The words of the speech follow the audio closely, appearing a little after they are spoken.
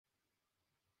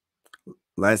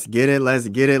Let's get it. Let's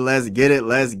get it. Let's get it.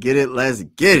 Let's get it. Let's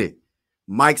get it.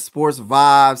 Mike Sports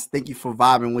Vibes. Thank you for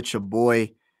vibing with your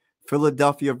boy.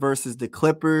 Philadelphia versus the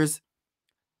Clippers.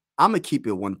 I'm going to keep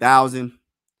it 1,000.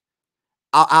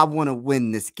 I want to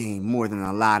win this game more than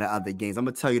a lot of other games. I'm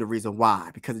going to tell you the reason why.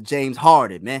 Because of James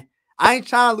Harden, man. I ain't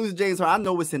trying to lose James Harden. I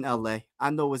know it's in LA. I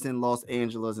know it's in Los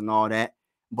Angeles and all that.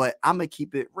 But I'm going to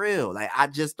keep it real. Like, I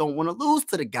just don't want to lose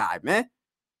to the guy, man.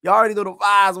 You already know the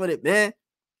vibes with it, man.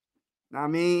 I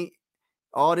mean,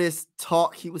 all this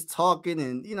talk he was talking,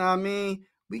 and you know what I mean?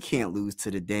 We can't lose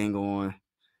to the dang on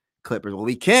Clippers. Well,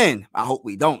 we can. I hope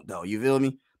we don't, though. You feel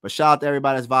me? But shout out to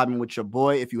everybody that's vibing with your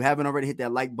boy. If you haven't already, hit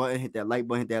that like button, hit that like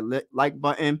button, hit that like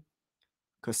button.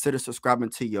 Consider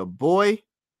subscribing to your boy.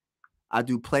 I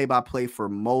do play-by-play for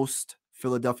most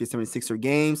Philadelphia 76er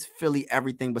games. Philly,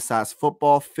 everything besides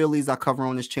football. Phillies, I cover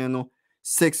on this channel.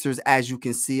 Sixers, as you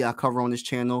can see, I cover on this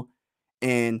channel.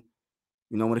 And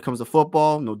you know, when it comes to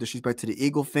football, no disrespect to the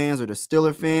Eagle fans or the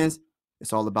Steeler fans,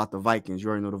 it's all about the Vikings. You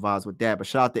already know the vibes with that. But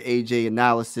shout out to AJ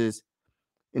Analysis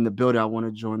in the building. I want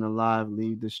to join the live,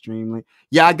 leave the stream link.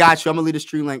 Yeah, I got you. I'm going to leave the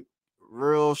stream link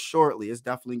real shortly. It's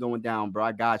definitely going down, bro.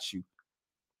 I got you.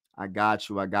 I got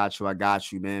you,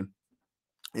 man.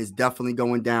 It's definitely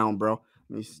going down, bro.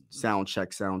 Let me sound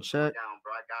check. Down,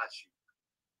 bro. I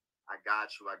got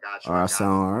you. All right,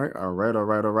 sound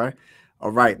all right. All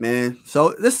right, man.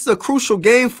 So this is a crucial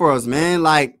game for us, man.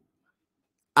 Like,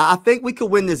 I think we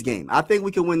could win this game.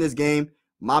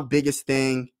 My biggest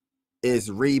thing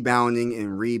is rebounding.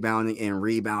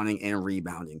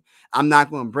 I'm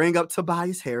not going to bring up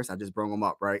Tobias Harris. I just brought him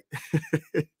up, right?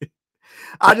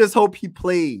 I just hope he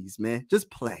plays, man.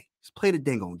 Just play the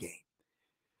dang on game.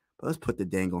 But let's put the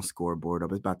dang on scoreboard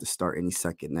up. It's about to start any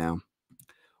second now.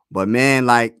 But, man,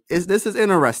 like, this is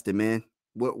interesting, man.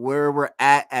 Where we're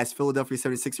at as Philadelphia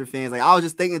 76er fans. Like, I was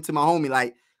just thinking to my homie,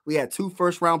 like, we had 2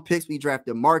 first-round picks. We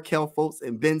drafted Markelle Fultz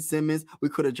and Ben Simmons. We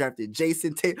could have drafted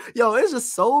Jason Tatum. Yo, there's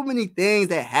just so many things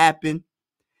that happen.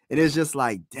 And it's just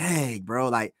like, dang, bro.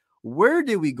 Like, where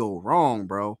did we go wrong,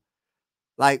 bro?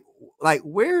 Like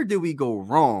where did we go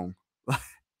wrong?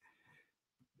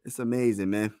 It's amazing,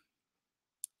 man.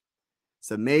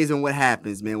 It's amazing what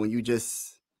happens, man, when you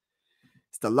just –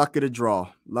 it's the luck of the draw.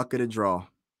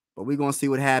 But we're going to see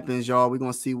what happens, y'all. We're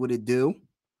going to see what it do.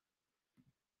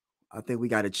 I think we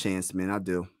got a chance, man. I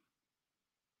do.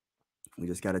 We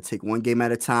just got to take one game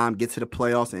at a time, get to the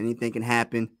playoffs, and anything can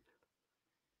happen.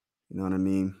 You know what I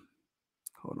mean?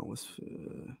 Hold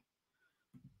on.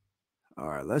 All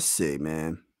right, let's see,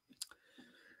 man.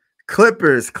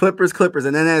 Clippers. And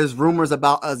then there's rumors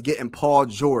about us getting Paul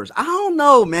George. I don't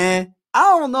know, man. I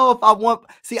don't know if I want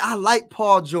 – see, I like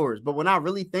Paul George, but when I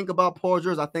really think about Paul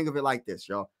George, I think of it like this,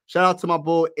 y'all. Shout out to my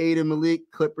boy, Aiden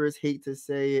Malik. Clippers, hate to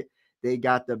say it. They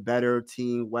got the better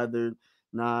team, whether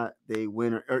not they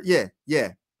win or yeah.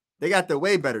 They got the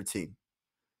way better team.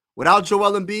 Without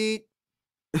Joel Embiid,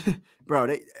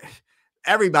 bro,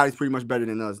 everybody's pretty much better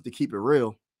than us, to keep it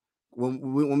real.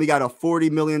 When we got a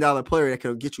 $40 million player that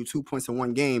could get you 2 points in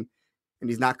one game and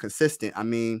he's not consistent, I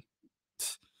mean,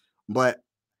 but –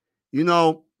 you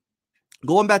know,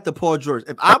 going back to Paul George,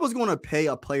 if I was going to pay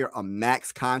a player a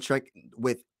max contract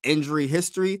with injury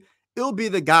history, it'll be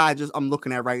the guy I'm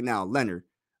looking at right now, Leonard.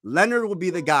 Leonard will be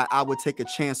the guy I would take a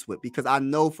chance with because I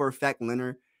know for a fact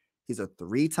Leonard, he's a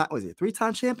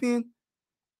 3-time champion?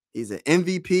 He's an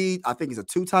MVP. I think he's a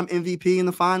 2-time MVP in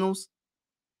the finals.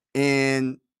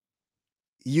 And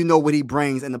you know what he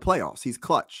brings in the playoffs. He's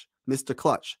clutch, Mr.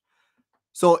 Clutch.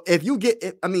 So if you get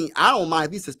it, I mean, I don't mind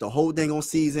if he's just the whole dang on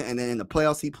season and then in the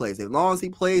playoffs he plays. As long as he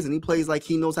plays and he plays like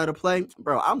he knows how to play,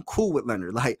 bro, I'm cool with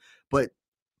Leonard. Like, but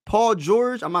Paul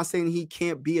George, I'm not saying he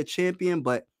can't be a champion,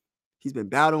 but he's been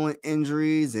battling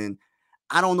injuries, and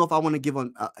I don't know if I want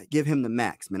to give him the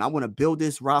max, man. I want to build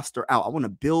this roster out. I want to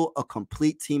build a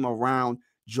complete team around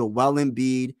Joel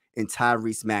Embiid and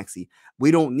Tyrese Maxey.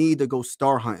 We don't need to go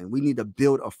star hunting. We need to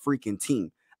build a freaking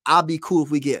team. I'll be cool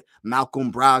if we get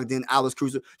Malcolm Brogdon, Alex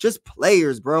Cruiser, just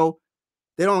players, bro.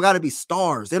 They don't got to be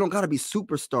stars. They don't got to be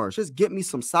superstars. Just get me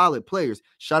some solid players.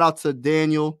 Shout out to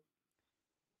Daniel,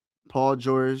 Paul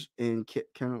George, and Kelly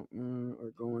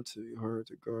are going to hard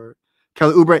to guard.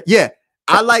 Kelly Oubre. Yeah,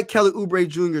 I like Kelly Oubre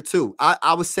Jr. too.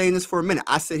 I was saying this for a minute.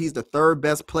 I said he's the 3rd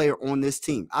best player on this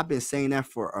team. I've been saying that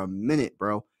for a minute,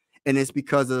 bro. And it's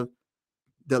because of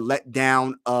the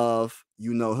letdown of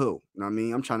you know who. You know what I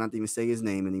mean? I'm trying not to even say his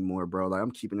name anymore, bro. Like,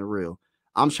 I'm keeping it real.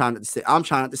 I'm trying not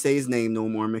to say his name no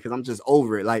more, man, because I'm just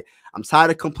over it. Like, I'm tired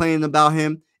of complaining about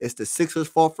him. It's the Sixers'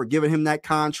 fault for giving him that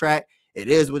contract. It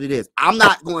is what it is. I'm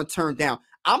not going to turn down.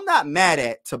 I'm not mad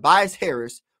at Tobias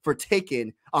Harris for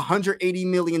taking a $180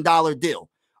 million deal.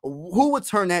 Who would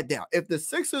turn that down? If the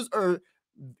Sixers are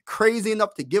crazy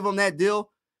enough to give him that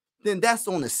deal, then that's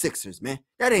on the Sixers, man.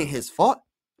 That ain't his fault.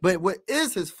 But what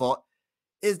is his fault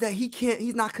is that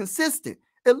he's not consistent.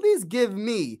 At least give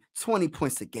me 20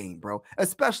 points a game, bro.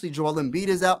 Especially Joel Embiid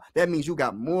is out. That means you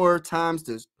got more times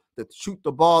to shoot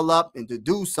the ball up and to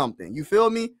do something. You feel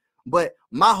me? But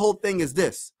my whole thing is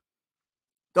this.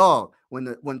 Dog,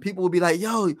 when people will be like,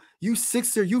 yo, you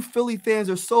Sixer, you Philly fans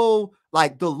are so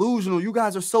like delusional. You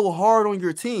guys are so hard on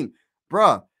your team.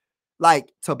 Bruh,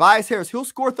 like Tobias Harris, he'll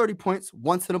score 30 points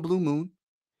once in a blue moon.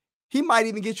 He might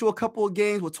even get you a couple of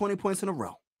games with 20 points in a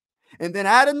row. And then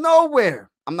out of nowhere,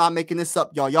 I'm not making this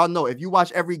up, y'all. Y'all know if you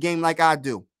watch every game like I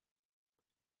do,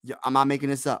 I'm not making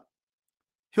this up.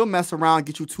 He'll mess around,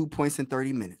 get you 2 points in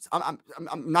 30 minutes. I'm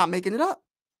not making it up.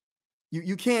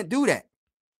 You can't do that.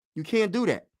 You can't do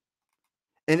that.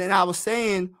 And then I was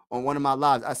saying on one of my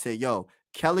lives, I said, yo,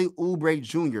 Kelly Oubre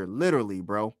Jr., literally,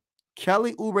 bro.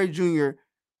 Kelly Oubre Jr.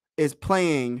 is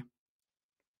playing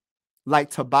like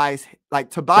Tobias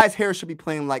Harris should be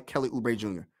playing like Kelly Oubre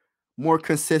Jr. More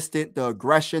consistent, the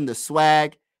aggression, the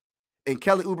swag. And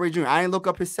Kelly Oubre Jr., I didn't look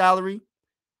up his salary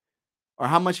or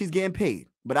how much he's getting paid,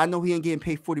 but I know he ain't getting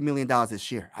paid $40 million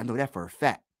this year. I know that for a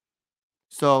fact.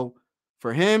 So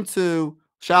for him to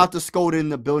shout out to Skoda in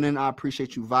the building, I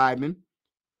appreciate you vibing.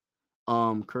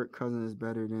 Kirk Cousins is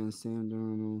better than Sam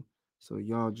Darnold, so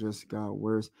y'all just got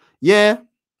worse. Yeah,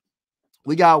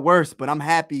 we got worse, but I'm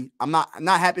happy. I'm not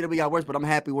happy that we got worse, but I'm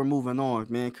happy we're moving on,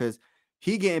 man, because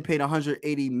he getting paid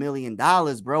 $180 million,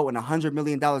 bro, and $100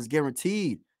 million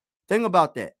guaranteed. Think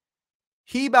about that.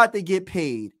 He about to get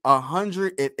paid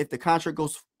 $100 if the contract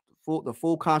goes full, the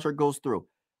full contract goes through.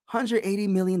 $180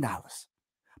 million.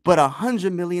 But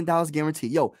 $100 million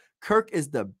guaranteed. Yo, Kirk is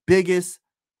the biggest.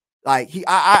 Like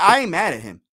I ain't mad at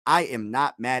him. I am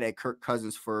not mad at Kirk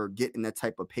Cousins for getting the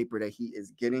type of paper that he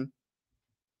is getting.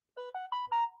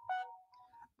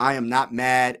 I am not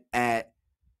mad at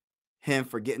him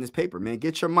for getting his paper, man.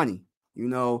 Get your money. You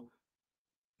know,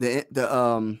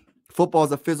 the football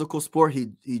is a physical sport.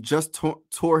 He just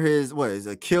tore his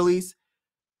Achilles,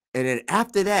 and then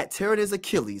after that, tearing his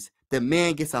Achilles, the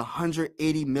man gets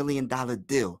 $180 million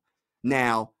deal.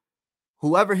 Now,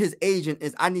 whoever his agent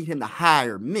is, I need him to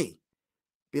hire me.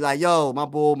 Be like, yo, my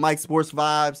boy Mike Sports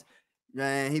Vibes,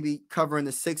 man. He be covering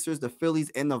the Sixers, the Phillies,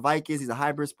 and the Vikings. He's a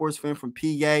hybrid sports fan from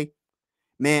PA.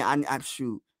 Man, I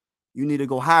shoot. You need to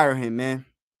go hire him, man.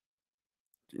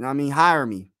 You know what I mean? Hire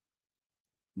me.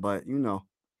 But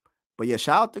yeah,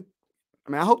 shout out to.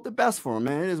 I mean, I hope the best for him,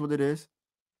 man. It is what it is.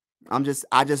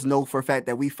 I just know for a fact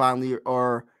that we finally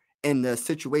are in the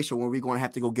situation where we're going to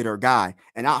have to go get our guy.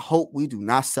 And I hope we do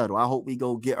not settle. I hope we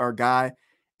go get our guy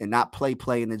and not play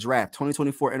in the draft.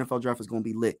 2024 NFL draft is going to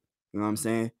be lit. You know what I'm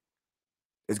saying?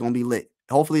 It's going to be lit.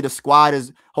 Hopefully the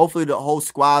whole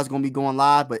squad is going to be going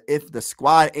live. But if the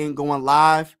squad ain't going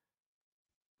live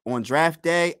on draft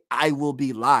day, I will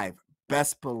be live.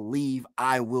 Best believe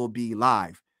I will be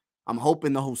live. I'm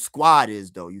hoping the whole squad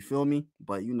is, though. You feel me?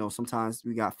 But, sometimes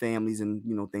we got families and,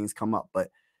 things come up. But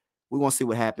we're going to see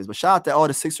what happens. But shout out to all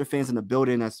the Sixer fans in the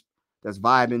building that's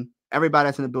vibing. Everybody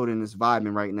that's in the building is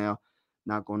vibing right now.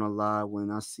 Not going to lie, when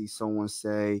I see someone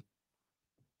say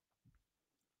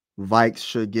Vikes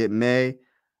should get May.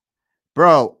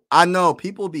 Bro, I know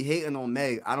people be hating on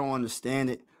May. I don't understand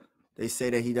it. They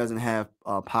say that he doesn't have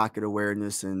pocket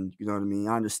awareness and, you know what I mean?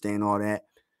 I understand all that.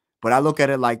 But I look at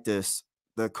it like this.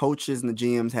 The coaches and the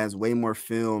GMs has way more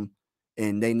film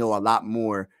and they know a lot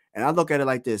more. And I look at it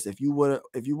like this. If you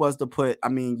was to put, I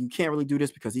mean, you can't really do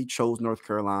this because he chose North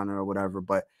Carolina or whatever.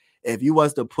 But if you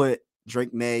was to put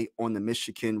Drake May on the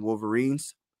Michigan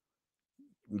Wolverines,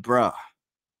 bruh,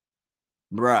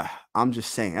 I'm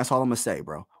just saying. That's all I'm gonna say,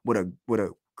 bro. With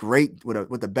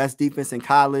the best defense in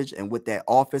college and with that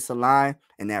offensive line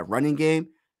and that running game,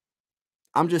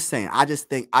 I'm just saying. I just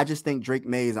think Drake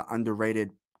May is an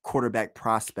underrated quarterback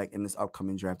prospect in this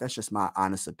upcoming draft. That's just my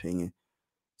honest opinion.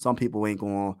 Some people ain't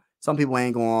going to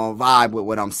vibe with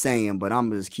what I'm saying, but I'm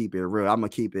gonna just keep it real. I'm gonna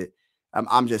keep it.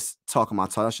 I'm just talking my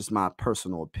talk. That's just my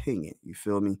personal opinion. You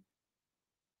feel me?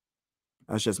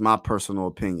 That's just my personal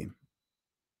opinion.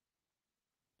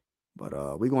 But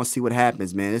we're gonna see what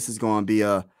happens, man. This is gonna be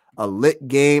a lit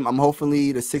game. I'm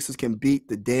hopefully the Sixers can beat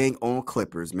the dang on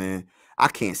Clippers, man. I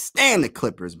can't stand the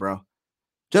Clippers, bro.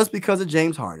 Just because of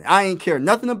James Harden. I ain't care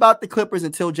nothing about the Clippers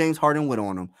until James Harden went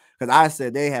on them. Because I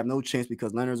said they have no chance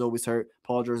because Leonard's always hurt.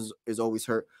 Paul George is always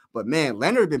hurt. But, man,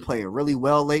 Leonard has been playing really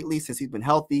well lately since he's been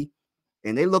healthy.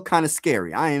 And they look kind of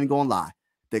scary. I ain't even going to lie.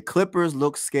 The Clippers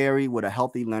look scary with a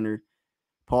healthy Leonard.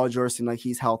 Paul George seems like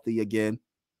he's healthy again.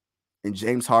 And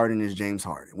James Harden is James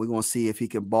Harden. We're going to see if he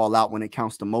can ball out when it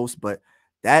counts the most. But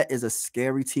that is a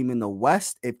scary team in the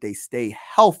West if they stay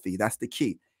healthy. That's the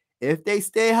key. If they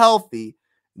stay healthy,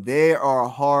 they are a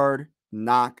hard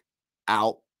knock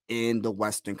out in the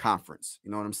Western Conference.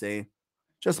 You know what I'm saying?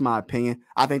 Just my opinion.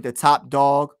 I think the top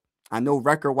dog, I know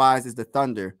record-wise, is the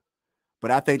Thunder. But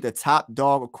I think the top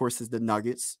dog, of course, is the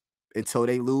Nuggets. Until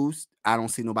they lose, I don't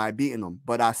see nobody beating them.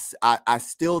 But I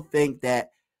still think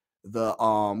that the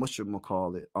what should we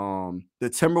call it? The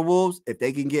Timberwolves, if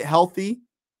they can get healthy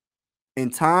in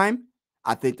time,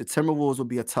 I think the Timberwolves will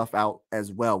be a tough out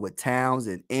as well with Towns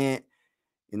and Ant.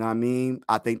 You know what I mean?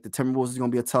 I think the Timberwolves is gonna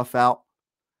be a tough out.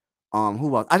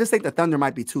 Who else? I just think the Thunder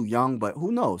might be too young, but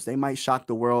who knows? They might shock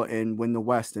the world and win the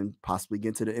West and possibly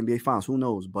get to the NBA Finals. Who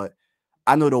knows? But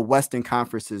I know the Western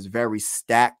Conference is very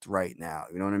stacked right now.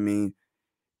 You know what I mean?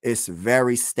 It's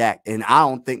very stacked, and I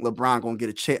don't think LeBron gonna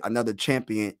get another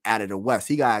champion out of the West.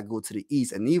 He gotta go to the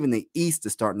East, and even the East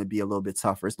is starting to be a little bit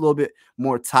tougher. It's a little bit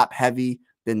more top heavy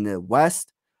than the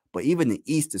West, but even the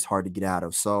East is hard to get out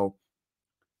of. So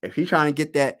if he's trying to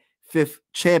get that fifth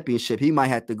championship, he might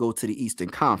have to go to the Eastern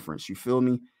Conference. You feel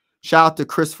me? Shout out to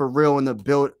Christopher Real in the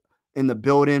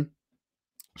building.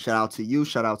 Shout out to you.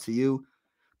 Shout out to you.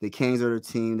 The Kings are the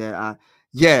team that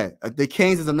the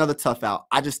Kings is another tough out.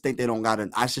 I just think they don't got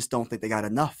I just don't think they got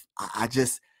enough. I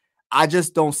just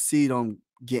don't see them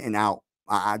getting out.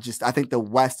 I think the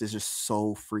West is just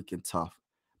so freaking tough.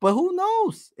 But who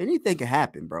knows? Anything can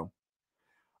happen, bro.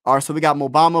 All right, so we got Mo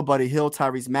Bamba, Buddy Hield,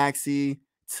 Tyrese Maxey,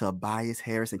 Tobias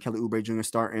Harris, and Kelly Oubre Jr.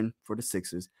 starting for the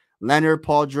Sixers. Leonard,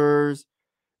 Paul George,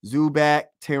 Zubac,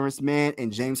 Terrence Mann,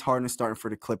 and James Harden starting for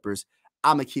the Clippers.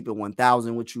 I'm going to keep it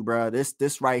 1,000 with you, bro.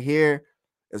 This right here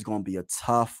is going to be a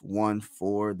tough one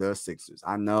for the Sixers.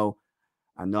 I know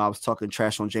I was talking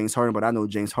trash on James Harden, but I know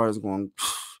James Harden's going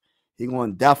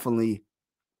to definitely,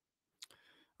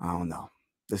 I don't know.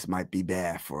 This might be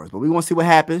bad for us, but we want to see what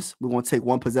happens. We want to take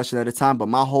one possession at a time, but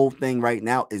my whole thing right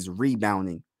now is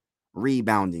rebounding.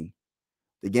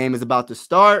 The game is about to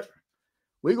start.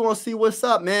 We're going to see what's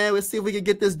up, man. Let's see if we can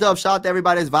get this dub. Shout out to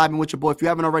everybody that's vibing with your boy. If you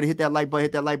haven't already, hit that like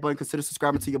button. Consider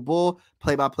subscribing to your bull.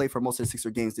 Play-by-play for most of the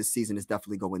Sixer games this season is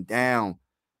definitely going down.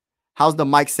 How's the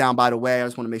mic sound, by the way? I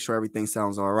just want to make sure everything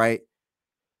sounds all right.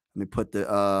 Let me put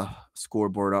the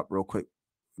scoreboard up real quick.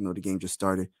 You know, the game just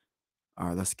started. All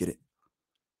right, let's get it.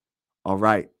 All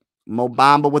right. Mo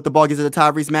Bamba with the ball gives it to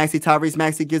Tyrese Maxey. Tyrese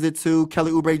Maxey gives it to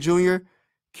Kelly Oubre Jr.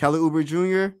 Kelly Oubre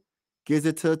Jr. gives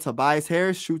it to Tobias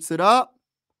Harris, shoots it up,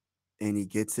 and he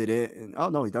gets it in. And, oh,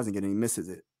 no, he doesn't get it. He misses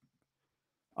it.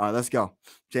 All right, let's go.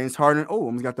 James Harden. Oh,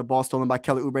 almost got the ball stolen by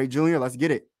Kelly Oubre Jr. Let's get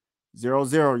it.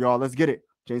 0-0, y'all. Let's get it.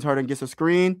 James Harden gets a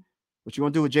screen. What you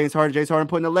want to do with James Harden? James Harden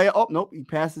putting the layup. Oh, nope. He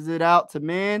passes it out to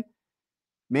Mann.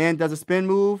 Mann does a spin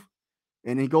move.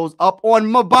 And he goes up on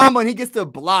Mo Bamba, and he gets the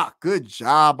block. Good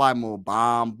job by Mo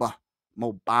Bamba.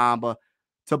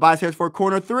 Tobias Harris for a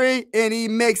corner three, and he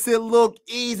makes it look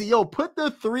easy. Yo, put the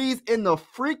threes in the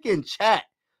freaking chat.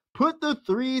 Put the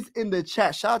threes in the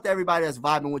chat. Shout out to everybody that's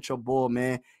vibing with your bull,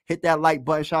 man. Hit that like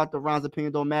button. Shout out to Ron's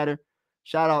Opinion Don't Matter.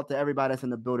 Shout out to everybody that's in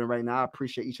the building right now. I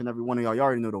appreciate each and every one of y'all. You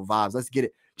already know the vibes. Let's get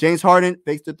it. James Harden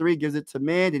fakes the three, gives it to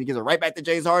Mann. Then he gives it right back to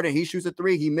James Harden. He shoots a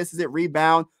three. He misses it.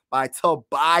 Rebound by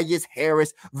Tobias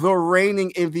Harris, the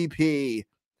reigning MVP.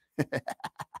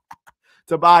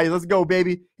 Tobias, let's go,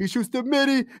 baby. He shoots the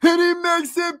midi, and he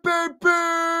makes it,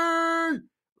 baby.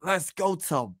 Let's go,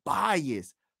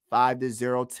 Tobias.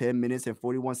 5-0, 10 minutes and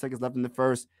 41 seconds left in the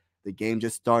first. The game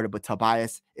just started, but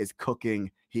Tobias is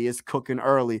cooking. He is cooking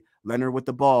early. Leonard with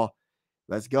the ball.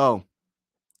 Let's go.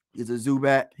 He's a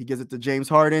Zubac. He gives it to James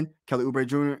Harden. Kelly Oubre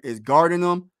Jr. is guarding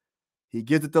him. He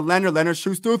gives it to Leonard. Leonard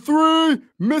shoots the three.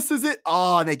 Misses it.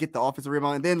 Oh, and they get the offensive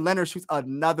rebound. And then Leonard shoots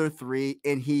another three,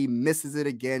 and he misses it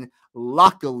again.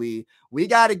 Luckily, we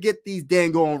got to get these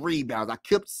dang on rebounds. I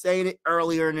kept saying it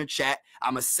earlier in the chat.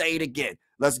 I'm going to say it again.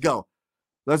 Let's go.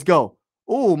 Let's go.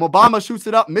 Oh, Mo Bamba shoots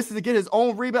it up. Misses it. Get his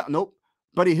own rebound. Nope.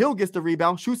 Buddy Hield gets the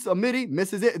rebound. Shoots a midi.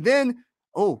 Misses it. Then,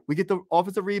 we get the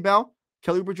offensive rebound.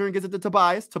 Kelly Oubre Jr. gets it to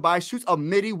Tobias. Tobias shoots a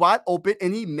midi wide open,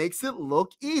 and he makes it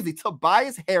look easy.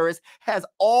 Tobias Harris has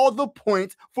all the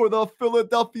points for the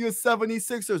Philadelphia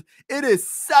 76ers. It is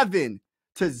 7-0.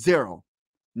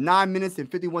 9 minutes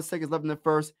and 51 seconds left in the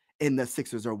first, and the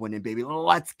Sixers are winning, baby.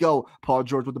 Let's go. Paul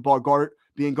George with the ball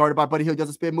being guarded by Buddy Hield. Does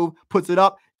a spin move, puts it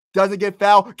up, doesn't get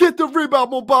fouled. Get the rebound,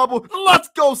 Mo Bamba. Let's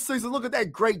go, Sixers. Look at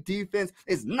that great defense.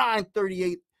 It's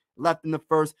 9:38 left in the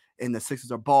first, and the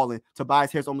Sixers are balling.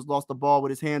 Tobias Harris almost lost the ball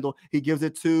with his handle. He gives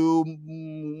it to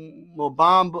Mo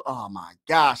Bamba. Oh, my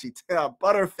gosh.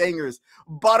 Butterfingers.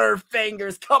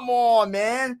 Come on,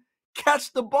 man.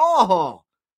 Catch the ball.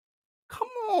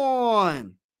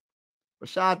 on. But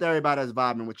shout out to everybody that's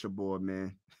vibing with your boy,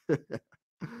 man.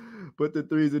 Put the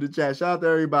threes in the chat. Shout out to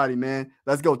everybody, man.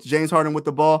 Let's go. James Harden with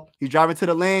the ball. He's driving to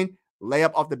the lane.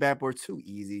 Layup off the backboard. Too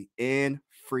easy. And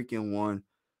freaking one.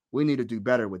 We need to do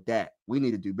better with that. We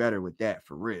need to do better with that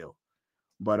for real.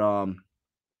 But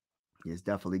it's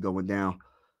definitely going down.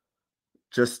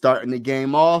 Just starting the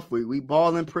game off. We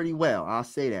balling pretty well. I'll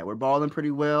say that. We're balling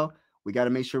pretty well. We got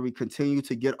to make sure we continue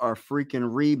to get our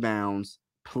freaking rebounds.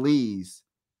 Please.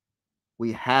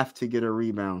 We have to get our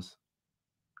rebounds.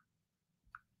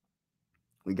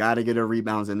 We got to get our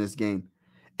rebounds in this game.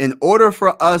 In order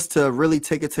for us to really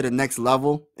take it to the next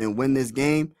level and win this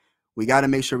game, we got to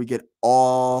make sure we get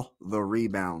all the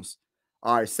rebounds.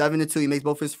 All right, 7-2. He makes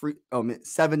both his free.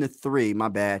 7-3. My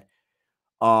bad.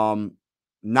 9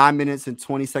 minutes and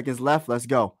 20 seconds left. Let's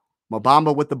go. Mo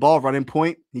Bamba with the ball, running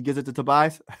point. He gives it to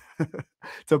Tobias.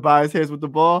 Tobias Harris with the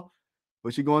ball.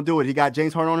 What's he going to do it? He got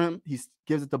James Harden on him. He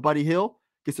gives it to Buddy Hill.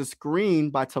 Gets a screen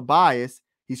by Tobias.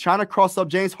 He's trying to cross up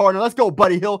James Harden. Let's go,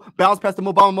 Buddy Hill. Bounce past the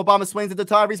Mo Bamba. Mo Bamba swings it to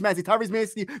Tyrese Maxey. Tyrese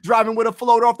Maxey driving with a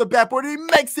floater off the backboard. He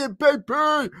makes it, baby.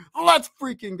 Let's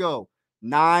freaking go.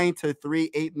 9-3,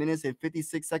 8 minutes and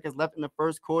 56 seconds left in the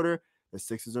first quarter. The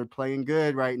Sixers are playing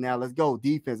good right now. Let's go.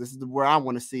 Defense. This is where I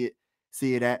want to see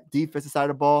it at. Defensive side of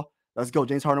the ball. Let's go.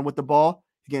 James Harden with the ball.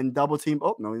 He's getting double team.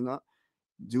 Oh, no, he's not.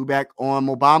 Zubac on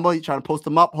Mo Bamba. He's trying to post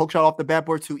him up. Hook shot off the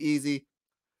backboard. Too easy.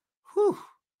 Whew.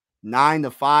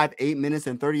 9-5, 8 minutes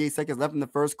and 38 seconds left in the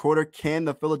first quarter. Can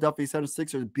the Philadelphia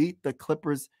 76ers beat the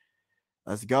Clippers?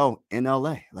 Let's go. In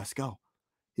LA. Let's go.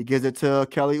 He gives it to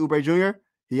Kelly Oubre Jr.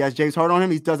 He has James Harden on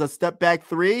him. He does a step back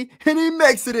three, and he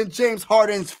makes it in James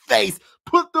Harden's face.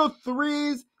 Put the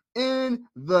threes in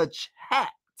the chat.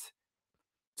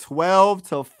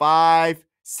 12-5,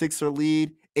 Sixer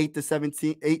lead.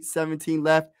 8-17, 8-17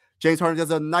 left. James Harden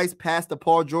does a nice pass to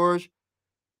Paul George.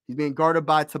 He's being guarded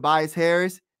by Tobias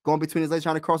Harris. Going between his legs,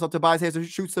 trying to cross up Tobias Harris.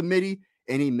 Shoots a midi,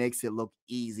 and he makes it look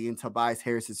easy in Tobias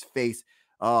Harris's face.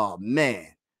 Oh, man.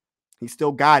 He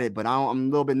still got it, but I'm a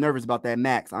little bit nervous about that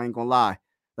max. I ain't going to lie.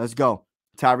 Let's go.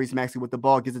 Tyrese Maxey with the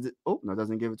ball. Gives it to, oh, no,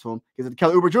 doesn't give it to him. Gives it to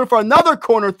Kelly Oubre Jr. for another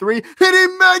corner three, and he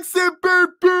makes it,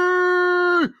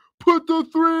 baby! Put the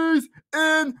threes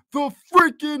in the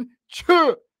freaking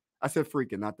chat. I said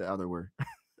freaking, not the other word.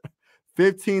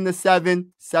 15-7,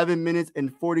 7 minutes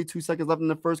and 42 seconds left in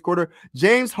the first quarter.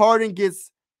 James Harden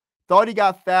thought he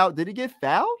got fouled. Did he get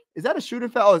fouled? Is that a shooting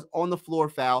foul? Oh, it's on the floor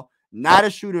foul. Not a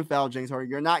shooting foul, James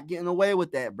Harden. You're not getting away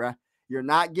with that, bruh. You're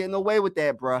not getting away with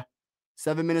that, bruh.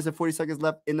 7 minutes and 40 seconds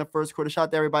left in the first quarter. Shout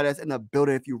out to everybody that's in the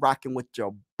building. If you're rocking with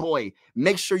your boy,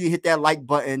 make sure you hit that like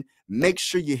button. Make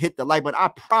sure you hit the like button. I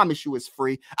promise you it's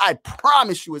free. I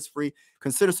promise you it's free.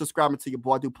 Consider subscribing to your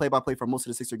boy. I do play-by-play for most of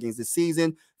the Sixer games this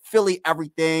season. Philly,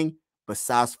 everything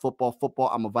besides football.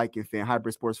 I'm a Viking fan,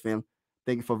 hybrid sports fan.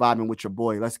 Thank you for vibing with your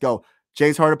boy. Let's go.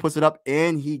 James Harden puts it up,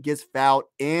 and he gets fouled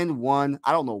and one.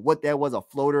 I don't know what that was, a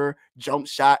floater, jump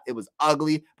shot. It was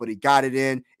ugly, but he got it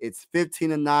in. It's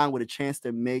 15-9 with a chance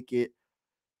to make it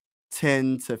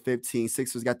 10-15.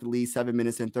 Sixers got the lead, 7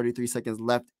 minutes and 33 seconds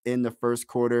left in the first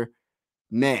quarter.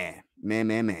 Man. I'm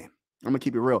going to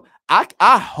keep it real. I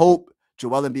hope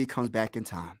Joel Embiid comes back in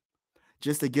time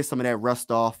just to get some of that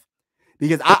rust off,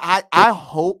 because I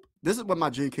hope, this is what my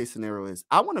dream case scenario is.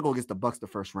 I want to go against the Bucks the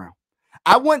first round.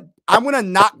 I want to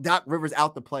knock Doc Rivers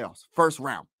out the playoffs first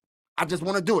round. I just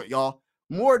want to do it, y'all.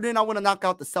 More than I want to knock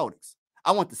out the Celtics.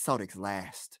 I want the Celtics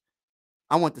last.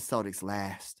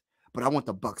 But I want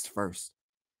the Bucks first.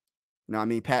 You know what I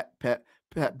mean? Pat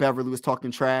Beverly was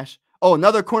talking trash. Oh,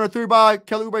 another corner three by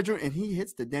Kelly Oubre Jr., and he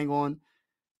hits the dang on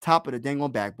top of the dang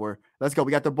on backboard. Let's go.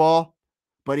 We got the ball.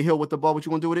 Buddy Hill with the ball. What you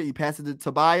going to do with it? He passes it to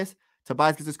Tobias.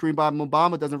 Tobias gets a screen by Mo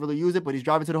Bamba. Doesn't really use it, but he's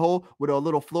driving to the hole with a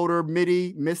little floater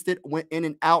midi. Missed it. Went in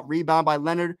and out. Rebound by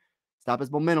Leonard. Stop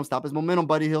his momentum.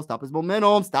 Buddy Hill. Stop his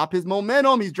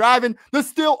momentum. He's driving. The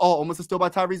steal. Oh, almost a steal by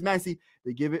Tyrese Maxey.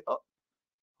 They give it up.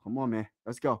 Come on, man.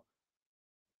 Let's go.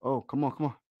 Oh, come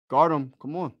on. Guard him.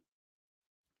 Come on.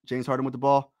 James Harden with the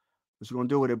ball. What you going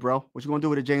to do with it, bro? What you going to do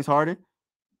with it, James Harden?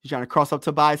 He's trying to cross up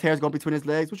Tobias Harris, going between his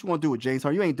legs. What you want to do with James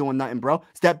Harden? You ain't doing nothing, bro.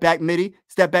 Step back midi.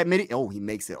 Oh, he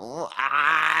makes it. Oh,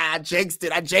 I jinxed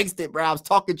it, bro. I was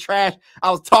talking trash,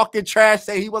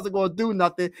 saying he wasn't going to do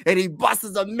nothing, and he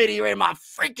busts a midi right in my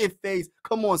freaking face.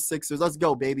 Come on, Sixers. Let's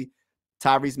go, baby.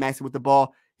 Tyrese Maxey with the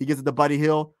ball. He gives it to Buddy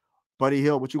Hill. What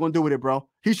you going to do with it, bro?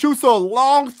 He shoots a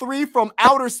long three from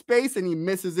outer space, and he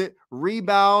misses it.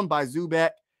 Rebound by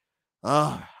Zubac.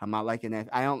 I'm not liking that.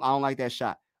 I don't like that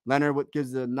shot. Leonard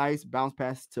gives a nice bounce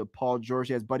pass to Paul George.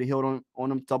 He has Buddy Hill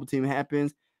on him. Double team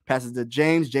happens. Passes to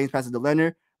James. James passes to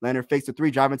Leonard. Leonard fakes the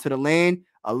three, driving to the lane,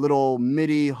 a little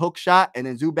midi hook shot, and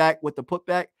then Zubac with the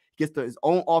putback gets his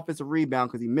own offensive rebound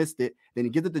because he missed it. Then he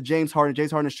gives it to James Harden.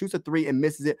 James Harden shoots a three and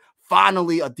misses it.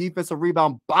 Finally, a defensive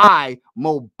rebound by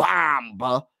Mo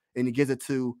Bamba, and he gives it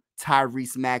to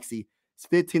Tyrese Maxey. It's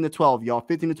 15-12, y'all.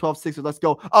 15-12 Sixers. Let's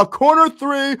go. A corner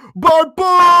three by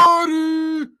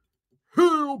Buddy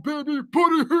Hill, baby.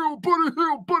 Buddy Hill, Buddy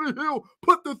Hill, Buddy Hill.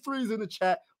 Put the threes in the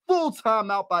chat. Full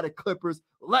timeout by the Clippers.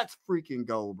 Let's freaking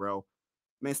go, bro.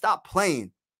 Man, stop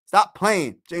playing. Stop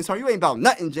playing. James Harden, you ain't about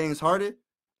nothing, James Harden.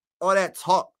 All that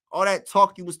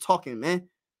talk you was talking, man.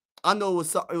 I know it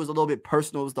was a little bit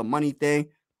personal. It was the money thing.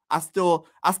 I still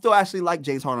actually like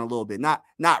James Harden a little bit. Not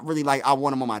really like I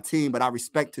want him on my team, but I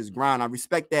respect his grind. I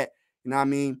respect that, you know what I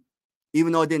mean?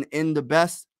 Even though it didn't end the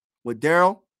best with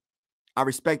Daryl, I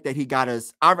respect that he got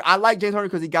us. I like James Harden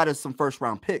because he got us some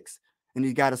first-round picks, and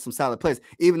he got us some solid players.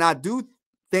 Even I do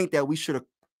think that we should have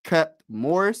kept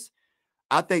Morris.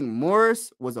 I think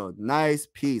Morris was a nice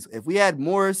piece. If we had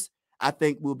Morris, I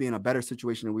think we'll be in a better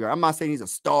situation than we are. I'm not saying he's a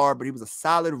star, but he was a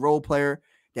solid role player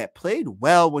that played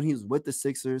well when he was with the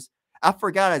Sixers. I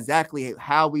forgot exactly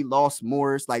how we lost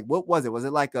Morris. Like, what was it? Was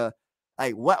it like a,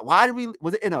 like, what? Why did we,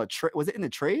 was it in a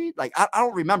trade? Like, I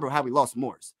don't remember how we lost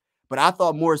Morris, but I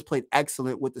thought Morris played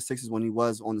excellent with the Sixers when he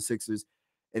was on the Sixers.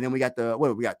 And then we got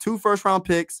we got 2 first-round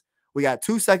picks. We got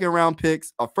 2 second-round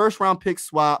picks, a first-round pick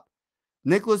swap,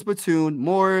 Nicholas Batum,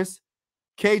 Morris,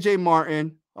 KJ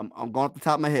Martin. I'm going off the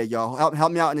top of my head, y'all.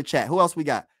 Help me out in the chat. Who else we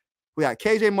got? We got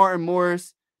KJ Martin,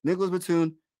 Morris, Nicholas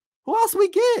Batum. Who else we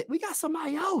get? We got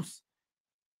somebody else.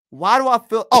 Why do I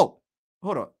feel? Oh,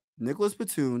 hold on. Nicholas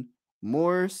Batum,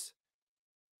 Morris.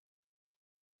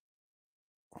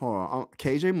 Hold on.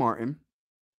 KJ Martin.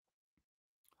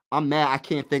 I'm mad. I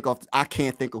can't think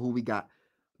of who we got.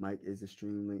 Mike is the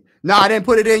stream link. No, I didn't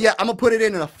put it in yet. I'm gonna put it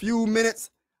in a few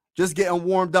minutes. Just getting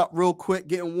warmed up real quick.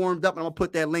 Getting warmed up. And I'm gonna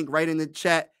put that link right in the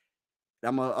chat.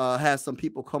 I'm gonna have some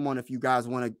people come on if you guys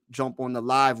want to jump on the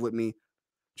live with me.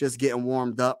 Just getting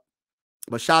warmed up.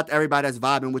 But shout out to everybody that's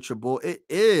vibing with your boy. It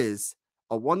is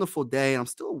a wonderful day. I'm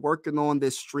still working on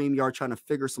this StreamYard, trying to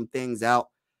figure some things out.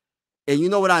 And you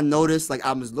know what I noticed? Like,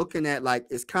 I was looking at, like,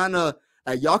 it's kind of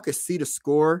like y'all could see the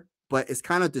score, but it's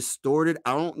kind of distorted.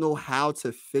 I don't know how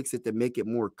to fix it to make it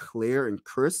more clear and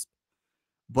crisp.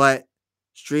 But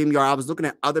StreamYard, I was looking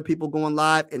at other people going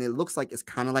live, and it looks like it's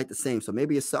kind of like the same. So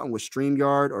maybe it's something with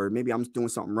StreamYard, or maybe I'm doing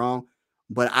something wrong.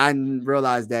 But I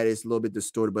realized that it's a little bit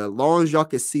distorted. But as long as y'all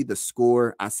can see the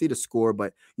score, I see the score,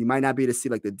 but you might not be able to see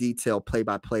like the detailed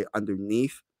play-by-play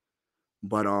underneath.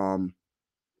 But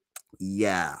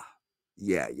yeah.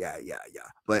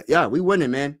 But yeah, we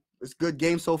winning, man. It's a good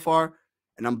game so far.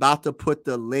 And I'm about to put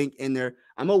the link in there.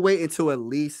 I'm gonna wait until at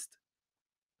least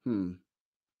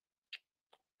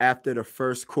after the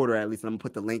first quarter, at least. I'm gonna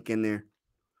put the link in there.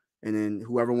 And then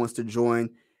whoever wants to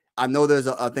join. I know there's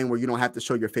a thing where you don't have to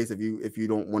show your face if you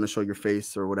don't want to show your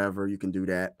face or whatever, you can do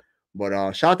that.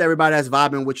 But shout out to everybody that's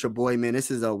vibing with your boy, man.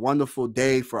 This is a wonderful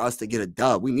day for us to get a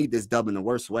dub. We need this dub in the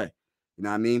worst way. You know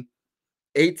what I mean?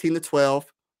 18-12.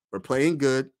 We're playing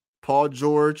good. Paul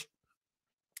George.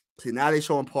 See, now they're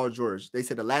showing Paul George. They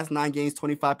said the last 9 games,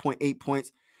 25.8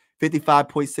 points,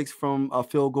 55.6 from a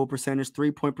field goal percentage,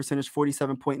 3-point percentage,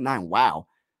 47.9.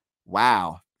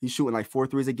 Wow. He's shooting like 4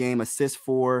 threes a game, assists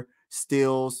 4,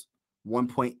 steals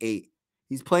 1.8.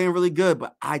 He's playing really good,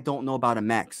 but I don't know about a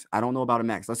max.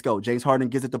 Let's go. James Harden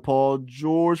gives it to Paul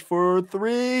George for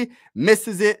 3.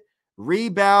 Misses it.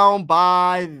 Rebound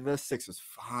by the Sixers.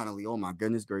 Finally. Oh, my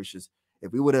goodness gracious.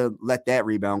 If we would have let that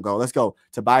rebound go. Let's go.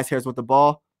 Tobias Harris with the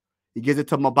ball. He gives it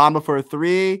to Mo Bamba for a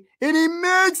 3, and he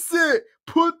makes it.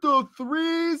 Put the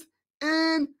threes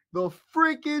in the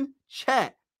freaking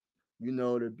chat. You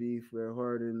know the beef where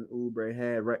Harden, Oubre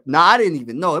had, right? No, I didn't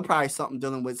even know. It probably something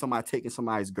dealing with somebody taking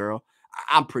somebody's girl.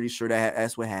 I'm pretty sure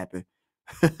that's what happened.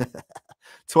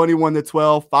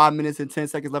 21-12, 5 minutes and 10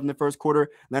 seconds left in the first quarter.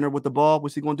 Leonard with the ball.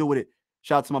 What's he going to do with it?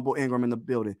 Shout out to my boy Ingram in the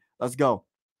building. Let's go.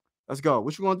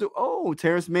 What you going to do? Oh,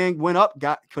 Terrence Mann went up,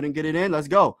 couldn't get it in. Let's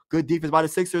go. Good defense by the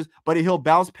Sixers. Buddy Hill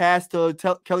bounced pass to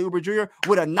Kelly Oubre Jr.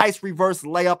 with a nice reverse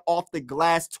layup off the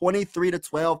glass,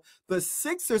 23-12. The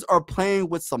Sixers are playing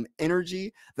with some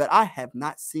energy that I have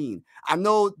not seen. I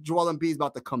know Joel Embiid is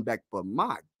about to come back, but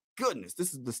my goodness,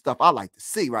 this is the stuff I like to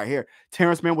see right here.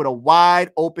 Terrence Mann with a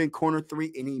wide open corner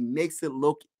 3, and he makes it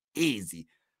look easy.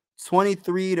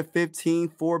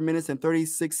 23-15, 4 minutes and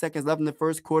 36 seconds left in the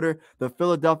first quarter. The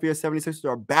Philadelphia 76ers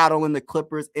are battling the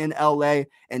Clippers in LA,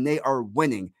 and they are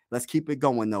winning. Let's keep it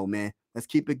going, though, man. Let's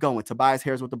keep it going. Tobias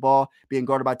Harris with the ball, being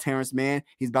guarded by Terrence Mann.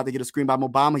 He's about to get a screen by Mo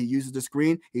Bamba. He uses the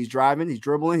screen. He's driving. He's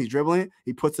dribbling.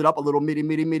 He puts it up a little midi,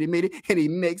 and he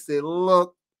makes it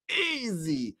look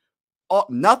easy. Oh,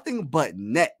 nothing but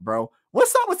net, bro.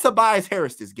 What's up with Tobias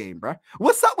Harris this game, bro?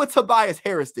 What's up with Tobias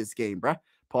Harris this game, bro?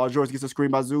 Paul George gets a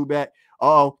screen by Zubac.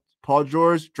 Uh-oh. Paul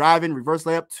George driving, reverse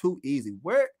layup, too easy.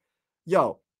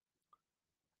 Yo,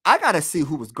 I got to see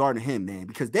who was guarding him, man,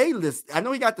 because I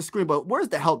know he got the screen, but where's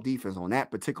the help defense on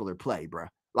that particular play, bro?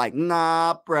 Like,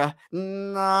 nah, bro.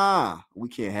 Nah. We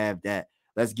can't have that.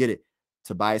 Let's get it.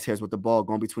 Tobias Harris with the ball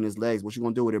going between his legs. What you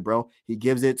going to do with it, bro? He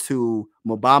gives it to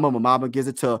Mo Bamba. Mo Bamba gives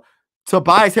it to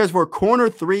Tobias Harris for a corner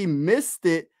three. Missed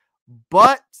it,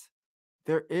 but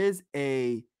there is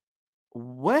a –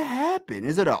 what happened?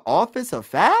 Is it an offensive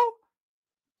foul?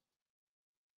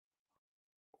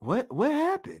 What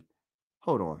happened?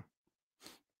 Hold on.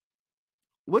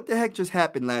 What the heck just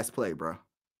happened last play, bro?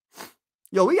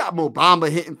 Yo, we got Mo Bamba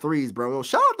hitting threes, bro. Yo,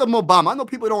 shout out to Mo Bamba. I know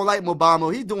people don't like Mo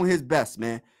Bamba. He's doing his best,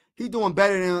 man. He's doing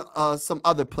better than some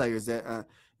other players that, you know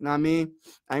what I mean?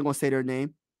 I ain't going to say their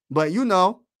name. But, you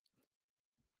know,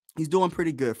 he's doing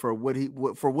pretty good for what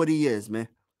he is, man.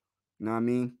 You know what I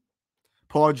mean?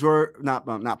 Paul George, not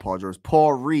Paul George,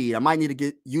 Paul Reed. I might need to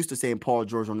get used to saying Paul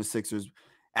George on the Sixers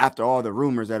after all the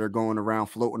rumors that are going around,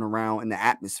 floating around in the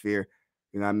atmosphere.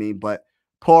 You know what I mean? But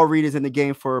Paul Reed is in the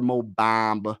game for Mo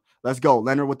Bamba. Let's go.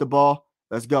 Leonard with the ball.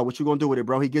 Let's go. What you going to do with it,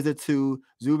 bro? He gives it to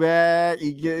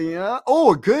Zubac.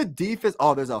 Oh, good defense.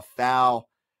 Oh, there's a foul.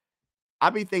 I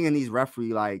be thinking these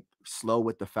referee like slow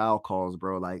with the foul calls,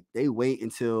 bro. Like they wait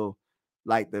until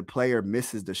like the player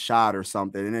misses the shot or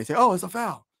something and they say, oh, it's a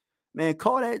foul. Man,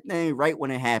 call that name right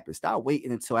when it happens. Stop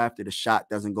waiting until after the shot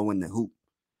doesn't go in the hoop.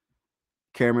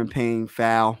 Cameron Payne,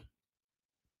 foul.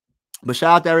 But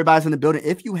shout out to everybody's in the building.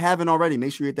 If you haven't already,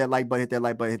 make sure you hit that like button, hit that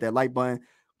like button, hit that like button.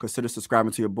 Consider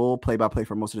subscribing to your Bull. Play-by-play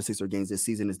for most of the Sixers games this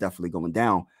season is definitely going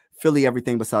down. Philly,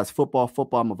 everything besides football.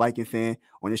 Football, I'm a Viking fan.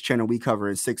 On this channel, we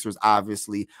covering Sixers,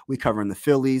 obviously. We covering the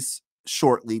Phillies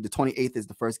shortly. The 28th is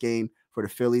the first game for the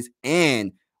Phillies.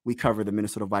 And we cover the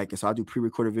Minnesota Vikings. So I do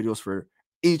pre-recorded videos for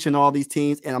each and all these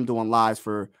teams. And I'm doing lives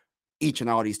for each and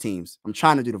all these teams. I'm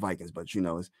trying to do the Vikings, but you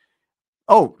know, it's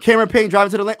Cameron Payne driving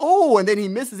to the lane. Oh, and then he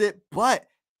misses it. But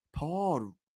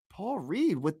Paul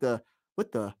Reed with the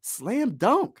slam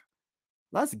dunk.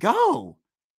 Let's go.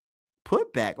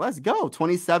 Put back. Let's go.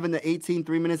 27-18,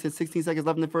 3 minutes and 16 seconds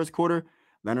left in the first quarter.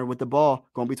 Leonard with the ball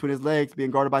going between his legs,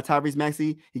 being guarded by Tyrese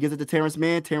Maxey. He gives it to Terrence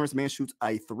Mann. Terrence Mann shoots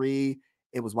a three.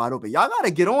 It was wide open. Y'all got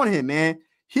to get on him, man.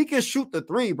 He can shoot the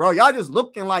three, bro. Y'all just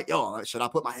looking like, yo, should I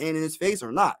put my hand in his face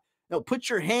or not? No, put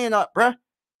your hand up, bruh.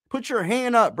 Put your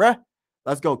hand up, bruh.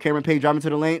 Let's go. Cameron Payne driving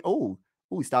to the lane. Oh,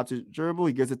 he stops his dribble.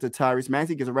 He gives it to Tyrese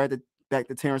Maxey. Gives it back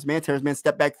to Terrence Mann. Terrence Mann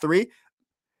step back three.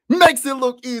 Makes it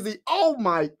look easy. Oh,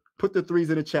 my. Put the threes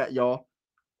in the chat, y'all.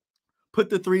 Put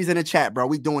the threes in the chat, bro.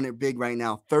 We doing it big right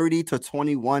now.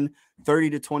 30-21.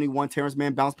 30-21. Terrence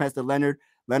Mann bounce past to Leonard.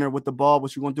 Leonard with the ball.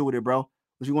 What you going to do with it, bro?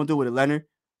 What you going to do with it, Leonard?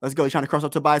 Let's go. He's trying to cross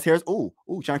up Tobias Harris. Ooh,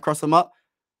 trying to cross him up.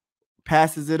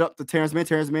 Passes it up to Terrence Mann.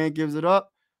 Terrence Mann gives it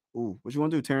up. Ooh, what you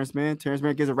want to do, Terrence Mann? Terrence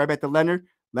Mann gives it right back to Leonard.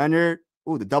 Leonard.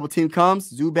 Ooh, the double team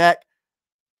comes. Zubac.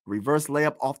 Reverse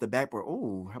layup off the backboard.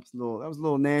 Ooh, that was a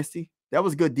little nasty. That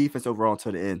was good defense overall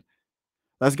to the end.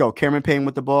 Let's go. Cameron Payne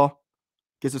with the ball.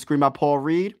 Gets a screen by Paul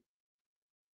Reed.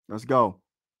 Let's go.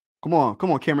 Come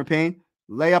on, Cameron Payne.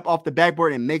 Layup off the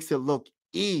backboard and makes it look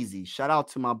easy. Shout out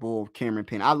to my bull, Cameron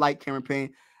Payne. I like Cameron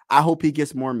Payne. I hope he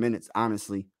gets more minutes,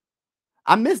 honestly.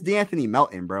 I miss D'Anthony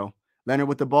Melton, bro. Leonard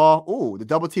with the ball. Oh, the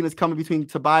double team is coming between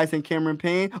Tobias and Cameron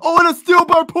Payne. Oh, and a steal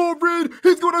by Paul Reed.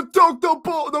 He's going to dunk the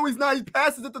ball. No, he's not. He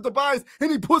passes it to Tobias,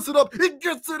 and he puts it up. He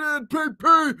gets it in,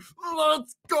 PP.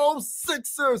 Let's go,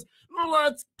 Sixers.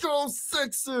 Let's go,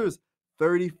 Sixers.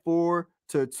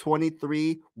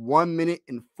 34-23. 1 minute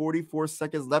and 44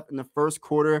 seconds left in the first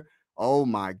quarter. Oh,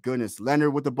 my goodness.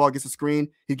 Leonard with the ball gets a screen.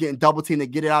 He's getting double teamed. They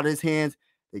get it out of his hands.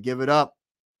 They give it up.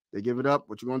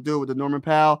 What you going to do with the Norman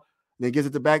Powell? Then gives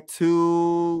it back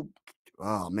to,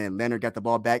 oh, man, Leonard got the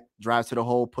ball back, drives to the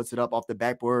hole, puts it up off the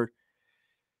backboard.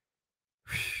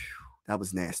 Whew, that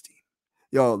was nasty.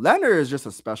 Yo, Leonard is just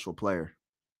a special player.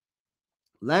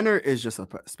 Leonard is just a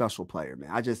special player,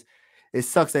 man. It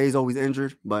sucks that he's always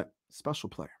injured, but special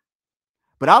player.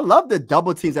 But I love the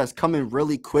double teams that's coming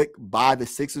really quick by the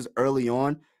Sixers early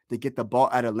on to get the ball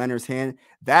out of Leonard's hand.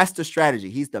 That's the strategy.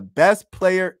 He's the best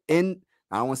player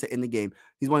I don't want to say in the game.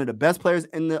 He's one of the best players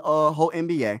in the whole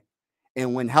NBA.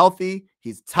 And when healthy,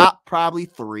 he's top probably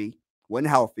 3 when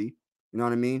healthy. You know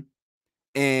what I mean?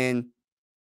 And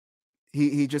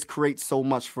he just creates so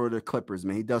much for the Clippers,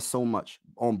 man. He does so much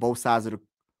on both sides of the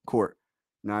court.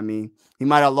 You know what I mean? He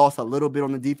might have lost a little bit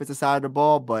on the defensive side of the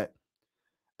ball, but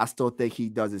I still think he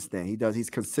does his thing. He's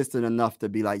consistent enough to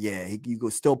be like, yeah, you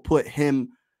could still put him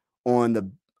on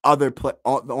the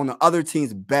on the other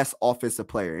team's best offensive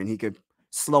player, and he could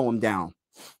slow him down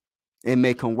and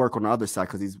make him work on the other side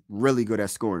because he's really good at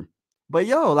scoring. But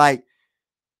yo, like,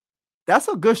 that's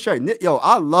a good shirt. Yo,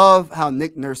 I love how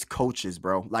Nick Nurse coaches,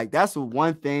 bro. Like, that's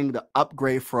one thing, the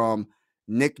upgrade from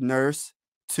Nick Nurse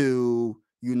to,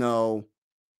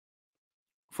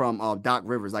 from Doc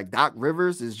Rivers. Like, Doc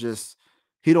Rivers is just,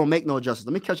 he don't make no adjustments.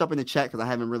 Let me catch up in the chat because I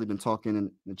haven't really been talking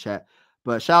in the chat.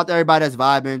 But shout out to everybody that's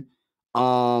vibing.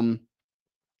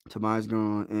 Tobias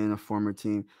going in a former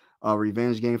team.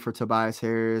 Revenge game for Tobias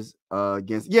Harris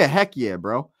against, heck yeah,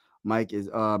 bro. Mike is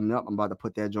nope, I'm about to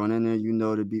put that joint in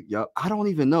there. I don't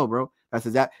even know, bro. That's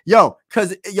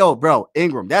bro,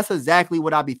 Ingram, that's exactly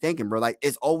what I be thinking, bro. Like,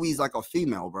 it's always like a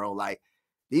female, bro. Like,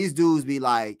 these dudes be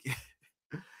like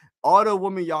all the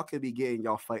women y'all could be getting,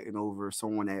 y'all fighting over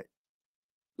someone that,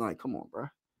 like, come on, bro.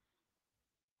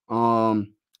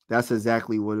 That's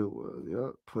exactly what it was.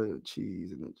 Yep, put a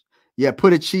cheese in it.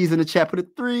 Put a cheese in the chat. Put a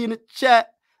 3 in the chat.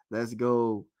 Let's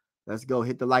go.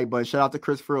 Hit the like button. Shout out to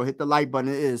Chris Frill. Hit the like button.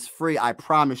 It is free. I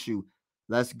promise you.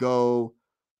 Let's go.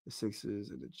 The Sixers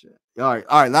in the chat. All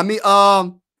right. Let me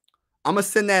I'm gonna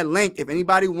send that link if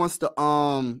anybody wants to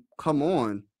come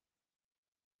on.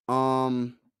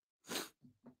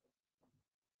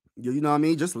 You know what I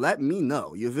mean? Just let me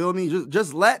know. You feel me?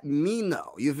 Just let me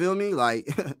know. You feel me? Like,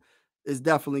 it's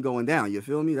definitely going down. You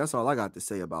feel me? That's all I got to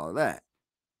say about that.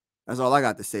 That's all I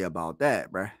got to say about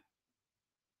that, bruh.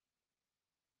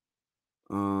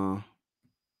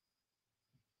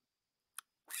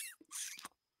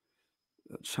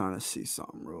 Trying to see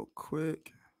something real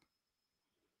quick.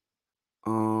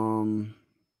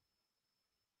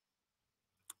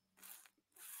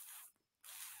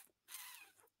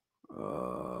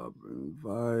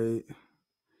 Invite.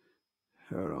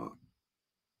 Hold on.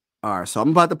 All right, so I'm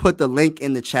about to put the link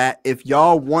in the chat. If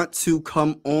y'all want to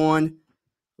come on,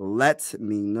 let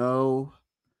me know.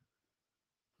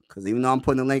 Because even though I'm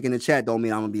putting the link in the chat, don't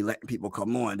mean I'm going to be letting people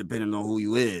come on, depending on who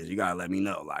you is. You got to let me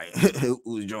know, like,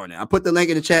 who's joining. I put the link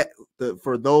in the chat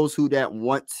for those who that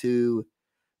want to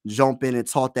jump in and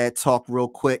talk that talk real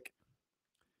quick.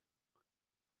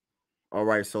 All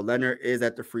right, so Leonard is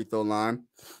at the free throw line.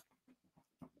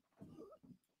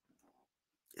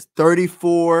 It's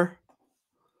 34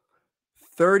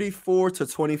 to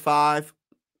 25.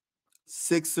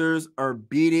 Sixers are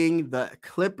beating the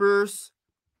Clippers.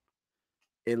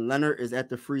 And Leonard is at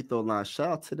the free throw line. Shout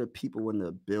out to the people in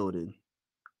the building.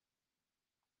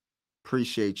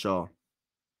 Appreciate y'all.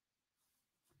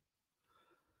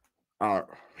 All right.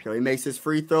 So he makes his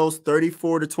free throws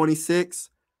 34 to 26.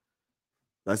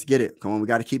 Let's get it. Come on, we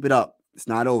got to keep it up. It's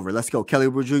not over. Let's go. Kelly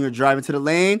Oubre Jr. driving to the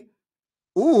lane.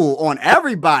 Ooh, on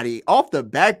everybody. Off the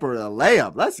backboard of the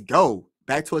layup. Let's go.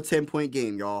 Back to a 10-point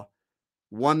game, y'all.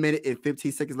 1 minute and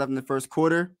 15 seconds left in the first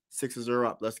quarter. Sixers are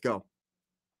up. Let's go.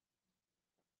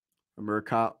 Amir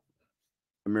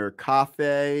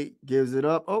Cafe gives it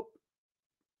up. Oh,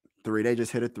 3. They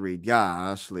just hit a 3.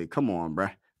 Goshly. Come on,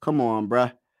 bruh.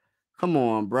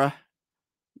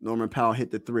 Norman Powell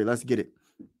hit the 3. Let's get it.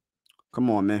 Come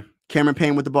on, man. Cameron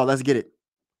Payne with the ball. Let's get it.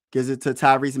 Gives it to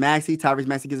Tyrese Maxey. Tyrese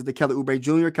Maxey gives it to Kelly Oubre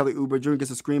Jr. Kelly Oubre Jr.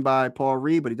 gets a screen by Paul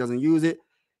Reed, but he doesn't use it.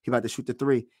 He about to shoot the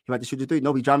 3.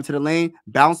 No, he's driving to the lane.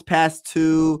 Bounce pass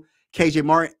to KJ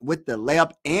Martin with the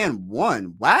layup and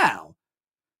 1. Wow.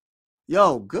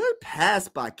 Yo, good pass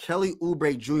by Kelly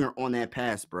Oubre Jr. on that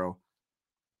pass, bro.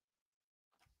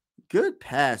 Good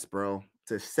pass, bro.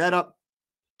 To set up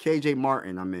KJ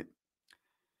Martin,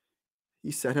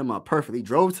 he set him up perfectly.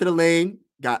 Drove to the lane,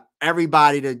 got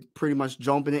everybody to pretty much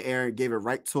jump in the air and gave it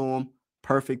right to him.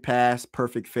 Perfect pass,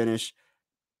 perfect finish.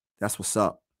 That's what's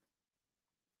up.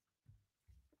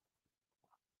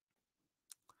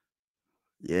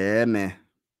 Yeah, man.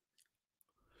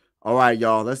 All right,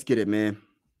 y'all. Let's get it, man.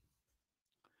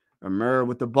 Amir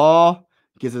with the ball.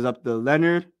 Gives it up to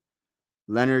Leonard.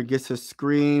 Leonard gets a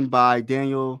screen by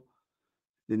Daniel.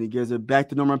 Then he gives it back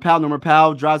to Norman Powell. Norman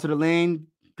Powell drives to the lane.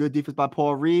 Good defense by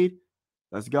Paul Reed.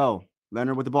 Let's go.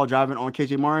 Leonard with the ball driving on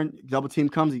KJ Martin. Double team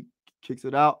comes. He kicks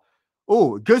it out.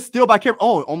 Oh, good steal by Cameron.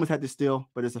 Oh, almost had to steal,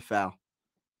 but it's a foul.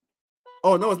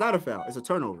 Oh, no, it's not a foul. It's a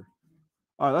turnover.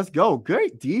 All right, let's go.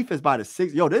 Great defense by the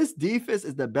Sixers. Yo, this defense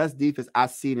is the best defense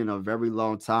I've seen in a very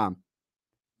long time.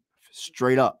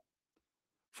 Straight up.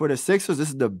 For the Sixers, this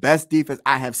is the best defense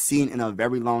I have seen in a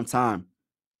very long time.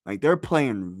 Like, they're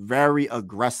playing very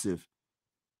aggressive.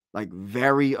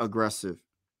 Very aggressive.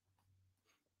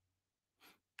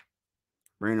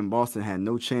 Brandon Boston had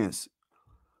no chance.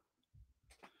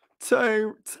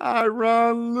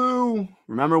 Tyronn Lue.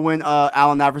 Remember when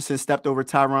Allen Iverson stepped over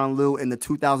Tyronn Lue in the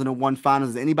 2001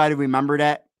 finals? Does anybody remember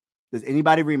that? Does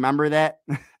anybody remember that?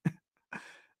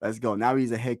 Let's go. Now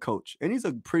he's a head coach. And he's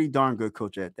a pretty darn good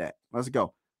coach at that. Let's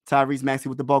go. Tyrese Maxey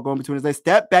with the ball going between his legs.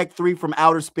 Step back three from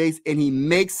outer space, and he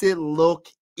makes it look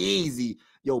easy.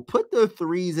 Yo, put the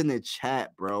threes in the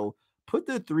chat, bro. Put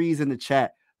the threes in the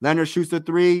chat. Leonard shoots the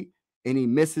three, and he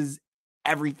misses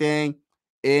everything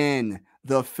in.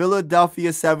 The Philadelphia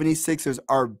 76ers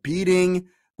are beating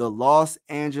the Los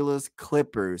Angeles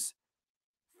Clippers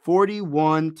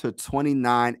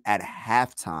 41-29 at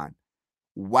halftime.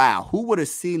 Wow, who would have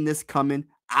seen this coming?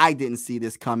 I didn't see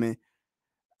this coming.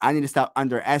 I need to stop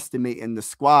underestimating the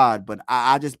squad, but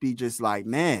I just be just like,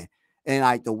 man. And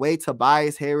like the way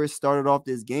Tobias Harris started off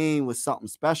this game was something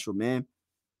special, man.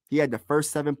 He had the first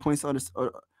 7 points of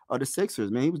the Sixers,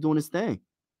 man. He was doing his thing.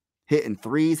 Hitting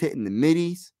threes, hitting the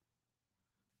middies.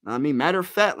 I mean, matter of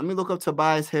fact, let me look up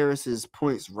Tobias Harris's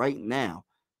points right now.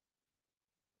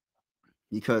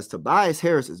 Because Tobias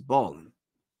Harris is balling.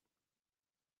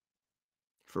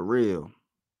 For real.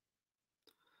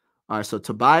 All right, so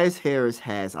Tobias Harris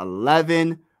has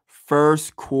 11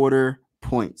 first quarter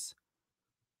points,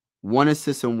 1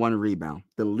 assist and 1 rebound.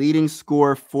 The leading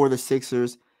scorer for the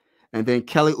Sixers. And then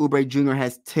Kelly Oubre Jr.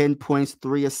 has 10 points,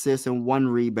 3 assists, and 1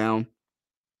 rebound.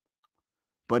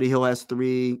 Buddy Hield has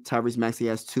 3. Tyrese Maxey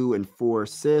has 2 and 4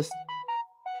 assists.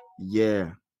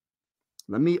 Yeah.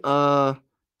 Let me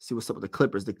see what's up with the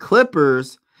Clippers. The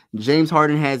Clippers, James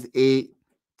Harden has 8.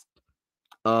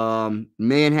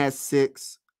 Man has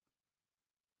 6.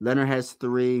 Leonard has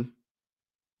 3.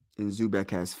 And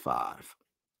Zubac has 5.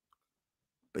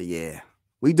 But yeah,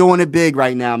 we doing it big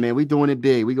right now, man. We doing it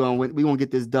big. We gonna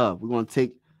get this dub. We're gonna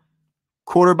take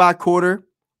quarter by quarter.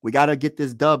 We gotta get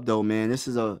this dub though, man. This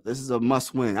is a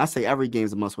must win. I say every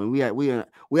game's a must win.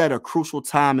 We had a crucial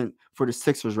time for the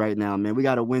Sixers right now, man. We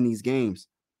gotta win these games.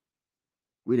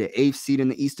 We the 8th seed in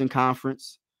the Eastern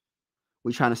Conference.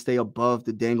 We trying to stay above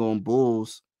the dang-on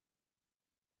Bulls.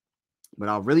 But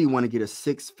I really want to get a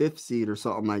 6th, 5th seed or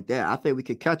something like that. I think we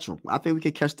could catch them. I think we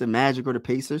could catch the Magic or the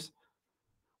Pacers.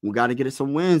 We got to get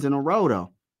some wins in a row,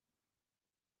 though.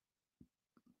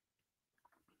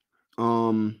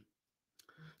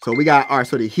 So we got, all right,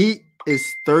 so the Heat is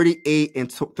 38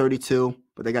 and 32,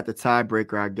 but they got the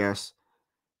tiebreaker, I guess.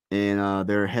 And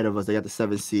they're ahead of us. They got the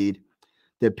 7th seed.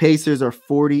 The Pacers are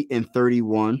 40 and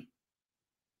 31.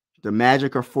 The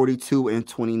Magic are 42 and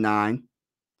 29.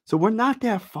 So we're not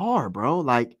that far, bro.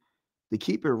 Like, to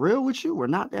keep it real with you, we're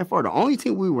not that far. The only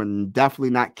team we would definitely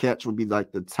not catch would be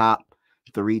like the top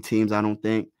 3 teams, I don't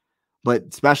think. But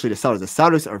especially the Celtics. The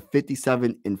Celtics are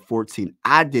 57 and 14.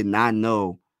 I did not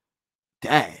know.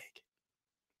 Dang.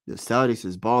 The Celtics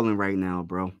is balling right now,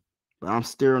 bro. But I'm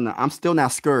still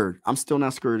not scared. I'm still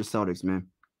not scared of the Celtics, man.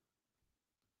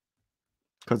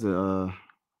 Because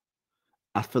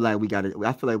I feel like we got it.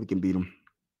 I feel like we can beat them.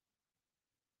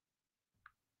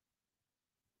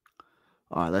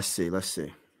 All right, let's see.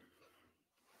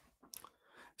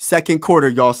 Second quarter,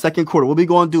 y'all. Second quarter. What we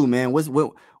gonna do, man? What's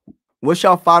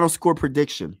y'all final score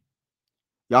prediction?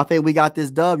 Y'all think we got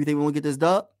this dub? You think we gonna get this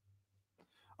dub?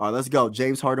 All right, let's go.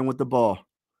 James Harden with the ball.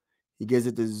 He gives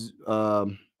it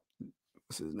to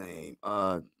what's his name?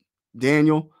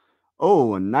 Daniel.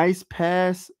 Oh, a nice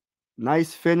pass.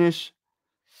 Nice finish.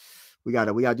 We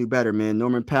gotta do better, man.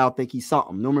 Norman Powell think he's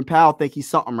something. Norman Powell think he's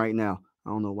something right now. I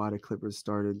don't know why the Clippers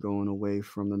started going away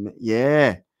from the.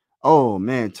 Yeah. Oh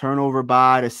man, turnover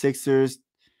by the Sixers.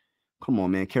 Come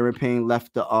on, man. Cameron Payne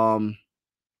left the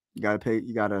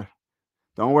You gotta.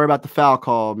 Don't worry about the foul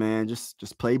call, man.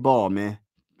 Just play ball, man.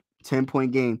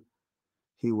 10-point game.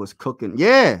 He was cooking.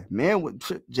 Yeah, man.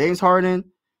 James Harden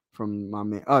from my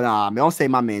man. Oh, nah, don't say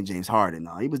my man James Harden.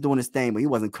 No, he was doing his thing, but he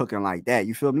wasn't cooking like that.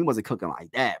 You feel me? He wasn't cooking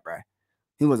like that, bro.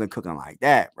 He wasn't cooking like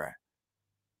that, bro.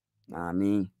 Nah, I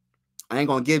mean, I ain't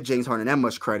gonna give James Harden that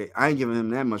much credit. I ain't giving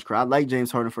him that much credit. I like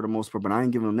James Harden for the most part, but I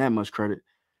ain't giving him that much credit.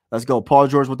 Let's go. Paul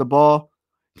George with the ball.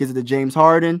 Gives it to James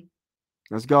Harden.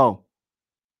 Let's go.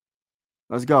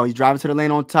 Let's go. He's driving to the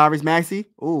lane on Tyrese Maxey.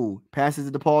 Ooh, passes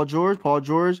it to Paul George. Paul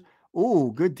George.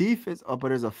 Ooh, good defense. Oh, but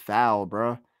there's a foul,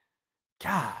 bro.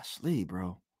 Gosh, Lee,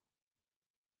 bro.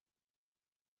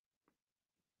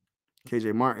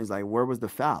 KJ Martin's like, where was the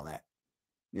foul at?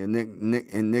 Yeah,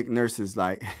 Nick Nurse is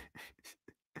like,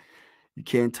 you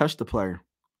can't touch the player.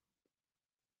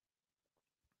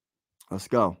 Let's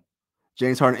go.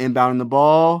 James Harden inbounding the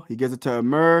ball. He gives it to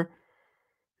Amir.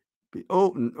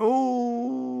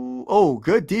 Oh,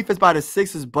 good defense by the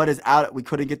Sixers, but it's out. We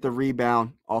couldn't get the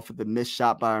rebound off of the missed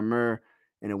shot by Amir,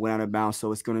 and it went out of bounds.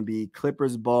 So it's going to be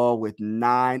Clippers ball with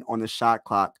 9 on the shot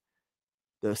clock.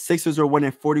 The Sixers are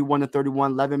winning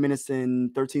 41-31, 11 minutes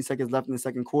and 13 seconds left in the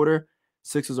second quarter.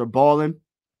 Sixers are balling.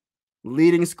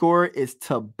 Leading scorer is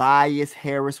Tobias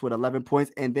Harris with 11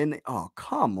 points. And then, oh,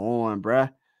 come on,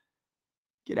 bruh.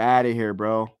 Get out of here,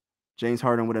 bro. James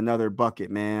Harden with another bucket,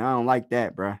 man. I don't like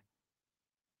that, bruh.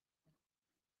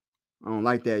 I don't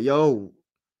like that. Yo,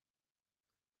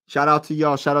 shout out to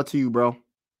y'all. Shout out to you, bro.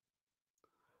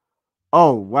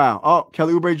 Oh, wow. Oh,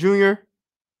 Kelly Oubre Jr.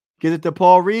 Get it to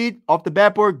Paul Reed off the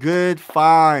backboard. Good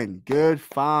find. Good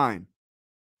find.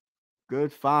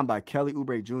 Good find by Kelly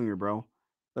Oubre Jr., bro.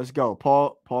 Let's go.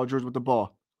 Paul George with the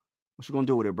ball. What you going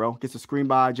to do with it, bro? Gets a screen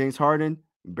by James Harden.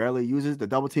 Barely uses. The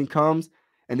double team comes.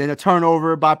 And then a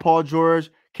turnover by Paul George.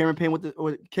 Cameron Payne with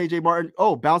KJ Martin.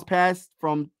 Oh, bounce pass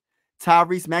from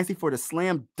Tyrese Maxey for the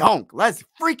slam dunk. Let's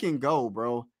freaking go,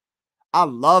 bro. I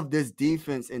love this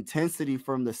defense intensity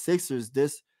from the Sixers.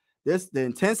 The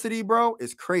intensity, bro,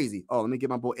 is crazy. Oh, let me get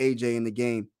my boy AJ in the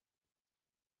game.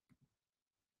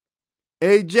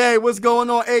 AJ, what's going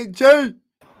on, AJ?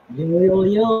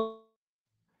 Yo.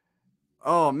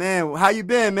 Oh man, how you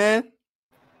been, man?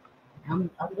 I'm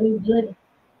doing good.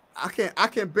 I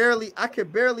can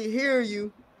barely hear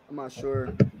you. I'm not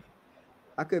sure.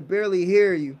 I could barely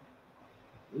hear you.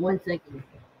 1 second.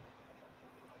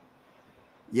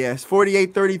 Yes,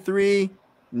 48-33,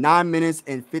 9 minutes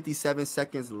and 57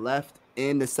 seconds left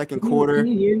in the second quarter.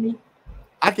 Can you hear me?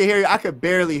 I can hear you. I could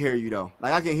barely hear you though.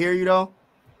 Like I can hear you though,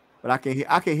 but I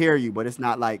can hear you, but it's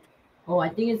not like. Oh, I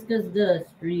think it's because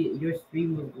your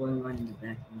stream was going on in the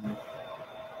background.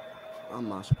 I'm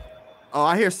not sure. Oh,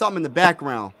 I hear something in the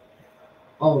background.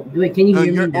 Oh, wait, can you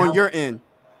hear me now? On your end.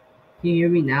 Can you hear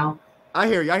me now? I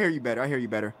hear you. I hear you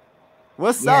better.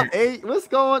 What's up, A? What's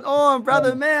going on,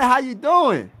 brother, man? How you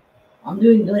doing? I'm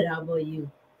doing good. How about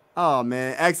you? Oh,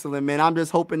 man. Excellent, man. I'm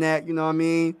just hoping that, you know what I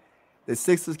mean, the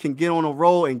Sixers can get on a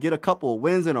roll and get a couple of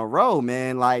wins in a row,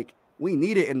 man. Like, we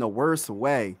need it in the worst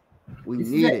way. This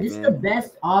is the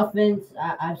best offense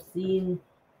I've seen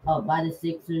by the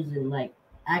Sixers. And, like,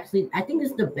 actually, I think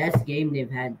it's the best game they've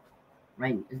had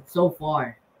so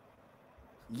far.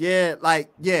 Yeah,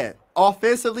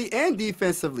 offensively and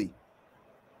defensively.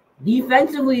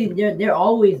 Defensively, they're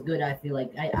always good. I feel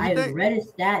like I read a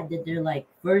stat that they're like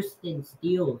first in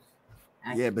steals.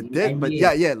 Actually,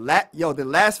 the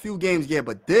last few games,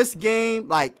 but this game,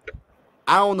 like,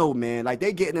 I don't know, man. Like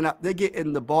they're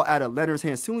getting the ball out of Leonard's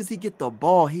hand. As soon as he get the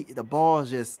ball is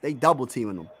just they double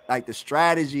teaming him. Like the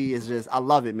strategy is just, I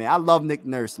love it, man. I love Nick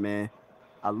Nurse, man.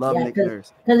 I love Nick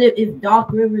Nurse. Because if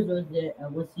Doc Rivers was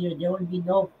here, there would be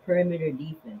no perimeter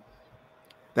defense.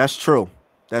 That's true.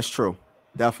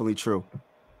 Definitely true.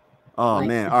 Oh, like,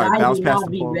 man! All right, bounce pass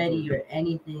the ball. Be ready or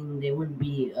anything. They wouldn't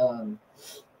be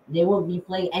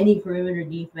playing any perimeter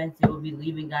defense. They would be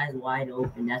leaving guys wide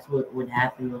open. That's what would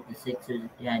happen with the Sixers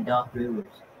if they had Doc Rivers.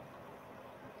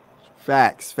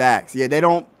 Facts. Yeah, they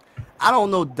don't. I don't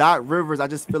know Doc Rivers. I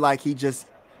just feel like he just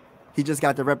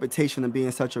got the reputation of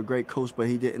being such a great coach, but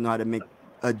he didn't know how to make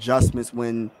adjustments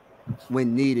when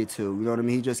needed to. You know what I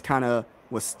mean? He just kind of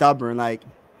was stubborn, like.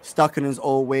 Stuck in his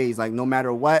old ways, like no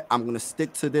matter what, I'm gonna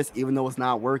stick to this, even though it's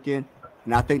not working.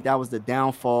 And I think that was the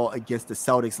downfall against the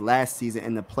Celtics last season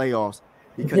in the playoffs.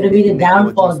 It's gonna be the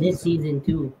downfall this season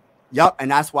too. Yep, and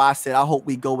that's why I said I hope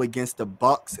we go against the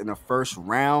Bucks in the first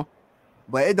round.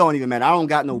 But it don't even matter. I don't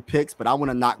got no picks, but I want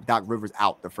to knock Doc Rivers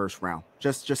out the first round.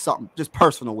 Just something, just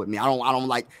personal with me. I don't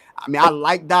like. I mean, I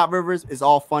like Doc Rivers. It's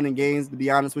all fun and games, to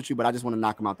be honest with you. But I just want to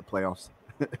knock him out the playoffs.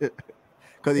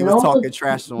 Because he was talking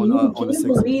trash on the Sixers. Can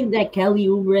you believe that Kelly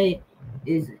Oubre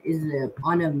is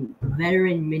on a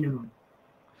veteran minimum?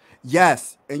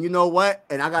 Yes, and you know what?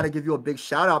 And I got to give you a big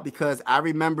shout out because I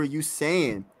remember you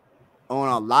saying on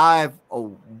a live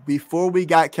before we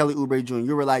got Kelly Oubre Jr.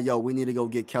 You were like, "Yo, we need to go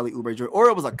get Kelly Oubre Jr." Or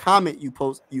it was a comment you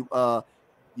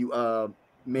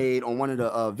made on one of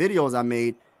the videos I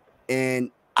made,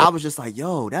 and I was just like,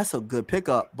 "Yo, that's a good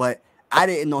pickup," but I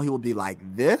didn't know he would be like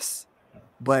this,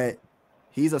 but.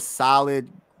 He's a solid,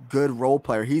 good role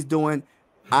player. He's doing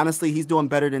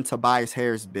better than Tobias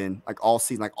Harris been all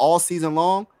season. Like all season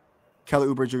long, Kelly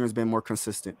Oubre Jr. has been more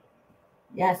consistent.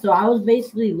 Yeah, so I was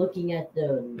basically looking at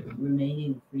the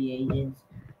remaining free agents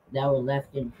that were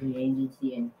left in free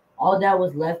agency, and all that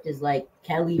was left is like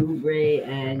Kelly Oubre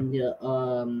and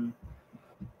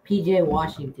PJ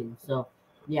Washington. So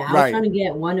yeah, I was trying to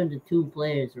get one of the two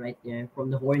players right there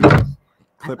from the Hornets.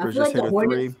 Clippers I feel just like hit the a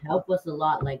Hornets three. help us a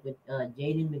lot, like with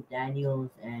Jaden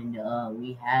McDaniels, and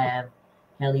we have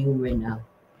Kelly Oubre now.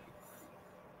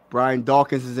 Brian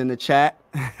Dawkins is in the chat.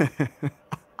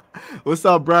 What's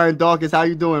up, Brian Dawkins? How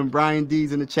you doing? Brian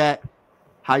D's in the chat.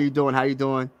 How you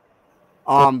doing?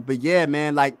 But yeah,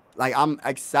 man, like Like, I'm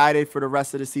excited for the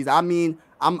rest of the season. I mean,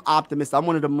 I'm optimistic. I'm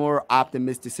one of the more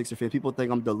optimistic Sixer fans. People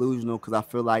think I'm delusional because I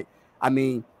feel like, I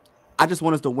mean, I just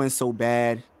want us to win so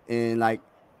bad, and like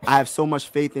I have so much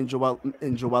faith in Joel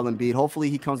Embiid. Hopefully,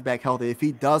 he comes back healthy. If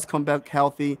he does come back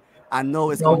healthy, I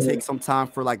know it's gonna take Over. some time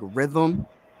for like rhythm.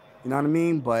 You know what I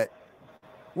mean? But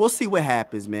we'll see what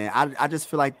happens, man. I just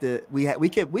feel like we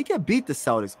can beat the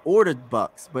Celtics or the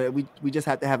Bucks, but we just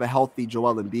have to have a healthy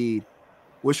Joel Embiid.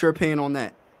 What's your opinion on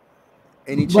that?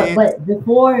 Any But chance?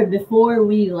 before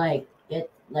we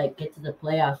get to the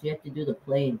playoffs, you have to do the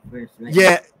playing first, right?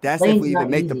 Yeah, The that's if playing's we even not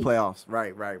make the easy. playoffs.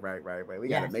 Right. We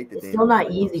got to Yeah, make the it's damn still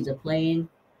not easy playoffs. to play in.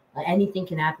 Anything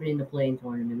can happen in the playing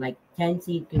tournament. Like 10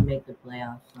 seed can make the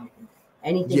playoffs. Something. Yeah,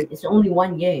 Anything. It's only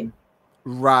one game.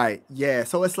 right. Yeah.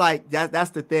 So it's like that's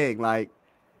the thing. Like,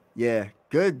 yeah,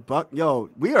 good buck. Yo,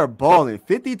 we are balling.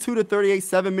 52 to 38,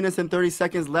 7 minutes and 30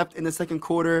 seconds left in the second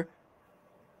quarter.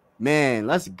 Man,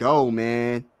 let's go,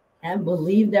 man. And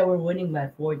believe that we're winning by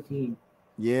 14.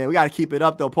 Yeah, we got to keep it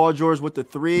up though. Paul George with the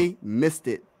three, missed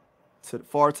it.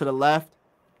 Far to the left.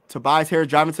 Tobias Harris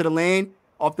driving to the lane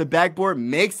off the backboard,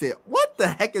 makes it. What the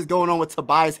heck is going on with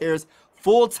Tobias Harris?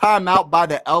 Full timeout by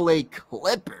the LA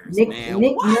Clippers, man.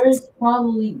 Nick What? Nurse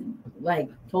probably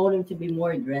told him to be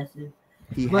more aggressive.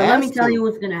 He But let me has tell you to.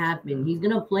 what's gonna happen. He's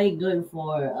gonna play good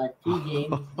for 2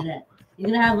 games. He's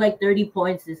gonna have like 30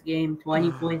 points this game,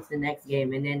 20 points the next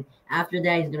game, and then after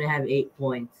that he's gonna have 8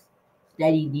 points.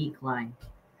 Steady decline.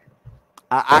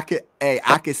 I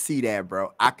could see that,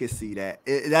 bro. I could see that.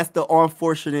 That's the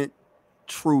unfortunate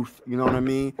truth. You know what I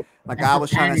mean? Like That's I a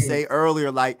was trying to pattern. say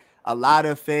earlier, like a lot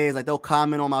of fans, like they'll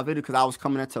comment on my video because I was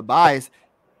coming at Tobias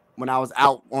when I was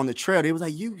out on the trail. They was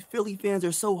like, "You Philly fans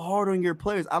are so hard on your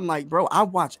players." I'm like, bro, I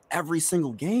watch every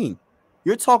single game.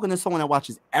 You're talking to someone that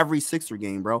watches every Sixer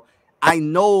game, bro. I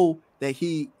know that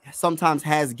he sometimes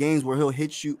has games where he'll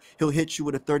hit you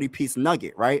with a 30-piece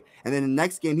nugget, right? And then the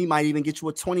next game, he might even get you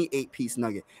a 28-piece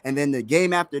nugget. And then the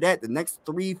game after that, the next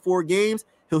 3-4 games,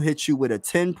 he'll hit you with a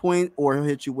 10 point or he'll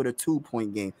hit you with a 2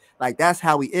 point game. Like that's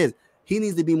how he is. He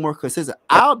needs to be more consistent.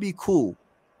 I'll be cool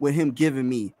with him giving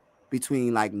me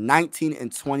between like 19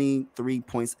 and 23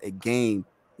 points a game.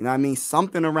 You know what I mean?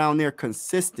 Something around there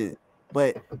consistent.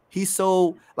 But he's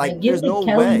so like Like give there's me no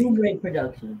Kelly way. Oubre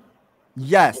production.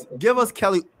 Yes, give us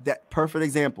Kelly that perfect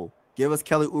example. Give us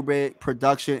Kelly Oubre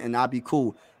production and I'll be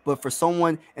cool. But for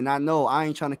someone, and I know I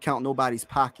ain't trying to count nobody's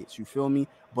pockets, you feel me?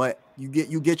 But you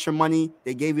get your money,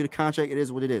 they gave you the contract, it is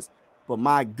what it is. But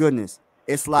my goodness,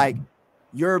 it's like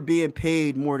you're being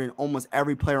paid more than almost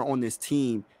every player on this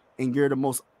team, and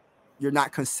you're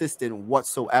not consistent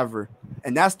whatsoever.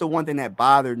 And that's the one thing that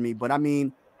bothered me. But I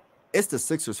mean, it's the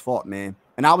Sixers' fault, man.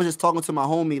 And I was just talking to my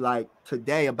homie like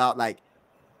today about like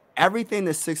everything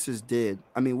the Sixers did.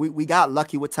 I mean, we got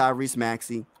lucky with Tyrese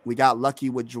Maxey. We got lucky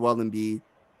with Joel Embiid.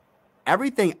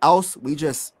 Everything else, we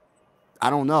just, I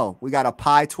don't know. We got a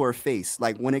pie to our face.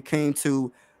 Like when it came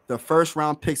to the first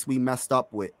round picks, we messed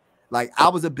up with. Like I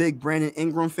was a big Brandon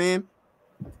Ingram fan.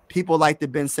 People liked the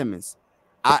Ben Simmons.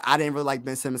 I didn't really like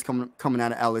Ben Simmons coming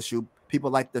out of LSU. People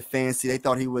liked the fancy. They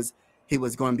thought he was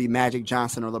going to be Magic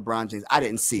Johnson or LeBron James. I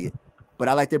didn't see it. But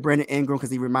I liked the Brandon Ingram because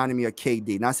he reminded me of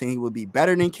KD. Not saying he would be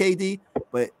better than KD,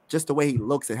 but just the way he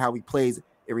looks and how he plays,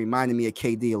 it reminded me of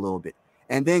KD a little bit.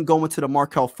 And then going to the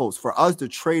Markel Fultz. For us to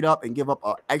trade up and give up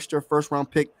an extra first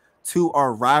round pick to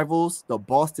our rivals, the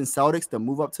Boston Celtics, to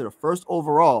move up to the first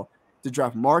overall to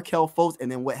draft Markel Fultz.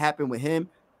 And then what happened with him,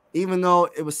 even though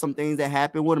it was some things that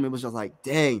happened with him, it was just like,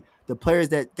 dang, the players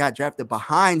that got drafted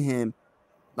behind him,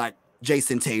 like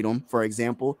Jason Tatum, for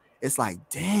example, it's like,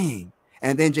 dang.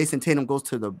 And then Jason Tatum goes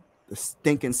to the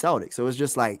stinking Celtics. So it's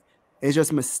just like, it's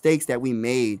just mistakes that we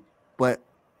made. But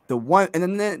the one,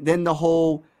 and then the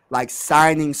whole like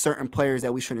signing certain players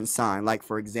that we shouldn't sign, like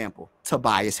for example,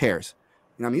 Tobias Harris.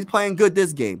 You know, I mean, he's playing good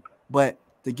this game, but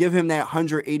to give him that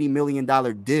 $180 million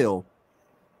deal,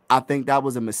 I think that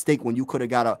was a mistake when you could have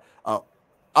got a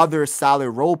other solid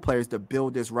role players to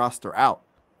build this roster out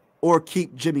or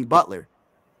keep Jimmy Butler.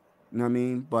 You know what I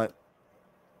mean? But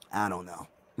I don't know.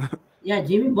 Yeah,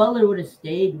 Jimmy Butler would have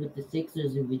stayed with the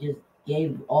Sixers if we just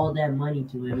gave all that money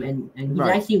to him, and he's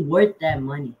Right. actually worth that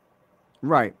money.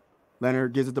 Right.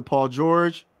 Leonard gives it to Paul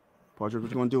George. Paul George,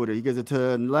 what you going to do with it? He gives it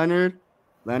to Leonard.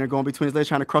 Leonard going between his legs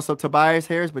trying to cross up Tobias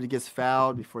Harris, but he gets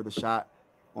fouled before the shot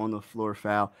on the floor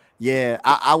foul. Yeah,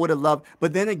 I would have loved.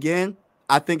 But then again,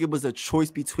 I think it was a choice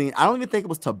between, I don't even think it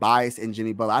was Tobias and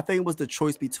Jimmy Butler. I think it was the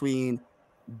choice between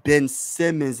Ben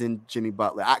Simmons and Jimmy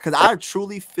Butler. Because I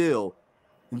truly feel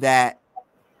that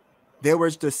they were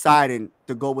deciding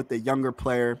to go with the younger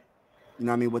player, you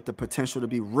know what I mean, with the potential to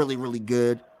be really, really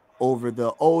good over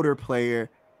the older player.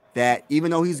 that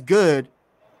even though he's good,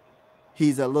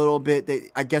 he's a little bit.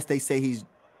 I guess they say he's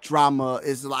drama.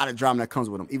 There's a lot of drama that comes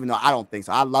with him, even though I don't think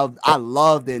so. I love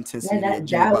the intensity Yeah, that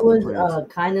Jimmy that Butler was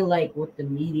brings. kind of like what the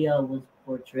media was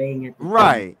portraying at the time.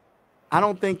 Right. I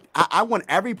don't think I want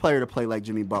every player to play like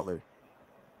Jimmy Butler.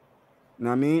 You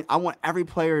know what I mean? I want every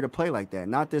player to play like that,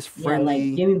 not this friendly. Yeah,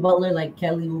 like Jimmy Butler, like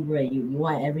Kelly Oubre. You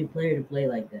want every player to play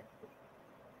like that.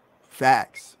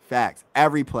 Facts.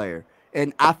 Every player.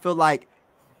 And I feel like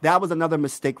that was another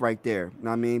mistake right there. You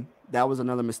know what I mean? That was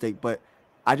another mistake. But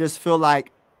I just feel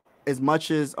like as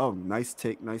much as, nice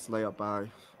layup by,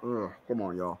 come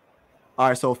on, y'all. All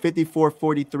right, so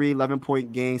 54-43,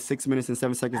 11-point game, 6 minutes and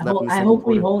 7 seconds left in the second quarter.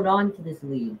 We hold on to this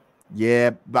lead.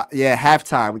 Yeah,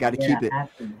 halftime. We got to keep it. Have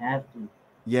to.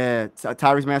 Yeah,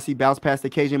 Tyrese Maxey bounced past the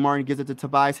KJ Martin, gives it to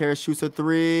Tobias Harris, shoots a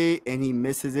 3, and he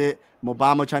misses it.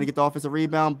 Mobama trying to get the offensive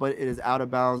rebound, but it is out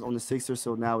of bounds on the Sixers,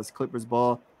 so now it's Clippers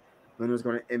ball. Leonard's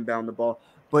going to inbound the ball.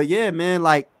 But yeah, man,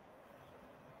 like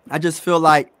I just feel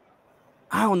like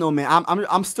I don't know, man.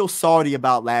 I'm still salty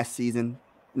about last season.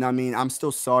 You know what I mean? I'm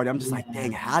still sorry. I'm just like,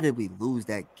 dang, how did we lose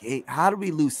that game? How did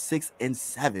we lose 6 and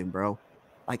 7, bro?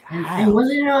 Like, and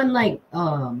wasn't it on like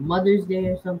Mother's Day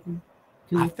or something?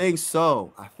 I think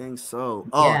so. Oh,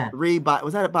 yeah.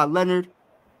 Was that by Leonard?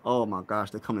 Oh my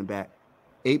gosh, they're coming back.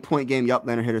 8-point game. Yup,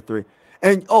 Leonard hit a 3.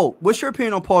 And what's your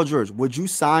opinion on Paul George? Would you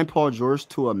sign Paul George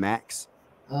to a max?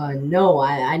 No,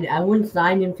 I wouldn't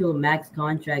sign him to a max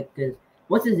contract because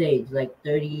what's his age? Like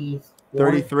 30.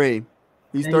 33.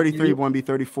 He's 33. Want to be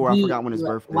 34. I forgot when his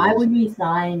birthday. Why would we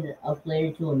sign a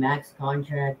player to a max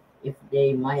contract if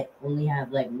they might only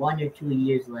have like 1 or 2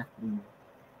 years left in them?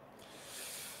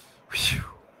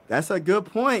 That's a good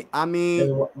point. I mean,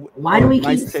 why do we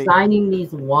keep signing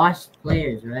these washed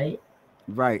players, right?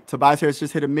 Right. Tobias Harris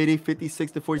just hit a midi,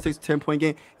 56-46, 10-point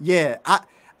game. Yeah, I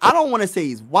don't want to say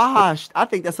he's washed. I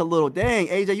think that's a little dang.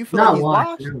 AJ, you feel like he's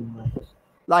washed?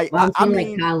 Like I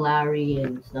mean, like Kyle Lowry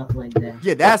and stuff like that.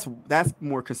 Yeah, that's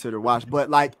more considered washed. But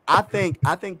like I think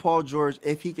Paul George,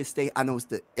 if he can stay, I know it's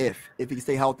the if he can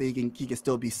stay healthy, he can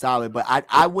still be solid. But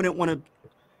I wouldn't want to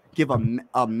give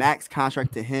a max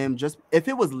contract to him. Just if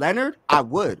it was Leonard, I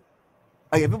would.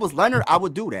 Like if it was Leonard, I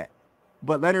would do that.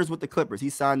 But Leonard's with the Clippers. He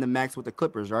signed the max with the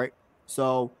Clippers, right?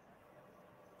 So,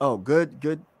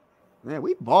 good. Man,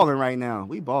 we balling right now.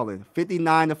 We balling.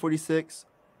 59-46.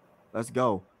 Let's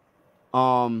go.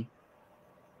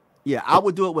 Yeah, I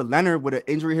would do it with Leonard with an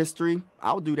injury history.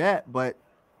 I would do that, but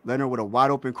Leonard with a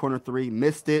wide open corner 3,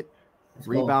 missed it.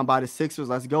 Rebound by the Sixers.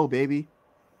 Let's go, baby.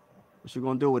 What you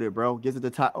gonna do with it, bro? Gives it the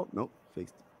top. Oh, nope.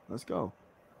 Fixed it. Let's go.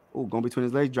 Oh, going between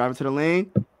his legs, driving to the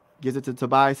lane. Gives it to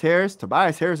Tobias Harris.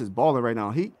 Tobias Harris is balling right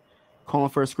now. He calling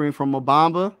for a screen from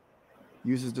Mobamba.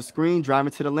 Uses the screen,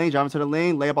 driving to the lane,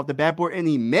 layup off the backboard, and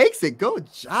he makes it.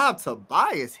 Good job,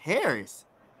 Tobias Harris.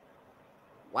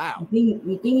 Wow. You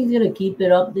think he's gonna keep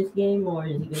it up this game, or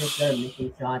is he gonna start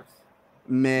missing shots?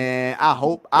 Man, I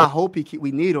hope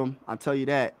we need him. I'll tell you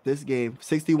that. This game,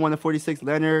 61-46.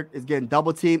 Leonard is getting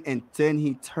double teamed, and then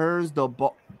he turns the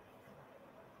ball.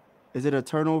 Is it a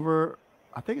turnover?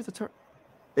 I think it's a turn.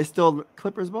 It's still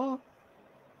Clippers ball.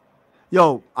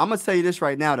 Yo, I'm gonna tell you this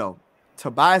right now though.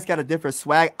 Tobias got a different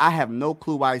swag. I have no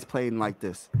clue why he's playing like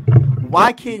this.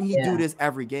 Why can't he do this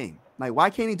every game? Like, why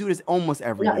can't he do this almost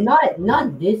every game?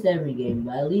 Not this every game,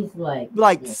 but at least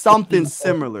like something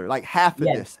similar, like half of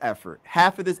this effort.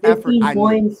 15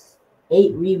 points,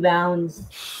 8 rebounds,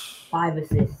 5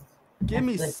 assists. Give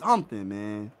me something,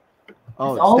 man.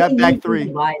 Oh, step back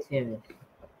 3.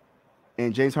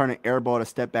 And James Harden airballed a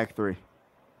step back 3.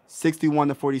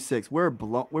 61-46. We're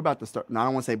about to start. No, I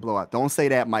don't want to say blowout. Don't say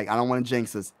that, Mike. I don't want to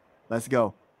jinx us. Let's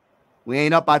go. We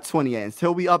ain't up by 20 yet.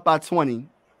 Until we up by 20,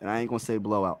 and I ain't gonna say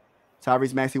blowout.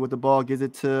 Tyrese Maxey with the ball, gives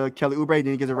it to Kelly Oubre.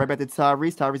 Then he gives it right back to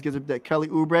Tyrese. Tyrese gives it to Kelly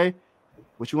Oubre.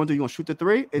 What you want to do? You want to shoot the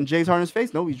 3 in James Harden's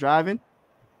face? No, he's driving.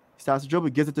 He starts to dribble,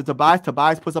 gives it to Tobias.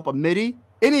 Tobias puts up a midi,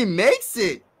 and he makes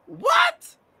it.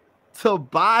 What?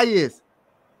 Tobias.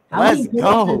 Let's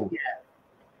go.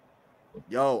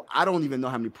 Yo, I don't even know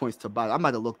how many points Tobias. I'm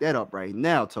about to look that up right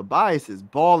now. Tobias is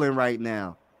balling right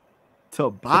now.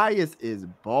 Tobias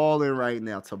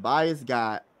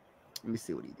got, let me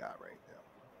see what he got right now.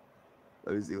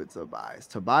 Let me see what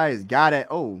Tobias got it.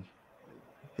 Oh,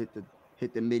 hit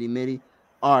the midi.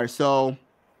 All right, so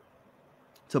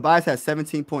Tobias has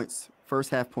 17 points, first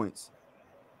half points.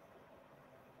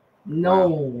 No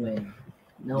way.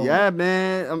 No. Yeah,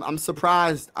 man. I'm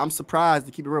surprised. To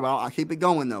keep it real. I'll keep it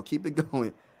going though. Keep it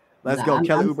going. Let's go,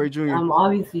 Kelly Oubre Jr. I'm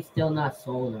obviously still not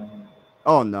sold on him.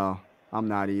 Oh no, I'm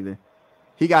not either.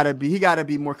 He gotta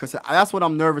be more concerned. That's what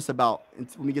I'm nervous about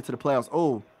when we get to the playoffs.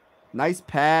 Oh, Nice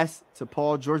pass to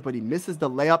Paul George, but he misses the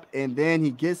layup, and then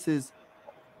he gets his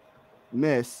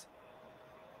miss.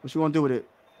 What you want to do with it?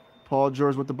 Paul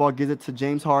George with the ball, gives it to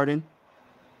James Harden.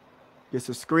 Gets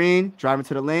a screen, driving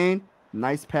to the lane.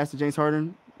 Nice pass to James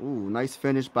Harden. Ooh, nice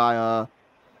finish by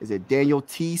is it Daniel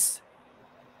Teese?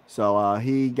 So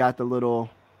he got the little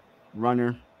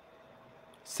runner.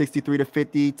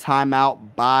 63-50,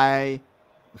 timeout by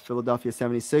the Philadelphia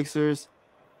 76ers.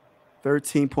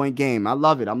 13-point game. I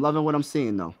love it. I'm loving what I'm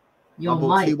seeing though. Yo, Humble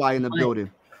Mike, TY in the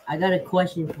building. I got a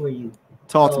question for you.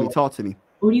 Talk to me.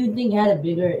 Who do you think had a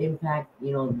bigger impact,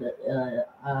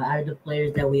 out of the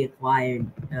players that we acquired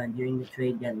during the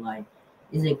trade deadline?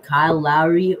 Is it Kyle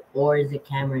Lowry or is it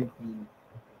Cameron Payne?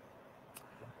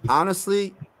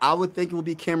 Honestly, I would think it would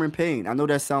be Cameron Payne. I know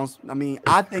that sounds,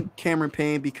 I think Cameron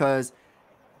Payne because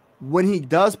when he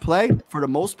does play, for the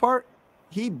most part,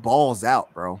 he balls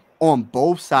out, bro, on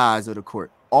both sides of the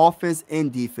court, offense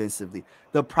and defensively.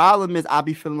 The problem is I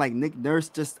be feeling like Nick Nurse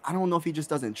I don't know if he just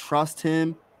doesn't trust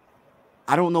him.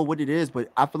 I don't know what it is,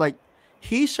 but I feel like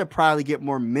he should probably get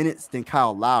more minutes than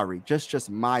Kyle Lowry. Just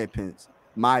my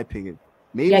opinion.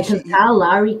 Maybe because Kyle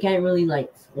Lowry can't really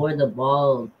score the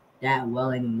ball that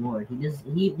well anymore. He's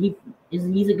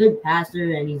a good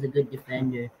passer and he's a good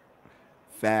defender.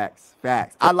 Facts.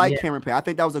 I like Cameron Payne. I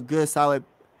think that was a good, solid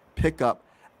pickup.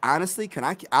 Honestly,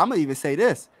 I'm gonna even say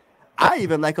this. I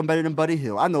even like him better than Buddy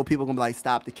Hield. I know people gonna be like,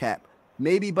 stop the cap.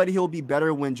 Maybe Buddy Hield will be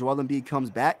better when Joel Embiid comes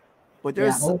back. But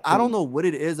I don't know what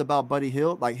it is about Buddy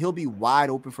Hield. Like he'll be wide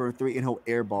open for a three and he'll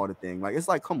airball the thing. Like it's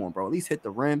like, come on, bro, at least hit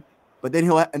the rim. But then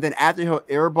after he'll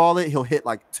airball it, he'll hit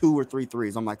like 2 or 3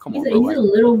 threes. I'm like, come on, bro. He's a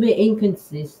little bit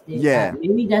inconsistent. Yeah,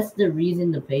 maybe that's the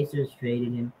reason the Pacers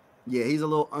traded him. Yeah, he's a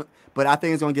little, but I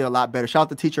think it's gonna get a lot better. Shout out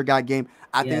to Teacher Got Game.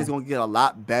 I think it's gonna get a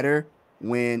lot better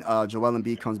when Joel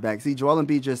Embiid comes back. See, Joel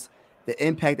Embiid the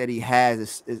impact that he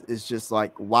has is just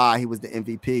like why he was the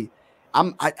MVP.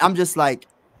 I'm just like,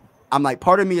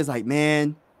 part of me is like,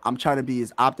 man, I'm trying to be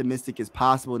as optimistic as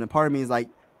possible, and part of me is like,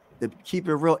 to keep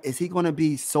it real, is he gonna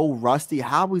be so rusty?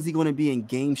 How is he gonna be in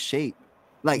game shape?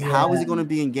 How is he gonna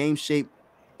be in game shape,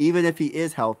 even if he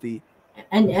is healthy?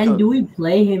 And do we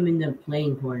play him in the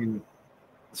playing tournament?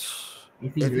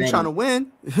 If you're trying to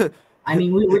win.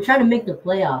 We're trying to make the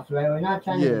playoffs, right? We're not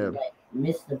trying to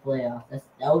miss the playoffs.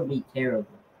 That would be terrible.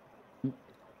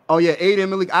 Oh yeah, Aiden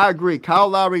Malik, I agree. Kyle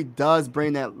Lowry does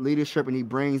bring that leadership, and he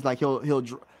brings he'll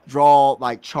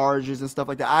draw charges and stuff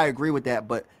like that. I agree with that,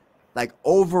 but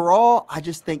overall, I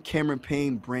just think Cameron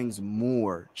Payne brings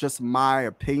more. Just my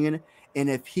opinion. And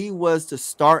if he was to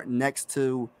start next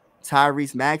to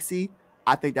Tyrese Maxey,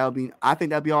 I think that'd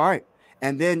be all right.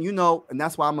 And then, and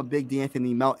that's why I'm a big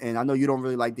D'Anthony Melton. I know you don't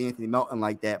really like D'Anthony Melton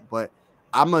like that, but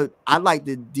I like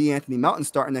the D'Anthony Melton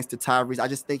starting next to Tyrese. I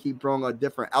just think he brought a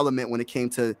different element when it came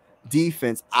to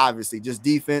defense, obviously, just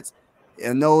defense.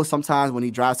 I know sometimes when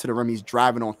he drives to the rim, he's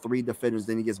driving on 3 defenders,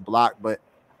 then he gets blocked, but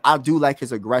I do like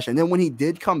his aggression. And then when he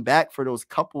did come back for those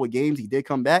couple of games, he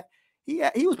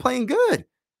was playing good.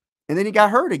 And then he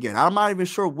got hurt again. I'm not even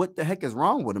sure what the heck is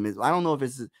wrong with him. I don't know if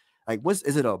it's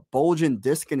is it a bulging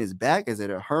disc in his back? Is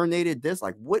it a herniated disc?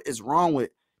 What is wrong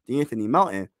with D'Anthony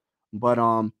Melton? But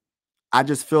I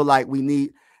just feel like we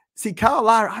need Kyle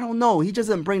Lowry. I don't know. He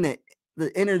doesn't bring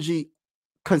the energy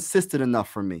consistent enough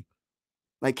for me.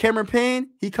 Like Cameron Payne,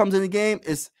 he comes in the game,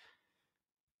 it's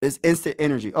instant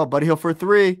energy. Oh, Buddy Hield for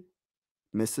 3.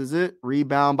 Misses it.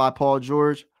 Rebound by Paul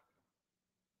George.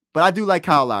 But I do like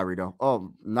Kyle Lowry, though.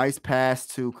 Oh, nice pass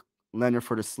to Leonard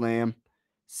for the slam.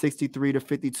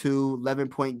 63-52,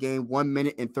 11-point game, 1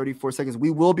 minute and 34 seconds.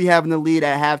 We will be having the lead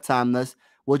at halftime.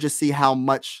 We'll just see how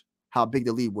big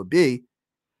the lead would be.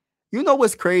 You know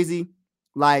what's crazy?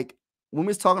 When we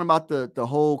was talking about the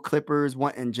whole Clippers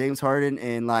wanting James Harden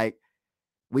and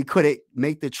we couldn't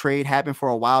make the trade happen for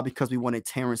a while because we wanted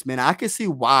Terrence Mann. I can see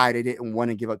why they didn't want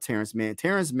to give up Terrence Mann.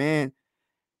 Terrence Mann,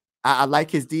 I like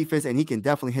his defense, and he can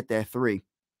definitely hit that 3.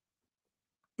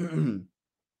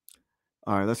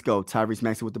 All right, let's go. Tyrese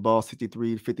Maxey with the ball,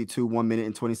 63-52, 1 minute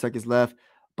and 20 seconds left.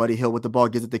 Buddy Hield with the ball,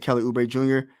 gives it to Kelly Oubre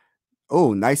Jr.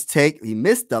 Oh, nice take. He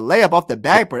missed the layup off the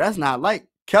backboard. That's not like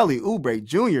Kelly Oubre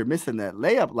Jr. missing that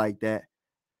layup like that.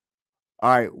 All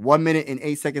right, 1 minute and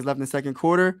 8 seconds left in the second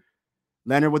quarter.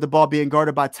 Leonard with the ball being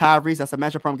guarded by Tyrese. That's a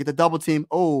matchup problem. Get the double team.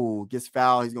 Oh, gets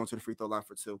fouled. He's going to the free throw line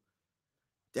for 2.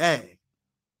 Dang.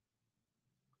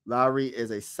 Lowry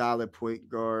is a solid point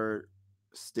guard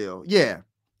still. Yeah,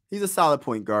 he's a solid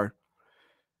point guard.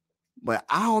 But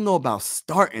I don't know about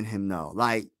starting him, though.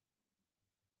 I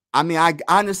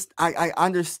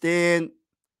understand,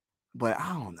 but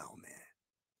I don't know, man.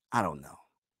 I don't know.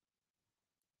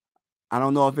 I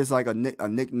don't know if it's like a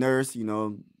Nick Nurse, you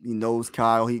know, he knows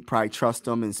Kyle. He probably trusts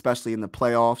him, and especially in the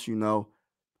playoffs, you know.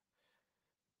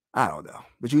 I don't know.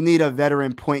 But you need a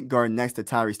veteran point guard next to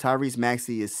Tyrese. Tyrese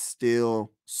Maxey is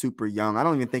still super young. I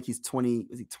don't even think he's 20.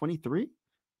 Is he 23?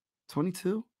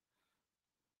 22?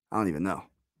 I don't even know.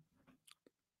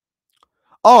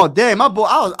 Oh, damn, my boy.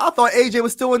 I thought AJ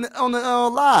was still on the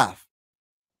live.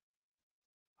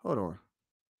 Hold on.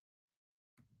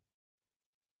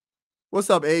 What's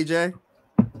up, AJ?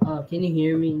 Can you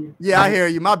hear me? Yeah, I hear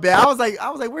you. My bad. I was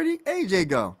like, where did AJ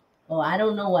go? Oh, I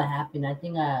don't know what happened. I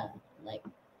think All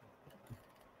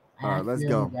right, let's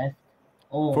go. Left.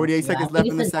 Oh, 48 seconds left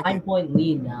in the second. 9-point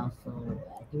lead now, so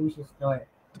I think we should start.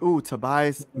 Ooh,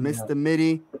 Tobias missed the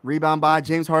midi. Rebound by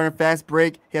James Harden. Fast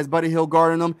break. He has Buddy Hield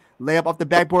guarding him. Layup off the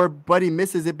backboard. Buddy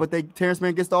misses it, but Terrence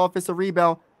Mann gets the offensive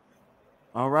rebound.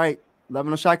 All right.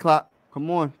 11 on shot clock.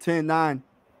 Come on. 10, 9,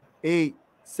 8,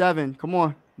 7. Come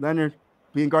on. Leonard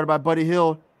being guarded by Buddy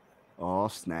Hield. Oh,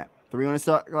 snap. 3 on the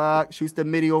shot clock. Shoots the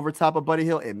midi over top of Buddy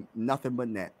Hield and nothing but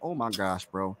net. Oh, my gosh,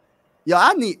 bro.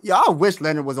 I wish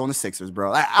Leonard was on the Sixers,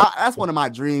 bro. That's one of my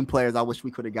dream players I wish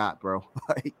we could have got, bro.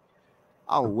 Like,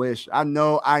 I wish. I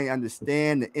know I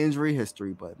understand the injury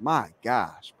history, but my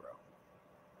gosh, bro.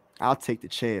 I'll take the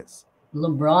chance.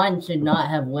 LeBron should not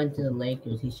have went to the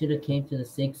Lakers. He should have came to the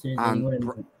Sixers and he would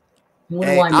have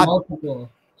won multiple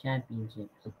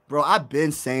championships. Bro, I've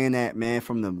been saying that, man,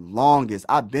 from the longest.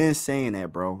 I've been saying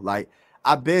that, bro. Like,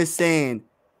 I've been saying,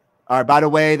 all right, by the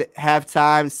way, the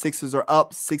halftime, Sixers are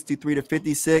up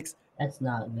 63-56. That's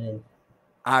not good.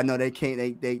 I know they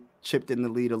can't. They chipped in the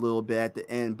lead a little bit at the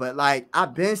end, but like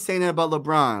I've been saying that about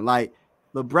LeBron. Like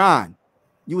LeBron,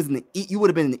 you would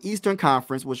have been in the Eastern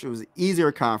Conference, which was an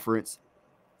easier conference.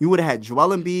 You would have had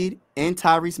Joel Embiid and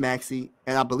Tyrese Maxey,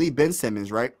 and I believe Ben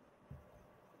Simmons, right?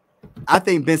 I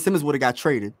think Ben Simmons would have got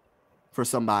traded for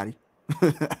somebody.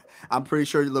 I'm pretty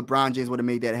sure LeBron James would have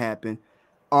made that happen.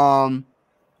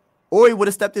 Or he would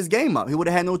have stepped his game up. He would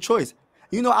have had no choice.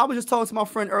 You know, I was just talking to my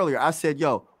friend earlier. I said,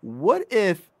 yo, what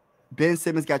if Ben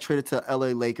Simmons got traded to LA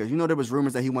Lakers? You know, there was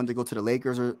rumors that he wanted to go to the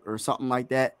Lakers or something like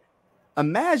that.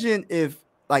 Imagine if,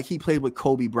 like, he played with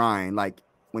Kobe Bryant, like,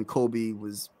 when Kobe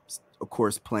was, of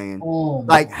course, playing. Oh,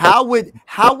 like, how would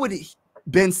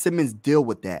Ben Simmons deal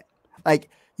with that? Like,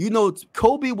 you know,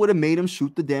 Kobe would have made him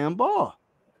shoot the damn ball.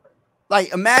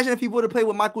 Like, imagine if he would have played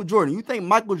with Michael Jordan. You think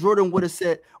Michael Jordan would have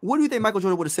said, what do you think Michael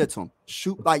Jordan would have said to him?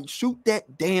 Shoot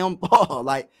that damn ball.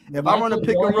 Like, if I run a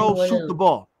pick and roll, shoot the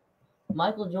ball.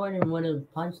 Michael Jordan would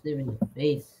have punched him in the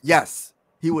face. Yes,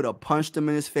 he would have punched him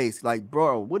in his face. Like,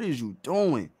 bro, what is you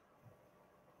doing?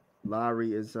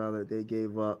 Lowry is solid. They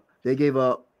gave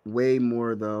up way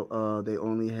more, though. They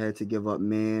only had to give up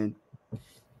man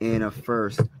and a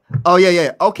first. Oh,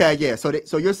 yeah. Okay, yeah. So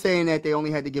you're saying that they only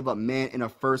had to give up man and a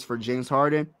first for James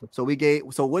Harden. So what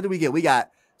did we get? Hey,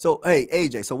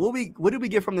 AJ, so what did we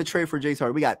get from the trade for James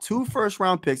Harden? We got 2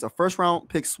 first-round picks, a first-round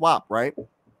pick swap, right?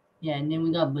 Yeah, and then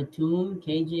we got Batum,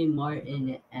 KJ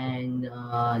Martin, and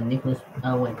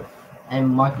and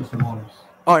Marcus Morris.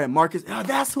 Oh, yeah, Marcus. Oh,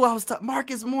 that's who I was talking.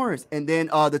 Marcus Morris. And then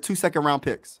the 2 second-round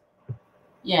picks.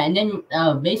 Yeah, and then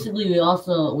basically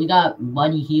we got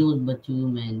Buddy Hield,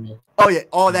 Batum, and oh yeah,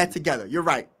 all that together. You're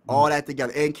right, all that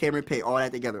together, and Cameron Payne, all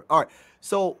that together. All right,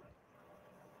 so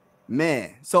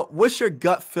man, so what's your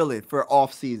gut feeling for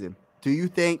off season? Do you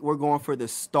think we're going for the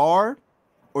star,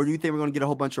 or do you think we're going to get a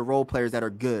whole bunch of role players that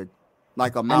are good,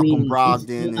 like a Malcolm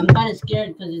Brogdon? I'm kind of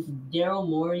scared because it's Daryl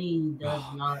Morey. He does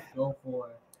not go for.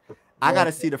 I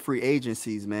gotta see the free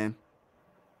agencies, man.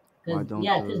 Because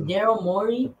Daryl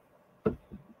Morey.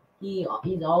 He's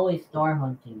always star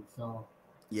hunting, so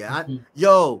yeah.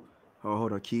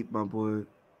 Hold on, keep my boy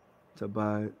to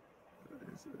buy.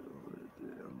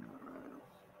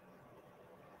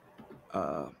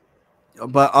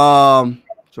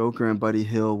 Joker and Buddy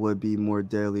Hield would be more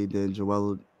deadly than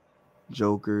Joel.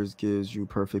 Joker's gives you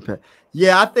perfect pass.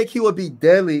 Yeah, I think he would be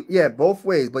deadly. Yeah, both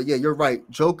ways. But yeah, you're right.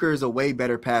 Joker is a way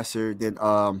better passer than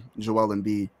Joel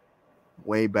Embiid.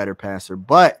 Way better passer,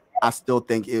 but I still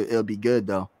think it'll be good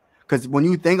though. Because when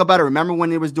you think about it, remember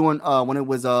when it was Joel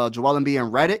Embiid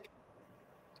and Redick?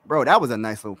 Bro, that was a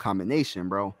nice little combination,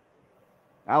 bro.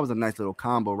 That was a nice little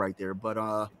combo right there.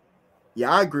 But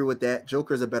yeah, I agree with that.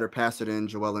 Joker's a better passer than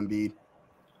Joel Embiid.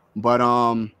 But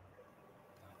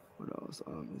what else?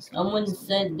 Someone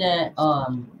said that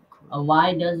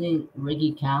why doesn't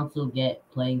Ricky Council get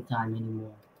playing time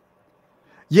anymore?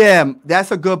 Yeah,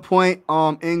 that's a good point,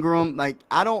 Ingram. Like,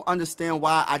 I don't understand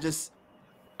why.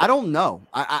 I don't know.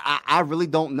 I really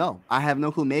don't know. I have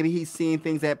no clue. Maybe he's seeing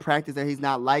things at practice that he's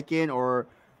not liking, or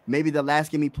maybe the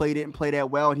last game he played didn't play that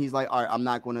well, and he's like, all right, I'm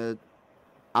not going to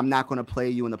I'm not going to play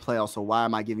you in the playoffs. So why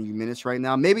am I giving you minutes right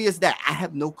now? Maybe it's that. I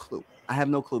have no clue.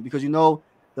 Because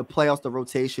the playoffs, the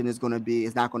rotation is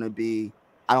not going to be.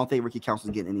 I don't think Ricky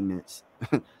Council's getting any minutes.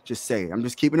 Just saying. I'm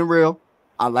just keeping it real.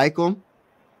 I like him.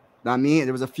 Know what I mean?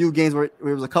 There was a few games where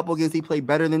there was a couple games he played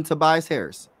better than Tobias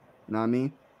Harris. You know what I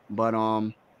mean? But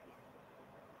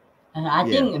I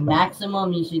think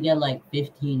maximum he should get like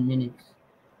 15 minutes,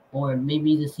 or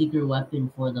maybe the secret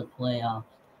weapon for the playoffs.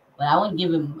 But I wouldn't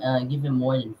give him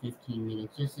more than 15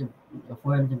 minutes, just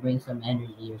for him to bring some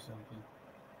energy or something.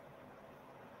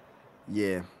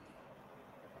 yeah.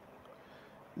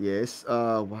 Yes.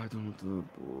 Why don't the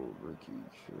bull Ricky?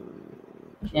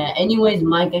 Yeah. Anyways,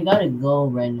 Mike, I gotta go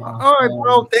right now. All right,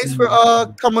 bro. Thanks for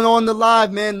coming on the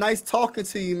live, man. Nice talking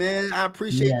to you, man. I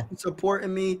appreciate you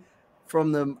supporting me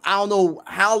from the. I don't know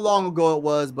how long ago it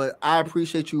was, but I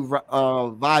appreciate you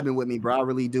vibing with me, bro. I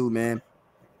really do, man.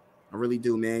 I really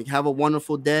do, man. Have a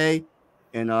wonderful day,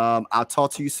 and I'll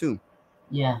talk to you soon.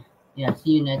 Yeah. Yeah.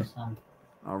 See you next time.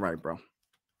 All right, bro.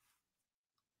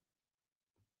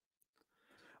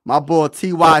 My boy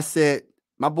Ty said,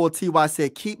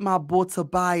 keep my boy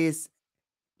Tobias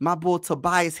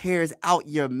Harris out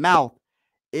your mouth.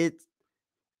 It's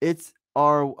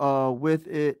with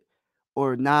it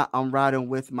or not, I'm riding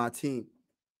with my team.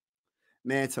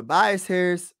 Man, Tobias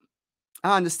Harris,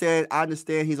 I understand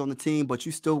he's on the team, but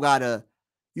you still gotta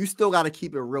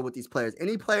keep it real with these players.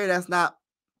 Any player that's not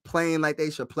playing like they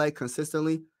should play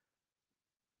consistently,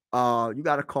 you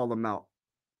gotta call them out.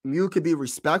 You could be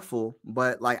respectful,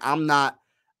 but like I'm not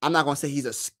gonna say he's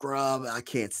a scrub. I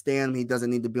can't stand him. He doesn't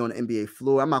need to be on the NBA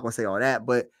floor. I'm not gonna say all that,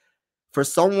 but for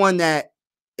someone that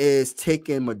is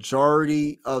taking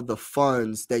majority of the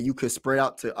funds that you could spread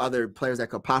out to other players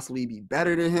that could possibly be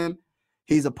better than him,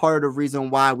 he's a part of the reason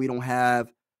why we don't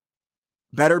have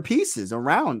better pieces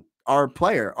around our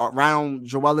player, around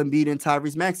Joel Embiid and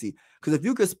Tyrese Maxey. Because if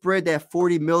you could spread that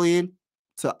 $40 million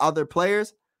to other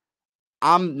players,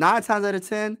 I'm 9 times out of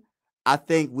 10, I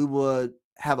think we would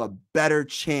have a better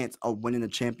chance of winning the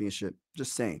championship.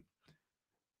 Just saying.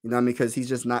 You know what I mean? Because he's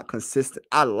just not consistent.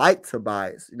 I like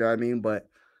Tobias, you know what I mean? But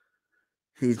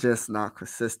he's just not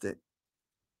consistent.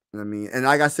 You know what I mean? And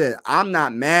like I said, I'm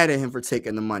not mad at him for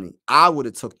taking the money. I would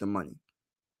have took the money.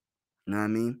 You know what I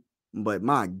mean? But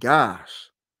my gosh.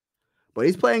 But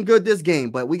he's playing good this game.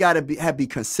 But we got to be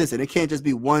consistent. It can't just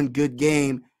be one good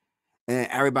game and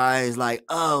everybody's like,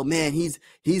 "Oh man, he's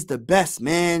the best,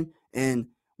 man." And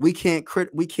we can't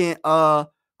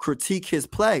critique his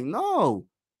play. No.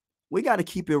 We got to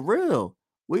keep it real.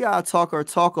 We got to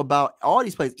talk about all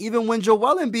these plays. Even when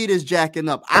Joel Embiid is jacking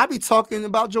up, I be talking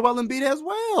about Joel Embiid as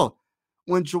well.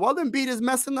 When Joel Embiid is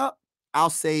messing up, I'll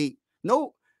say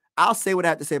what I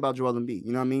have to say about Joel Embiid.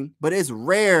 You know what I mean? But it's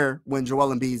rare when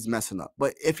Joel Embiid is messing up.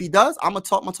 But if he does, I'm going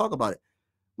to talk about it.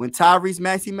 When Tyrese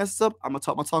Maxey messes up, I'm going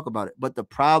to talk about it. But the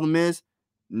problem is,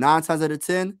 9 times out of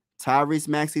 10, Tyrese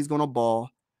Maxey is going to ball.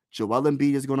 Joel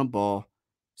Embiid is going to ball.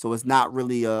 So it's not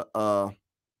really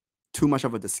too much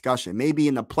of a discussion. Maybe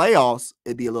in the playoffs,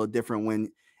 it'd be a little different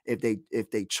when if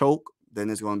they choke,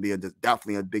 then it's going to be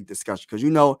definitely a big discussion.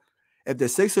 Because if the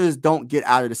Sixers don't get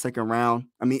out of the second round,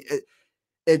 I mean,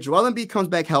 if Joel Embiid comes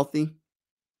back healthy,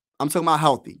 I'm talking about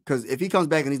healthy. Because if he comes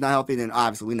back and he's not healthy, then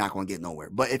obviously we're not going to get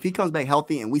nowhere. But if he comes back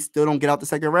healthy and we still don't get out the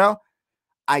second round,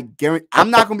 I guarantee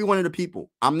I'm not going to be one of the people.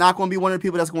 I'm not going to be one of the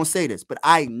people that's going to say this. But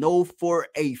I know for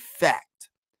a fact,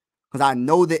 because I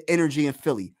know the energy in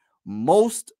Philly,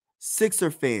 most Sixer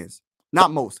fans,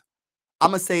 not most, I'm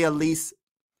going to say at least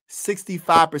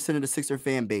 65% of the Sixer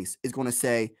fan base is going to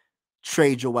say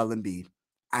trade Joel Embiid.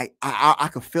 I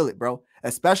can feel it, bro.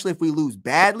 Especially if we lose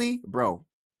badly, bro.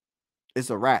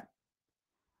 It's a wrap.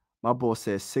 My boy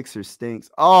says Sixers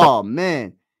stinks. Oh,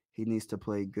 man. He needs to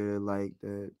play good like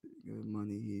that. Good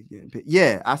money he's getting paid.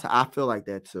 Yeah, I feel like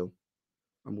that too.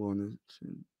 I'm going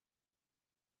to.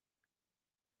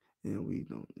 And we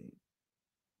don't need.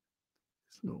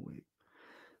 There's no way.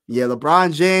 Yeah,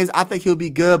 LeBron James, I think he'll be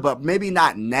good, but maybe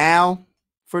not now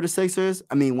for the Sixers.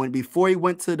 I mean, before he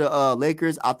went to the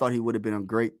Lakers, I thought he would have been a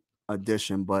great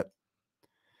addition, but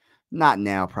not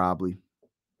now probably.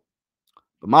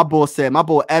 But my boy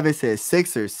Evan says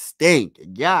Sixers stink.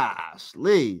 Gosh,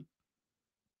 Lee.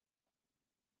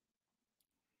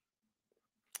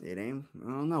 It ain't. I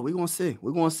don't know. We're gonna see.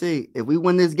 We're gonna see. If we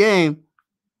win this game,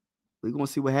 we're gonna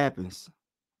see what happens.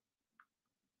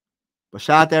 But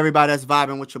shout out to everybody that's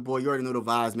vibing with your boy. You already know the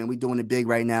vibes, man. We doing it big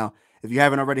right now. If you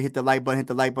haven't already, hit the like button, hit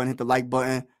the like button, hit the like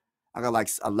button. I got like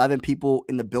 11 people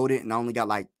in the building, and I only got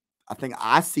like, I think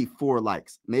I see 4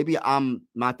 likes. Maybe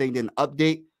my thing didn't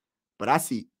update, but I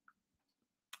see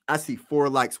 4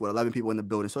 likes with 11 people in the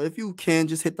building. So if you can,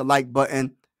 just hit the like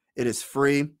button. It is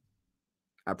free.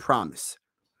 I promise.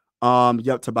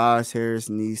 Yep, Tobias Harris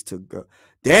needs to go.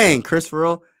 Dang, Chris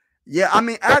Farrell. Yeah, I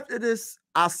mean, after this,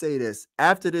 I'll say this.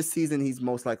 After this season, he's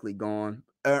most likely gone.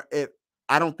 I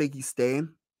don't think he's staying,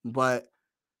 but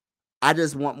I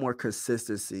just want more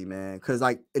consistency, man. Because,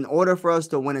 like, in order for us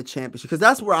to win a championship, because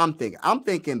that's where I'm thinking. I'm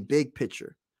thinking big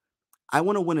picture. I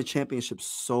want to win a championship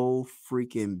so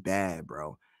freaking bad,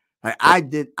 bro. Like,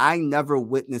 I never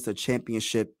witnessed a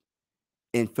championship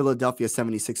in Philadelphia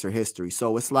 76er history.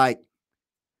 So it's like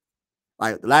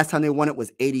the last time they won it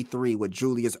was 83 with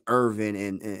Julius Erving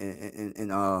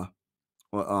and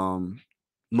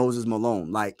Moses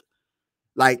Malone. Like,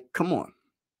 come on.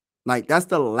 Like, that's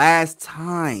the last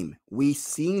time we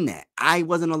seen that. I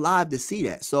wasn't alive to see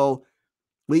that. So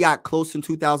we got close in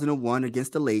 2001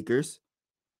 against the Lakers.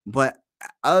 But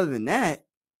other than that,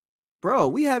 bro,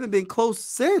 we haven't been close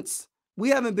since. We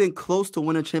haven't been close to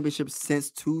winning a championship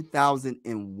since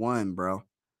 2001, bro.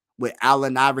 With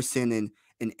Allen Iverson and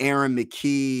Aaron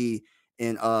McKee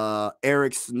and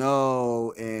Eric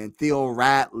Snow and Theo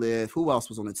Ratliff. Who else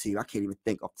was on the team? I can't even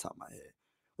think off the top of my head.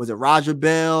 Was it Roger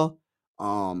Bell?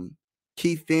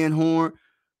 Keith Van Horn?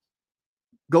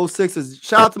 Go Sixers.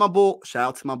 Shout out to my bull. Shout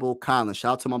out to my bull Collins.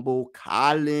 Shout out to my bull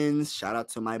Collins. Shout out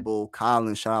to my bull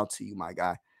Collins. Shout out to you, my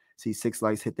guy. See 6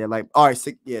 likes. Hit that like. All right,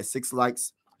 6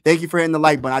 likes. Thank you for hitting the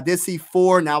like button. I did see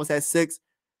 4. Now it's at 6.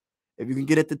 If you can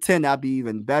get it to 10, that'd be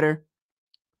even better.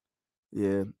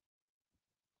 Yeah.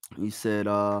 He said,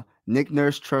 Nick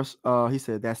Nurse trust. He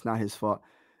said that's not his fault.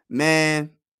 Man,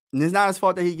 it's not his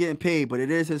fault that he's getting paid, but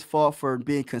it is his fault for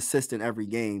being consistent every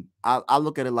game. I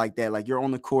look at it like that. Like, you're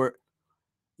on the court.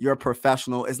 You're a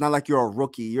professional. It's not like you're a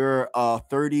rookie. You're a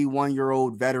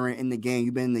 31-year-old veteran in the game.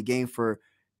 You've been in the game for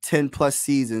 10 plus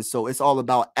seasons. So it's all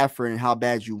about effort and how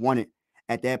bad you want it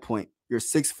at that point. You're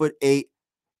 6'8".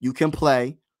 You can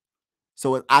play.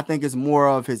 So I think it's more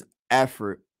of his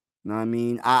effort. You know what I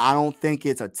mean? I don't think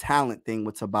it's a talent thing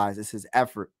with Tobias. It's his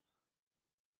effort.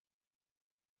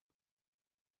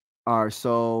 All right.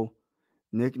 So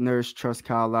Nick Nurse trusts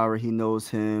Kyle Lowry. He knows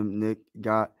him. Nick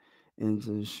got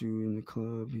into the shoe in the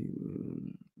club.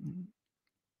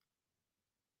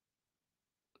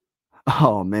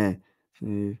 Oh man.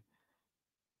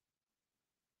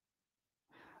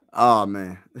 Oh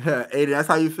man. Aiden, that's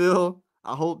how you feel?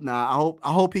 I hope not.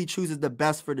 I hope he chooses the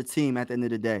best for the team at the end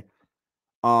of the day.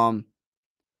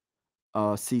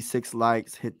 See 6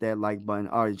 likes, hit that like button.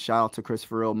 All right, shout out to Chris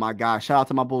Farrell, my guy. Shout out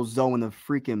to my boy Zoe in the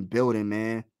freaking building,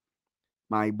 man.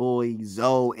 My boy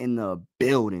Zoe in the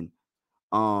building.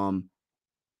 Read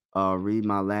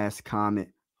my last comment.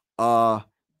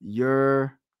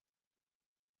 Your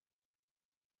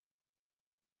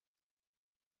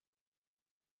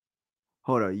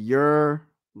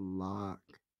lock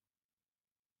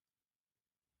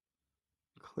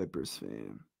Clippers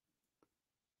fan.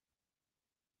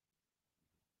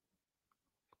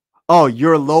 Oh,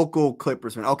 you're a local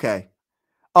Clippers fan. Okay.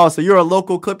 Oh, so you're a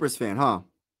local Clippers fan, huh?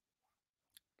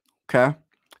 Okay.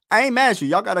 I ain't mad at you.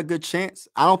 Y'all got a good chance.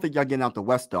 I don't think y'all getting out the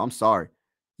West, though. I'm sorry.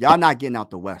 Y'all not getting out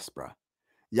the West, bro.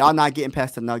 Y'all not getting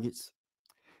past the Nuggets.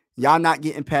 Y'all not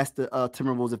getting past the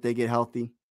Timberwolves if they get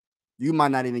healthy. You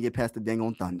might not even get past the dang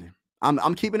on Thunder.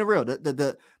 I'm keeping it real.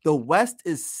 The West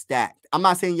is stacked. I'm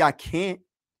not saying y'all can't.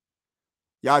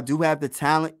 Y'all do have the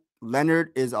talent.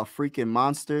 Leonard is a freaking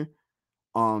monster.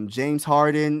 James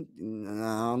Harden,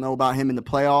 I don't know about him in the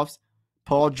playoffs.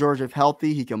 Paul George, if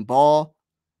healthy, he can ball.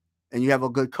 And you have a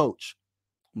good coach.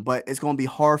 But it's going to be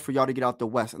hard for y'all to get out the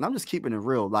West. And I'm just keeping it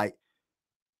real. Like,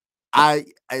 I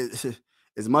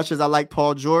as much as I like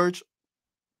Paul George,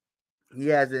 he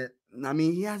hasn't,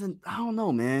 I don't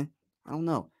know, man. I don't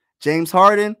know. James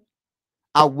Harden,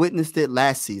 I witnessed it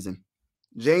last season.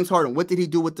 James Harden, what did he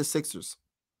do with the Sixers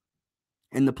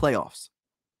in the playoffs?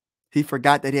 He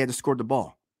forgot that he had to score the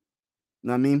ball. You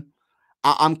know what I mean?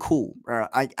 I'm cool.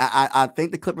 I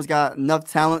think the Clippers got enough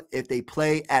talent if they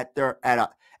play at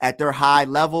their high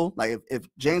level. Like if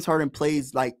James Harden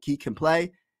plays like he can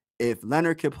play, if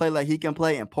Leonard can play like he can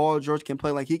play, and Paul George can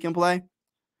play like he can play,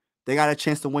 they got a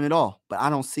chance to win it all. But I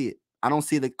don't see it. I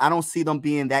don't see them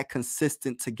being that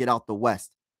consistent to get out the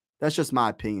West. That's just my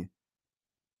opinion.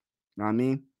 You know what I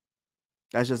mean?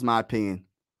 That's just my opinion.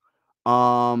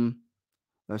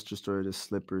 Let's just throw the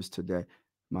slippers today.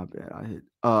 My bad. I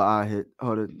hit.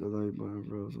 Oh,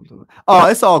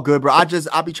 it's all good, bro.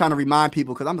 I'll be trying to remind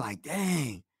people because I'm like,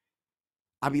 dang.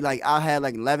 I had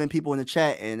like 11 people in the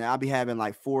chat and I'll be having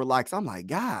like 4 likes. I'm like,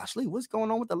 gosh, Lee, what's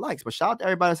going on with the likes? But shout out to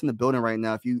everybody that's in the building right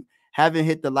now. If you haven't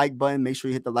hit the like button, make sure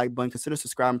you hit the like button. Consider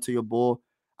subscribing to your bull.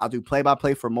 I'll do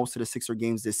play-by-play for most of the Sixer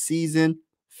games this season.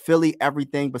 Philly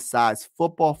everything besides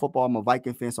football. Football, I'm a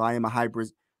Viking fan, so I am a hybrid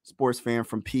sports fan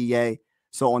from PA.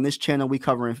 So on this channel, we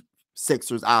covering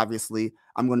Sixers, obviously.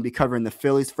 I'm going to be covering the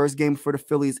Phillies. First game for the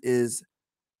Phillies is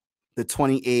the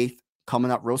 28th, coming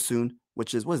up real soon,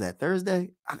 which is, what is that, Thursday?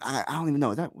 I don't even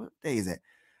know. Is that, what day is it?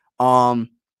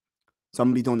 So I'm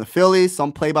gonna be doing the Phillies,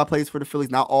 some play-by-plays for the Phillies,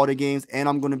 not all the games, and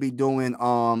I'm gonna be doing,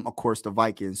 of course, the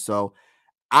Vikings. So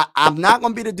I'm not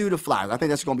gonna be the dude the Flyers. I think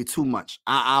that's gonna be too much.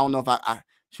 I don't know if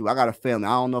I got a feeling. I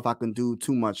don't know if I can do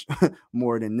too much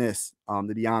more than this,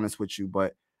 to be honest with you.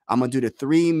 But I'm gonna do the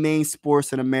three main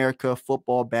sports in America: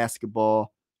 football,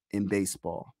 basketball, and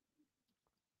baseball.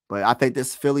 But I think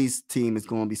this Phillies team is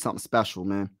gonna be something special,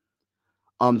 man.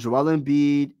 Joel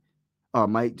Embiid,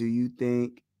 Mike, do you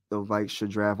think the Vikes should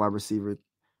draft wide receiver?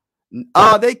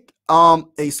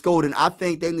 They scolding. I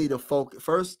think they need to focus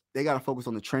first. They got to focus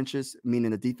on the trenches,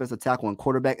 meaning the defensive tackle and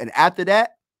quarterback. And after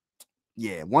that,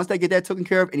 yeah, once they get that taken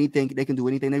care of, anything they can do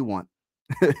anything they want.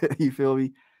 You feel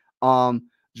me?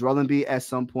 Joel Embiid at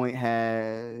some point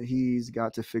he's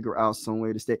got to figure out some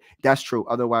way to stay. That's true.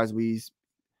 Otherwise,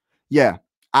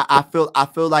 I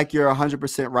feel like you're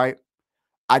 100% right.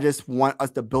 I just want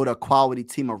us to build a quality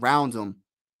team around him.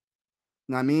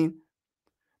 You know what I mean?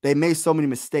 They made so many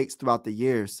mistakes throughout the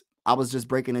years. I was just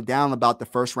breaking it down about the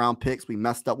first round picks. We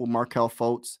messed up with Markelle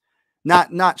Fultz.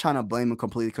 Not trying to blame him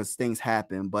completely because things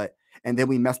happen, and then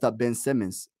we messed up Ben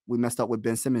Simmons. We messed up with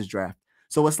Ben Simmons' draft.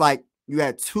 So it's like you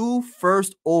had 2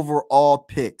 first overall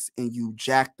picks and you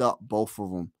jacked up both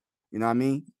of them. You know what I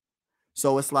mean?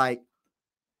 So it's like,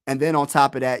 and then on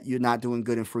top of that, you're not doing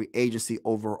good in free agency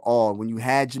overall. When you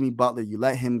had Jimmy Butler, you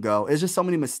let him go. It's just so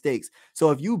many mistakes.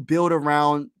 So if you build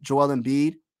around Joel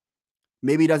Embiid,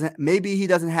 maybe he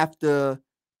doesn't have to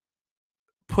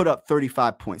put up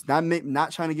 35 points.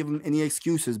 Not trying to give him any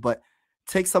excuses, but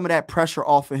take some of that pressure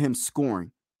off of him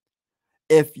scoring.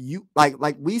 If you like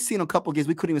we seen a couple games,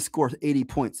 we couldn't even score 80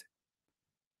 points.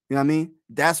 You know what I mean?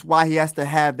 That's why he has to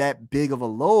have that big of a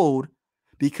load,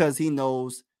 because he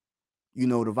knows, the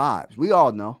vibes. We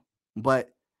all know,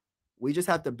 but we just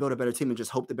have to build a better team and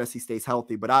just hope the best he stays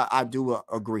healthy. But I do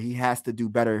agree. He has to do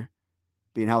better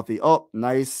being healthy. Oh,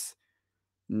 nice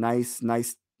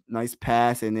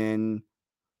pass. And then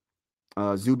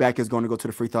Zubac is going to go to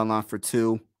the free throw line for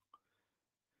 2.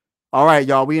 All right,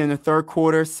 y'all. We in the third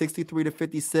quarter,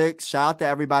 63-56. Shout out to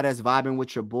everybody that's vibing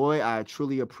with your boy. I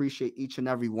truly appreciate each and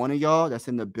every one of y'all that's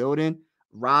in the building.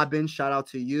 Robin, shout out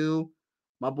to you.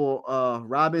 My boy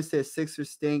Robin says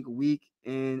Sixers stink week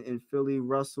in Philly.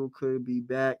 Russell could be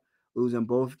back. Losing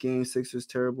both games. Sixers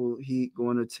terrible. Heat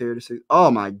going to tear the Sixers. Oh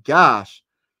my gosh.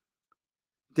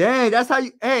 Dang, that's how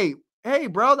you hey,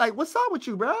 bro, like, what's up with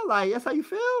you, bro? Like, that's how you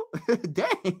feel?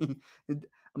 Dang.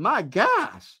 My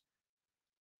gosh.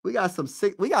 We got some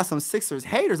Sixers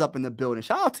haters up in the building.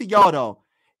 Shout out to y'all though.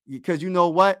 Because you know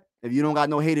what? If you don't got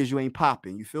no haters, you ain't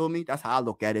popping. You feel me? That's how I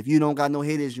look at it. If you don't got no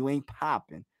haters, you ain't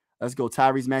popping. Let's go.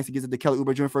 Tyrese Maxey gives it to Kelly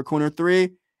Oubre Jr. for a corner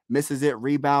 3. Misses it.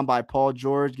 Rebound by Paul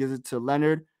George. Gives it to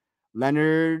Leonard.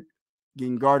 Leonard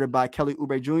getting guarded by Kelly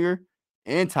Oubre Jr.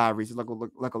 and Tyrese.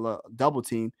 It's like a double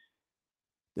team.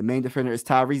 The main defender is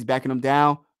Tyrese, backing him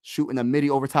down, shooting a midi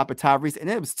over top of Tyrese, and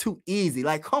it was too easy.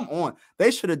 Like, come on. They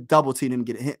should have double teamed him,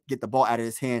 get the ball out of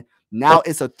his hand. Now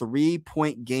it's a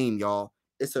 3-point game, y'all.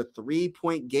 It's a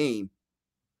 3-point game.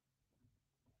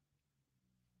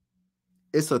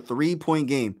 It's a 3-point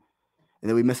game. And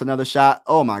then we miss another shot.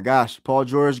 Oh, my gosh. Paul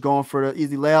George going for the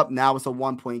easy layup. Now it's a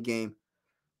 1-point game.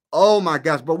 Oh, my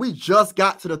gosh. Bro, we just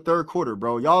got to the third quarter,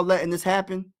 bro. Y'all letting this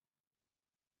happen?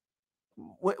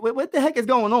 What the heck is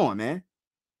going on, man?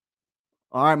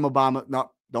 All right, Mobamba.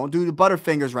 No, don't do the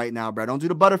butterfingers right now, bro. Don't do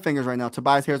the butterfingers right now.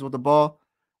 Tobias Harris with the ball.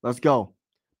 Let's go.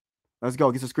 Let's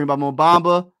go. Gets a screen by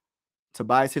Mobamba.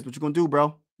 Tobias Harris. What you going to do,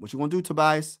 bro? What you going to do,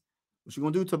 Tobias? What you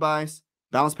going to do, Tobias?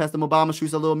 Bounce past the Mobamba.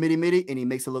 Shoots a little midi, and he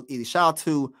makes it look easy. Shout out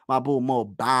to my bull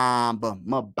Mobamba.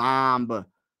 Mobamba.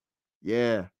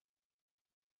 Yeah.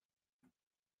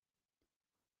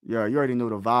 Yeah, you already know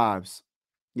the vibes.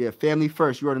 Yeah, family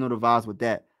first. You already know the vibes with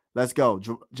that. Let's go.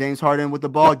 James Harden with the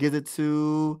ball. Gives it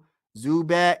to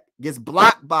Zubac. Gets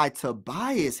blocked by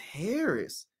Tobias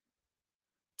Harris.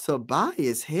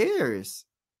 Tobias Harris.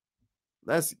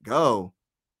 Let's go.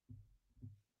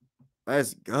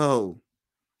 Let's go.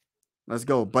 Let's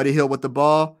go. Buddy Hield with the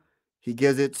ball. He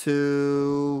gives it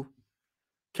to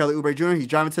Kelly Oubre Jr. He's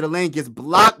driving to the lane. Gets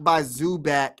blocked by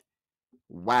Zubac.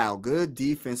 Wow, good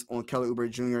defense on Kelly Oubre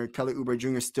Jr. Kelly Oubre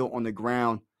Jr. still on the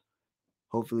ground.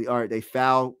 Hopefully, all right, they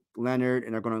foul Leonard,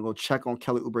 and they're going to go check on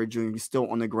Kelly Oubre Jr. He's still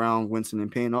on the ground. Winston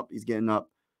and Payne up. He's getting up.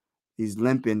 He's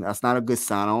limping. That's not a good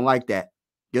sign. I don't like that.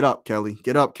 Get up, Kelly.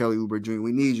 Get up, Kelly Oubre Jr.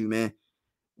 We need you, man.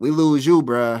 We lose you,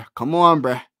 bruh. Come on,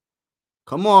 bruh.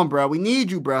 Come on, bruh. We need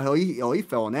you, bruh. He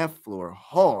fell on that floor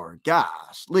hard.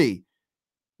 Gosh, Lee.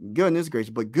 Goodness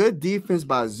gracious. But good defense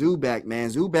by Zubac,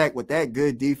 man. Zubac with that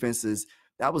good defenses.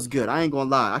 That was good. I ain't gonna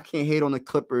lie. I can't hate on the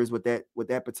Clippers with that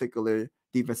particular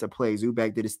defensive play.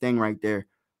 Zubac did his thing right there.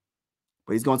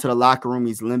 But he's going to the locker room.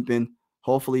 He's limping.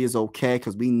 Hopefully he's okay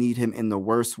because we need him in the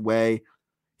worst way.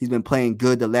 He's been playing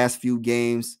good the last few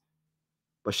games.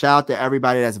 But shout out to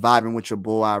everybody that's vibing with your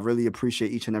boy. I really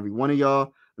appreciate each and every one of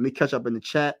y'all. Let me catch up in the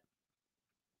chat.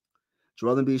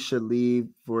 Joel Embiid should leave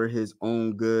for his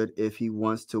own good. If he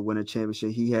wants to win a championship,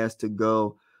 he has to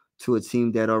go to a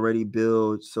team that already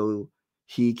built so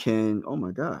he can, oh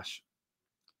my gosh.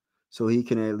 So he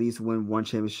can at least win one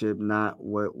championship, not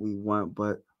what we want,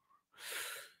 but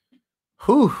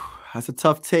whew, that's a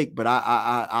tough take, but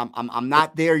I'm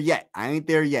not there yet. I ain't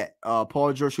there yet.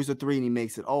 Paul George shoots a 3 and he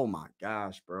makes it. Oh my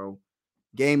gosh, bro.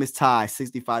 Game is tied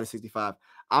 65-65.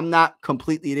 I'm not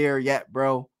completely there yet,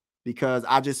 bro, because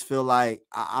I just feel like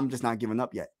I'm just not giving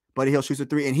up yet. Buddy Hield shoots a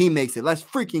 3 and he makes it. Let's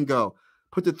freaking go.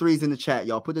 Put the threes in the chat,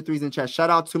 y'all. Put the threes in the chat. Shout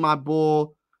out to my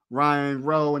bull, Ryan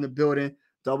Rowe in the building.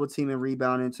 Double team and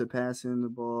rebounding to passing the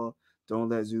ball. Don't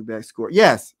let Zubac score.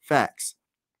 Yes, facts.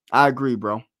 I agree,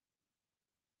 bro.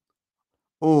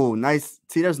 Oh, nice.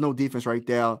 See, there's no defense right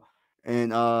there.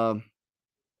 And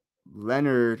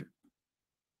Leonard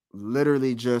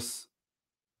literally just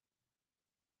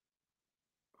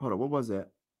hold on, what was that?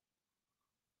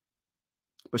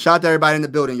 But shout out to everybody in the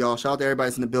building, y'all. Shout out to everybody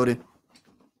that's in the building.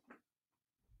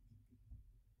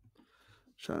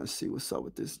 Trying to see what's up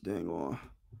with this dang on.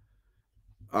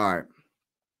 All right.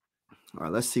 All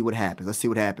right, let's see what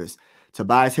happens.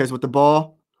 Tobias Harris with the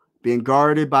ball, being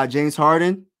guarded by James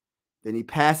Harden. Then he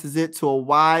passes it to a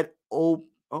wide open.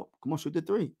 Oh, come on, shoot the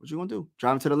 3. What you gonna do?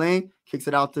 Driving to the lane, kicks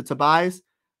it out to Tobias.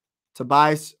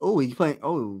 Oh, he's playing.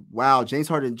 Oh, wow. James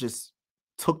Harden just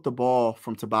took the ball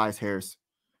from Tobias Harris.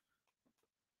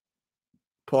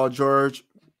 Paul George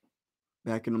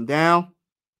backing him down.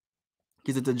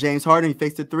 Gives it to James Harden. He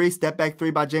fakes the 3. Step back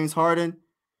 3 by James Harden.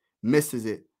 Misses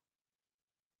it.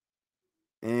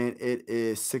 And it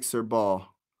is Sixer ball.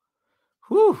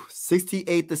 Whew.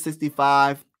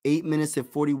 68-65. 8 minutes and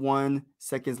 41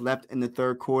 seconds left in the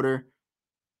third quarter.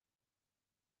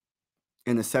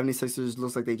 And the 76ers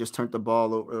looks like they just turned the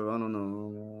ball over. I don't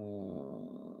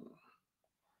know.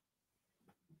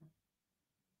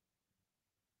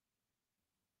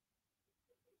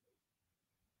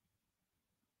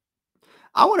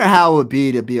 I wonder how it would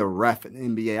be to be a ref in the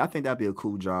NBA. I think that'd be a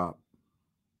cool job.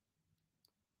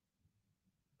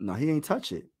 No, he ain't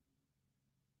touch it.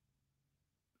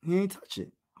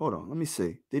 Hold on. Let me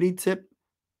see. Did he tip?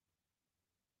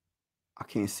 I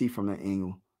can't see from that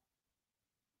angle.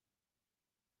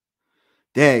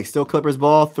 Dang, still Clippers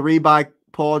ball. 3 by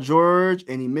Paul George,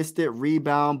 and he missed it.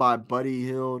 Rebound by Buddy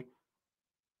Hield.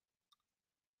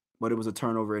 But it was a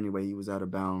turnover anyway. He was out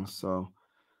of bounds. So,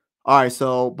 all right.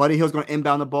 So, Buddy Hield's going to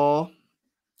inbound the ball.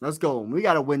 Let's go. We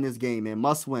got to win this game, man.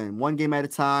 Must win. One game at a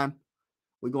time.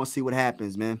 We're going to see what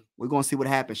happens, man. We're going to see what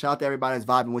happens. Shout out to everybody that's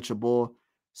vibing with your boy.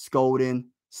 Scolding,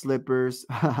 Slippers.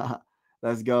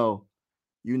 Let's go.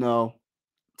 You know,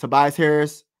 Tobias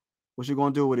Harris. What you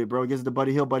going to do with it, bro? Gives it to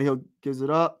Buddy Hield. Buddy Hield gives it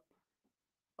up.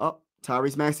 Up.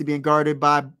 Tyrese Maxey being guarded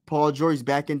by Paul George. He's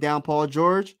backing down Paul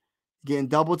George. Getting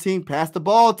double teamed. Pass the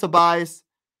ball, Tobias.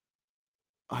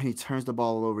 Oh, he turns the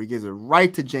ball over. He gives it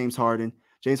right to James Harden.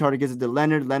 James Harden gives it to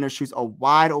Leonard. Leonard shoots a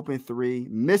wide open 3.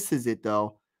 Misses it,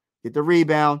 though. Get the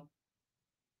rebound.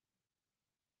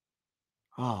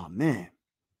 Oh, man.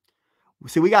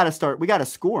 See, we got to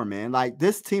score, man. Like,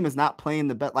 this team is not playing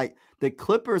the best. Like, the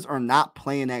Clippers are not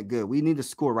playing that good. We need to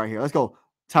score right here. Let's go.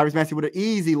 Tyrese Maxey with an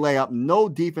easy layup. No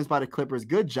defense by the Clippers.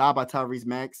 Good job by Tyrese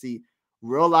Maxey.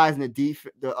 Realizing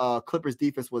the Clippers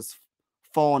defense was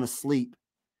falling asleep.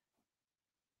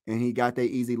 And he got that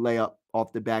easy layup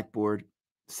off the backboard.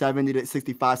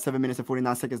 70-65, 7 minutes and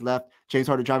 49 seconds left. James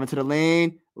Harden driving to the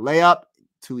lane. Layup.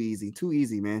 Too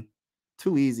easy, man.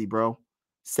 Too easy, bro.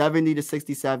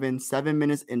 70-67, 7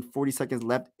 minutes and 40 seconds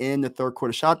left in the third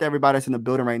quarter. Shout out to everybody that's in the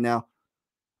building right now.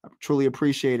 I truly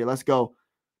appreciate it. Let's go.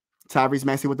 Tyrese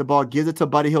Maxey with the ball. Gives it to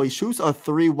Buddy Hield. He shoots a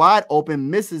 3 wide open.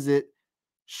 Misses it.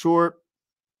 Short.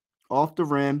 Off the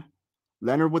rim.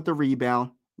 Leonard with the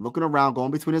rebound. Looking around.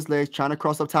 Going between his legs. Trying to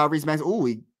cross up Tyrese Maxey. Oh,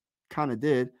 he kind of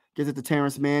did. Gives it to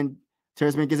Terrence Mann.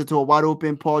 Terrence Mann gives it to a wide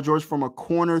open Paul George from a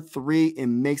corner 3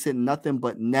 and makes it nothing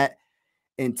but net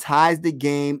and ties the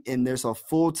game. And there's a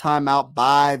full timeout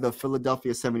by the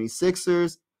Philadelphia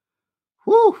 76ers.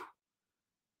 Whew.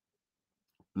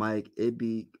 Mike, it'd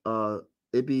be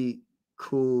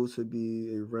cool to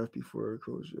be a ref before a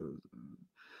coach.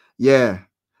 Yeah.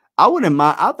 I wouldn't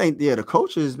mind. I think, yeah, the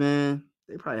coaches, man,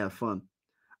 they probably have fun.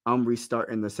 I'm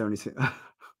restarting the 76.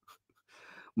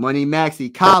 Money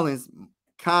Maxi. Collins,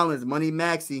 Money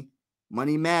Maxi.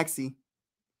 Money Maxi.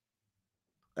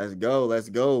 Let's go. Let's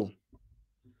go.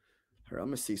 Here, I'm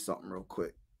going to see something real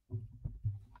quick.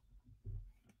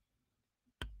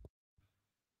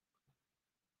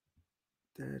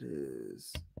 That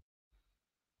is.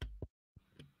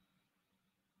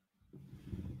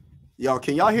 Yo,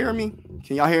 can y'all hear me?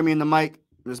 Can y'all hear me in the mic?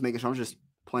 I'm just making sure. I'm just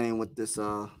playing with this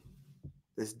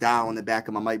this dial on the back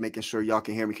of my mic, making sure y'all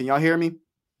can hear me. Can y'all hear me?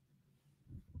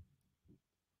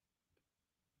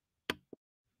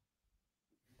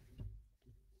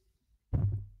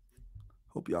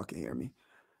 Hope y'all can hear me.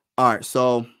 All right,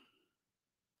 so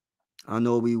I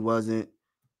know we wasn't.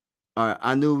 All right,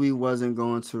 I knew we wasn't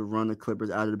going to run the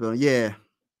Clippers out of the building. Yeah,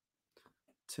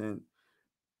 10.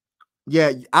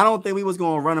 Yeah, I don't think we was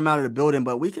going to run them out of the building,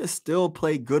 but we can still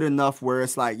play good enough where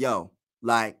it's like, yo,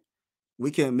 like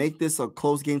we can make this a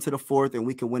close game to the fourth, and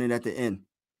we can win it at the end.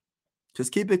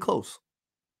 Just keep it close.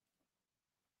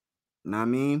 Know what I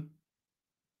mean?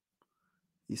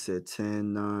 You said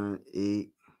 10, 9, 8.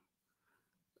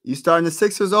 You starting the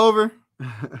Sixers over?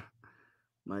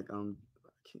 Mike, I can't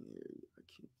hear you. I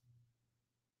can't.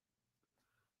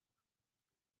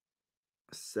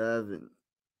 7.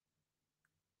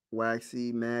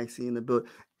 Waxy, Maxi in the build.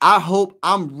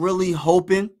 I'm really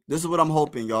hoping. This is what I'm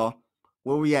hoping, y'all.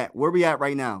 Where we at? Where we at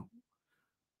right now?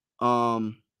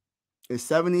 It's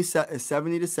 70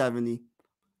 to 70.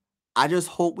 I just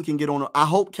hope we can get on. I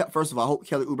hope, first of all, I hope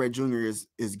Kelly Oubre Jr.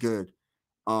 is good.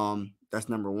 That's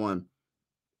number one.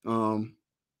 I'm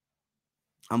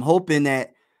hoping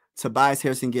that Tobias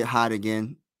Harris can get hot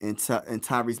again, and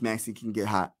Tyrese Maxey can get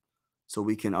hot, so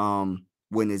we can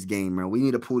win this game, man. We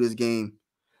need to pull this game.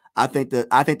 I think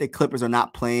the Clippers are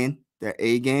not playing their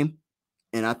A game,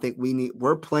 and I think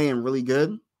we're playing really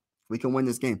good. We can win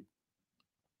this game.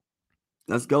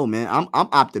 Let's go, man. I'm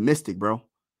optimistic, bro.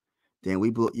 Then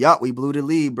we blew the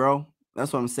lead, bro.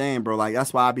 That's what I'm saying, bro. Like,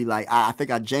 that's why I be like, I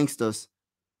think I jinxed us.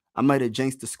 I might have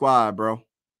jinxed the squad, bro.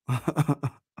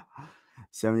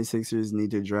 76ers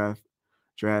need to draft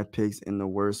picks in the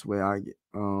worst way. I get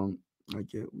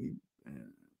we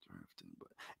drafting, but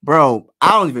bro,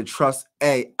 I don't even trust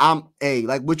like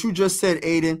what you just said,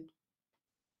 Aiden.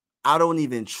 I don't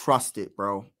even trust it,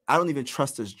 bro. I don't even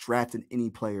trust us drafting any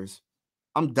players.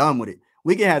 I'm done with it.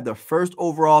 We can have the first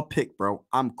overall pick, bro.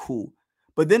 I'm cool.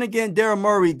 But then again, Daryl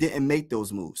Morey didn't make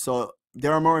those moves. So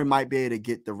Daryl Morey might be able to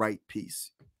get the right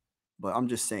piece. But I'm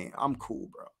just saying, I'm cool,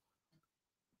 bro.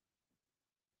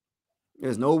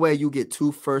 There's no way you get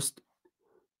two first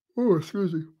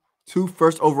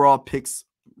overall picks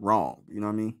wrong. You know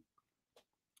what I mean?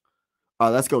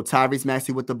 Let's go. Tyrese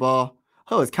Maxey with the ball.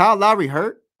 Oh, is Kyle Lowry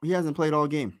hurt? He hasn't played all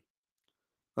game.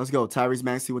 Let's go. Tyrese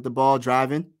Maxey with the ball,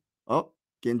 driving. Oh,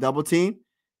 getting double team.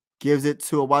 Gives it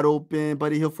to a wide open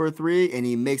Buddy Hield for a 3, and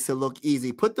he makes it look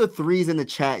easy. Put the threes in the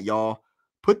chat, y'all.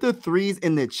 Put the threes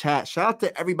in the chat. Shout out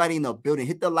to everybody in the building.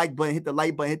 Hit the like button. Hit the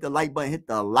like button. Hit the like button. Hit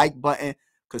the like button.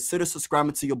 Consider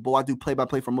subscribing to your boy. I do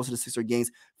play-by-play for most of the Sixer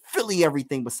games. Philly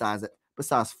everything besides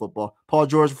football. Paul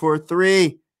George for a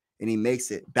 3, and he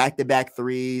makes it. Back-to-back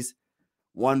threes.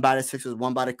 One by the Sixers,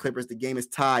 one by the Clippers. The game is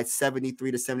tied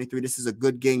 73 to 73. This is a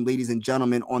good game, ladies and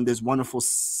gentlemen, on this wonderful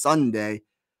Sunday.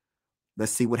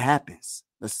 Let's see what happens.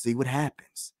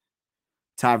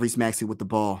 Tyrese Maxey with the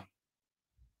ball.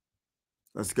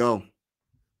 Let's go.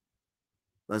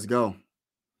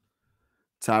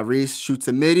 Tyrese shoots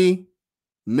a midi,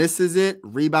 misses it.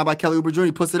 Rebound by Kelly Oubre Jr.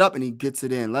 He puts it up and he gets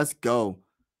it in. Let's go.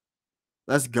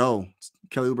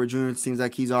 Kelly Oubre Jr. seems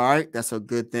like he's all right. That's a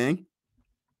good thing.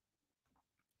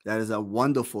 That is a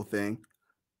wonderful thing.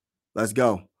 Let's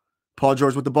go. Paul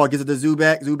George with the ball. Gives it to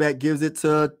Zubac. Zubac gives it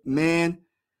to Man.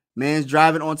 Man's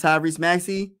driving on Tyrese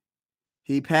Maxey.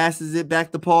 He passes it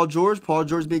back to Paul George. Paul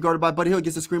George being guarded by Buddy Hield.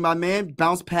 Gets a screen by Man.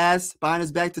 Bounce pass behind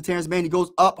his back to Terrence Mann. He goes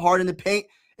up hard in the paint.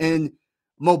 And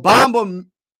Mo Bamba,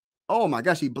 oh my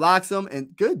gosh, he blocks him.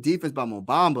 And good defense by Mo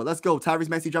Bamba. Let's go. Tyrese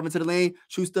Maxey driving to the lane.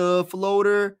 Shoots the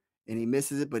floater. And he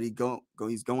misses it, but he's going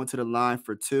to the line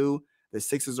for 2. The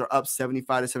Sixers are up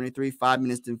 75 to 73. 5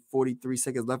 minutes and 43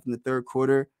 seconds left in the third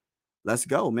quarter. Let's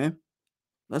go, man.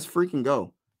 Let's freaking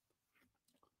go.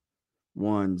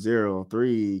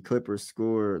 1-0-3. Clippers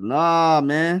score. Nah,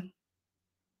 man.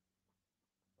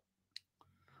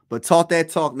 But talk that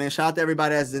talk, man. Shout out to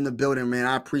everybody that's in the building, man.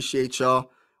 I appreciate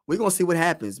y'all. We're going to see what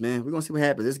happens, man.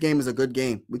 This game is a good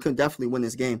game. We could definitely win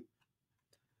this game.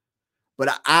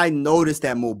 But I noticed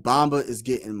that Mo Bamba is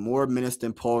getting more minutes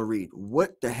than Paul Reed.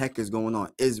 What the heck is going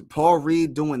on? Is Paul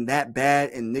Reed doing that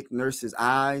bad in Nick Nurse's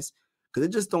eyes? Because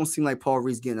it just don't seem like Paul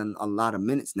Reed's getting a lot of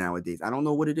minutes nowadays. I don't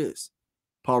know what it is.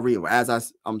 Paul Reed,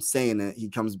 as I'm saying that he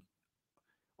comes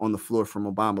on the floor from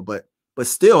Obama, but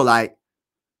still, like,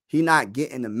 he not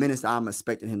getting the minutes that I'm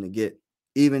expecting him to get,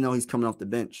 even though he's coming off the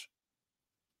bench.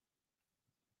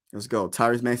 Let's go.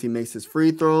 Tyrese Maxey makes his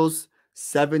free throws.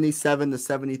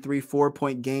 77-73,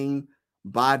 4-point game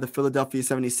by the Philadelphia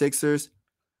 76ers.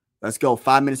 Let's go.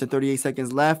 5 minutes and 38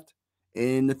 seconds left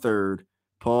in the third.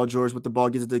 Paul George with the ball,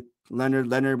 gives it to Leonard.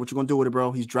 Leonard, what you going to do with it,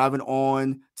 bro? He's driving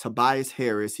on Tobias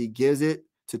Harris. He gives it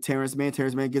to Terrence Mann.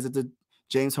 Terrence Mann gives it to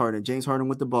James Harden. James Harden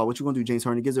with the ball. What you going to do, James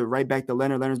Harden? He gives it right back to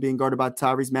Leonard. Leonard's being guarded by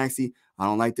Tyrese Maxey. I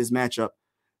don't like this matchup.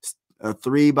 A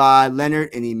three by Leonard,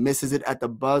 and he misses it at the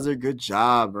buzzer. Good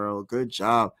job, bro. Good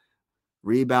job.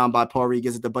 Rebound by Paul Reed,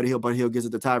 gives it to Buddy Hield. Buddy Hield gives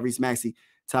it to Tyrese Maxey.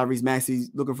 Tyrese Maxey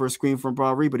looking for a screen from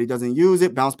Paul Reed, but he doesn't use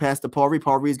it. Bounce pass to Paul Reed.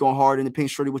 Paul Reed's going hard in the paint.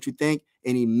 Shorty, what you think?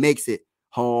 And he makes it.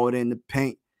 Hard in the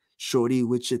paint. Shorty,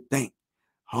 what you think?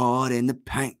 Hard in the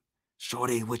paint.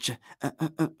 Shorty, what you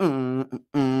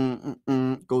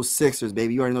Go Sixers,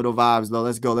 baby. You already know the vibes, though.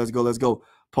 Let's go, let's go, let's go.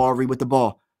 Paul Reed with the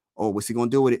ball. Oh, what's he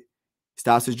going to do with it?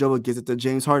 Stops his dribble, gives it to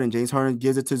James Harden. James Harden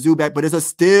gives it to Zubac, but it's a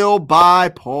steal by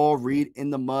Paul Reed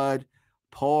in the mud.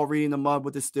 Paul Reed in the mud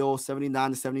with the steal,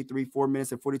 79-73, 4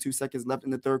 minutes and 42 seconds left in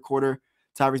the third quarter.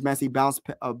 Tyrese Maxey bounced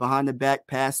behind the back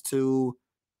pass to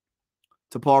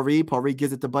Paul Reed. Paul Reed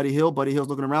gives it to Buddy Hield. Buddy Hield's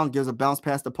looking around, gives a bounce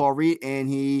pass to Paul Reed, and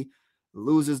he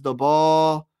loses the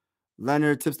ball.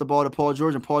 Leonard tips the ball to Paul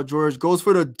George, and Paul George goes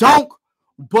for the dunk,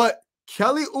 but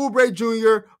Kelly Oubre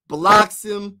Jr. blocks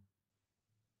him.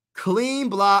 Clean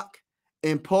block,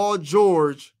 and Paul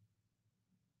George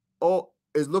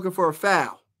is looking for a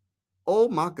foul. Oh,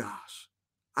 my gosh.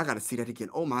 I got to see that again.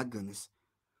 Oh, my goodness.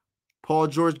 Paul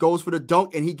George goes for the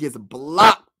dunk, and he gets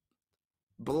blocked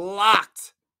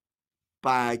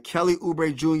by Kelly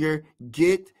Oubre Jr.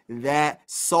 Get that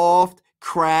soft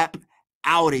crap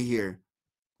out of here.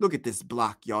 Look at this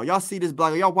block, y'all. Y'all see this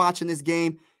block? Y'all watching this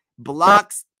game?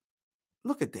 Blocks.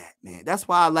 Look at that, man. That's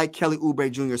why I like Kelly Oubre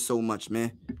Jr. so much,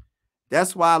 man.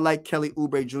 That's why I like Kelly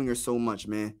Oubre Jr. so much,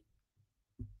 man.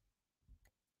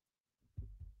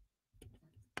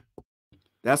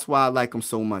 That's why I like him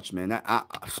so much, man.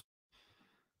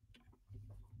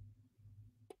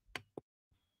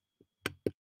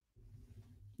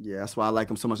 Yeah, that's why I like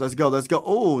him so much. Let's go. Let's go.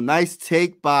 Oh, nice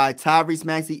take by Tyrese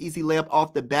Maxey. Easy layup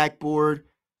off the backboard.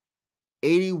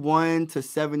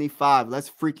 81-75. Let's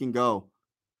freaking go.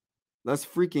 Let's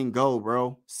freaking go,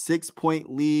 bro. 6-point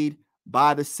lead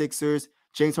by the Sixers.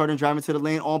 James Harden driving to the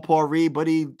lane on Paul Reed, but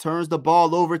he turns the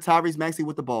ball over. Tyrese Maxey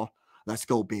with the ball. Let's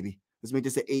go, baby. Let's make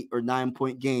this an 8 or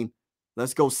 9-point game.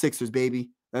 Let's go, Sixers, baby.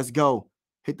 Let's go.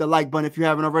 Hit the like button if you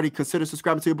haven't already. Consider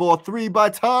subscribing to your ball. 3 by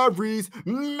Tyrese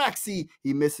Maxey.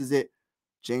 He misses it.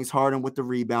 James Harden with the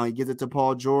rebound. He gives it to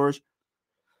Paul George.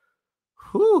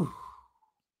 Whew.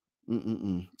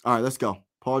 All right, let's go.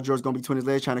 Paul George going to be between his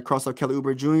legs trying to cross up Kelly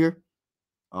Oubre Jr.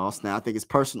 Oh, snap. I think it's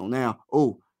personal now.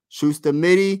 Oh, shoots the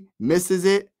midi, misses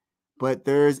it. But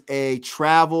there's a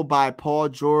travel by Paul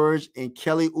George, and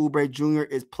Kelly Oubre Jr.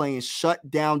 is playing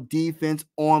shutdown defense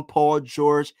on Paul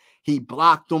George. He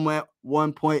blocked him at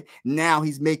one point. Now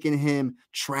he's making him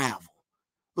travel.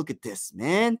 Look at this,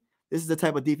 man. This is the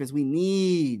type of defense we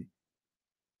need.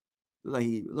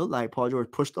 Looked like Paul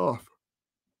George pushed off.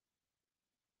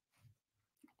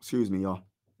 Excuse me, y'all.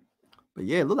 But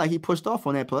yeah, it looked like he pushed off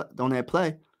on that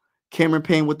play. Cameron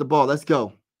Payne with the ball. Let's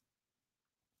go.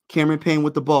 Cameron Payne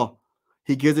with the ball.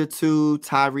 He gives it to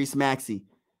Tyrese Maxey.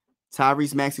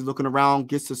 Tyrese Maxey looking around,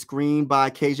 gets a screen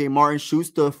by KJ Martin, shoots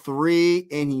the three,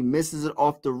 and he misses it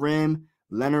off the rim.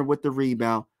 Leonard with the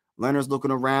rebound. Leonard's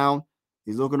looking around.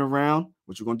 He's looking around.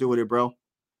 What you going to do with it, bro?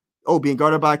 Oh, being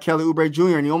guarded by Kelly Oubre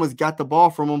Jr., and he almost got the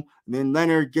ball from him. And then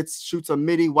Leonard shoots a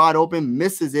midi wide open,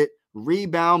 misses it.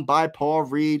 Rebound by Paul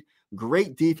Reed.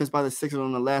 Great defense by the Sixers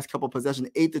on the last couple of possessions.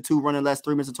 8-2 running last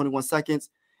 3 minutes and 21 seconds.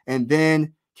 And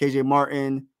then KJ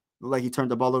Martin looked like he turned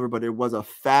the ball over, but it was a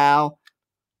foul.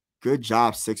 Good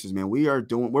job, Sixers, man.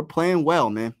 We're playing well,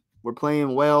 man. We're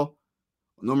playing well.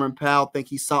 Norman Powell think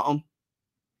he's something.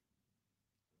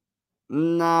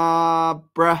 Nah,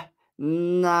 bruh.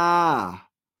 Nah.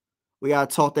 We got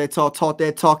to talk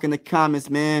that talk in the comments,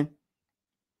 man.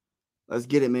 Let's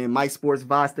get it, man. Mike Sports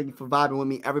Vibes, thank you for vibing with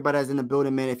me. Everybody that's in the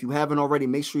building, man. If you haven't already,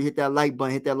 make sure you hit that like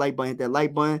button. Hit that like button. Hit that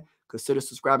like button. Consider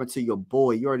subscribing to your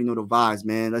boy. You already know the vibes,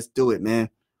 man. Let's do it, man.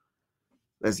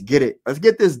 Let's get it. Let's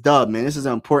get this dub, man. This is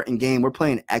an important game. We're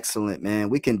playing excellent, man.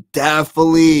 We can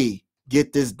definitely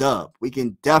get this dub. We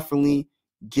can definitely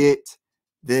get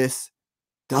this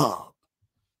dub.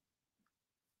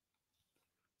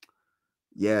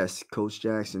 Yes, Coach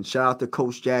Jackson. Shout out to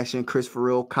Coach Jackson, Chris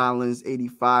Farrell, Collins,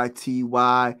 85,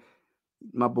 TY,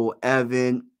 my boy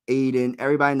Evan, Aiden,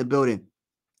 everybody in the building.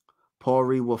 Paul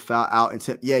Reed will foul out.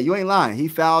 Yeah, you ain't lying. He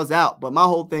fouls out. But my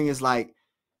whole thing is like,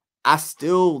 I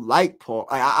still like Paul.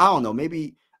 I don't know.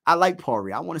 Maybe I like Paul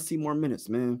Reed. I want to see more minutes,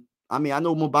 man. I mean, I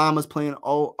know Mobama's playing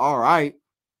all right.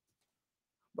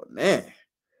 But, man,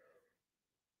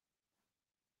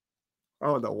 I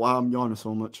don't know why I'm yawning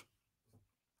so much.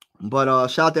 But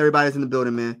shout out to everybody that's in the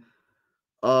building, man.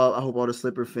 I hope all the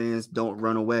Slipper fans don't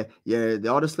run away. Yeah,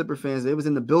 all the Slipper fans, they was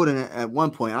in the building at one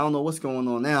point. I don't know what's going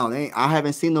on now. I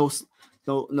haven't seen no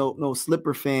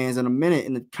Slipper fans in a minute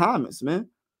in the comments, man.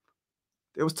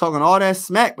 They was talking all that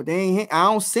smack, but I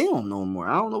don't see them no more.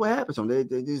 I don't know what happened to them.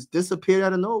 They just disappeared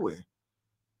out of nowhere.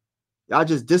 Y'all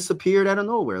just disappeared out of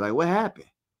nowhere. Like, what happened?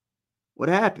 What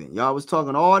happened? Y'all was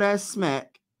talking all that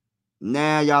smack.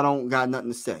 Now y'all don't got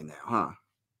nothing to say now, huh?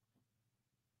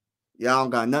 Y'all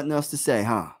don't got nothing else to say,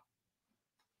 huh?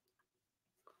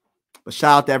 But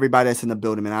shout out to everybody that's in the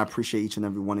building, man. I appreciate each and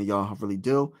every one of y'all. I really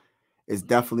do. It's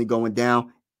definitely going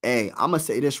down. Hey, I'm going to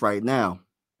say this right now.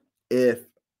 If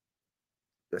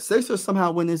the Sixers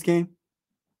somehow win this game,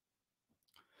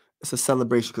 it's a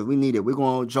celebration because we need it. We're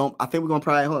going to jump. I think we're going to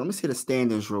probably, hold on. Let me see the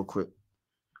standings real quick.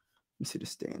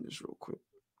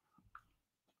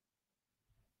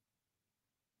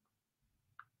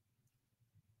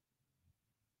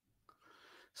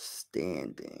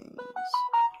 Standings.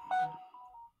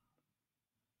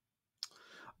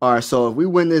 All right, so if we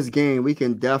win this game, we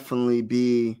can definitely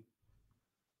be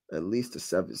at least a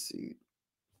 7th seed.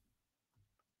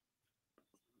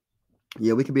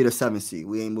 Yeah, we could be the 7th seed.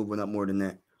 We ain't moving up more than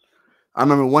that. I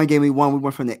remember one game we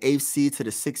went from the 8th seed to the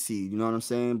 6th seed. You know what I'm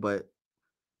saying? But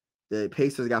the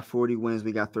Pacers got 40 wins.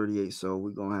 We got 38. So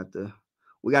we're going to have to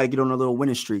 – we got to get on a little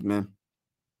winning streak, man.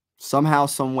 Somehow,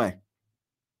 some way.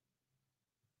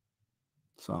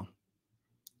 So.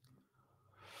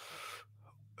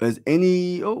 Is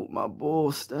any – oh, my boy,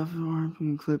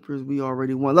 Stephen Clippers, we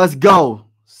already won. Let's go,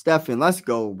 Stephen. Let's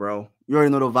go, bro. You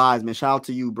already know the vibes, man. Shout out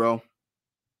to you, bro.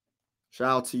 Shout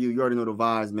out to you. You already know the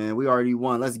vibes, man. We already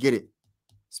won. Let's get it.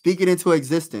 Speak it into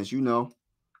existence, you know.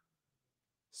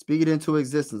 Speak it into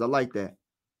existence. I like that.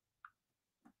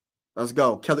 Let's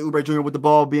go. Kelly Oubre Jr. with the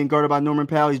ball being guarded by Norman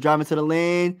Powell. He's driving to the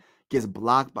lane. Gets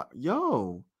blocked by...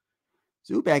 Yo.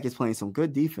 Zubac is playing some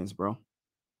good defense, bro.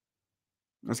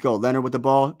 Let's go. Leonard with the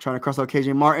ball. Trying to cross out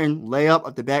KJ Martin. Layup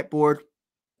up the backboard.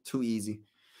 Too easy.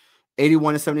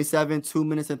 81-77. 2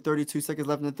 minutes and 32 seconds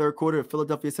left in the third quarter. The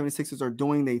Philadelphia 76ers are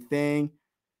doing their thing.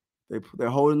 They're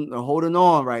holding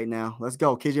on right now. Let's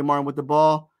go. KJ Martin with the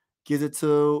ball. Gives it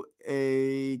to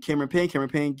a Cameron Payne. Cameron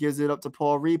Payne gives it up to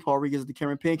Paul Reed. Paul Reed gives it to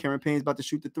Cameron Payne. Cameron Payne's about to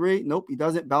shoot the three. Nope, he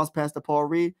doesn't. Bounce past to Paul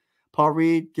Reed. Paul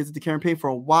Reed gives it to Cameron Payne for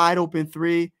a wide open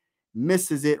three.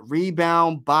 Misses it.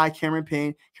 Rebound by Cameron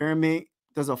Payne. Cameron Payne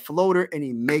does a floater and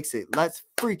he makes it. Let's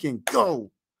freaking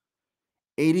go.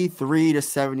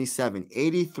 83-77.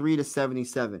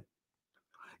 83-77.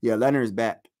 Yeah, Leonard is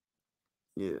back.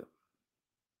 Yeah.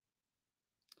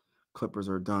 Clippers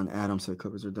are done. Adam said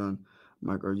Clippers are done.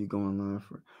 Mike, are you going live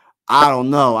for? I don't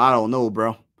know,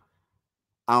 bro.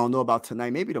 I don't know about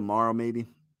tonight. Maybe tomorrow, maybe.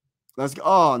 Let's go.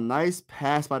 Oh, nice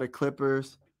pass by the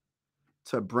Clippers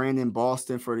to Brandon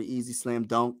Boston for the easy slam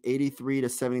dunk.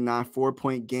 83-79,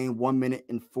 4-point game, 1 minute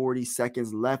and 40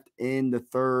 seconds left in the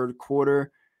third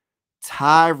quarter.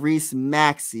 Tyrese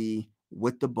Maxey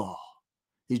with the ball.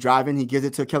 He's driving. He gives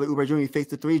it to Kelly Oubre Jr. He fakes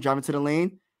the three, driving to the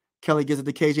lane. Kelly gives it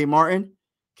to KJ Martin.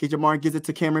 KJ Martin gives it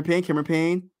to Cameron Payne. Cameron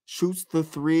Payne shoots the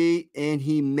three, and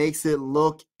he makes it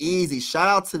look easy. Shout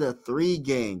out to the 3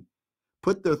 gang.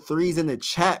 Put the threes in the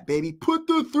chat, baby. Put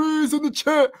the threes in the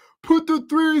chat. Put the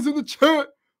threes in the chat.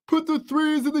 Put the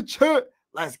threes in the chat.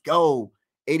 Let's go.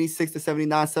 86-79,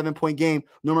 7-point game.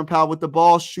 Norman Powell with the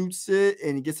ball, shoots it,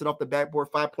 and he gets it off the backboard.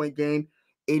 5-point game.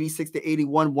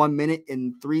 86-81, 1 minute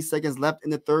and 3 seconds left in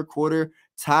the third quarter.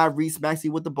 Tyrese Maxey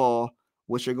with the ball.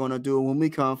 What you're going to do when we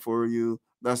come for you.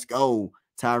 Let's go.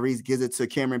 Tyrese gives it to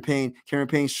Cameron Payne. Cameron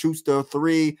Payne shoots the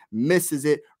three, misses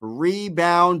it.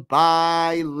 Rebound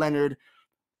by Leonard.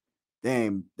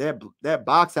 Damn, that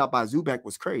box out by Zubac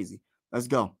was crazy. Let's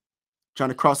go. Trying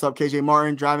to cross up KJ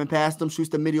Martin, driving past him, shoots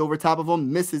the midi over top of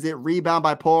him, misses it. Rebound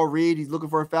by Paul Reed. He's looking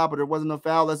for a foul, but there wasn't a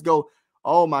foul. Let's go.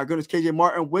 Oh, my goodness. KJ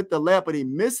Martin with the layup, but he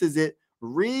misses it.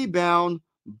 Rebound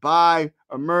by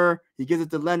Amir. He gives it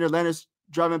to Leonard. Leonard's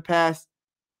driving past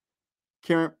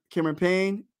Cameron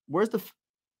Payne. Where's the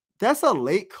 – that's a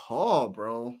late call,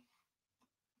 bro.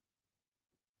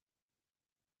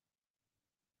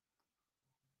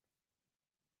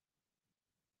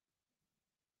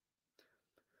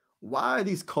 Why are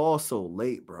these calls so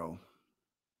late, bro?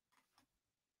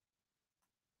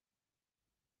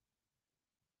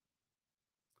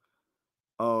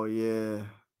 Oh, yeah.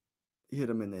 He hit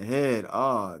him in the head.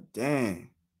 Oh, dang.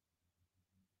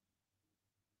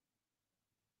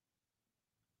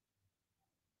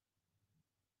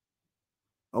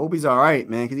 I hope he's all right,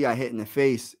 man, because he got hit in the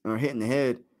face or hit in the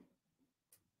head.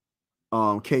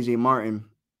 KJ Martin.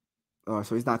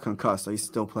 So he's not concussed, so he's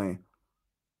still playing.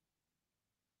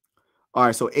 All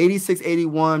right, so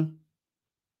 86-81.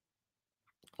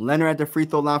 Leonard at the free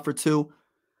throw line for 2.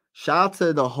 Shout out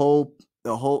to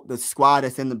the squad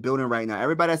that's in the building right now.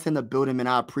 Everybody that's in the building, man,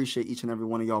 I appreciate each and every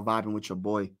one of y'all vibing with your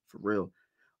boy, for real.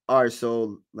 All right,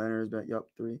 so Leonard's back. Yup,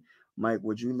 3. Mike,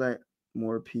 would you let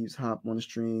more peeps hop on the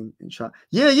stream and chat?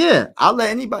 Yeah. I'll let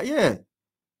anybody. Yeah,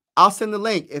 I'll send the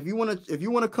link. If you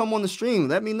wanna come on the stream,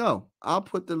 let me know. I'll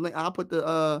put the link. I'll put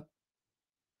the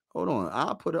hold on.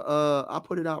 I'll put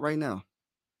it out right now.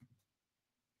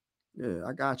 Yeah,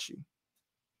 I got you.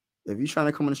 If you're trying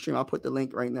to come on the stream, I'll put the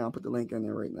link right now. I'll put the link in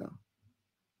there right now.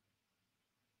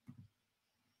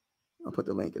 I'll put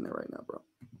the link in there right now, bro.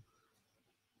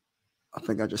 I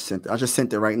think I just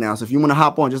sent it right now. So if you want to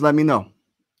hop on, just let me know.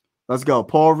 Let's go.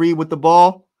 Paul Reed with the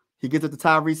ball. He gets it to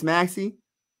Tyrese Maxey.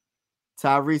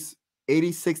 Tyrese,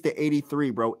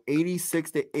 86-83, bro.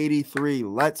 86-83.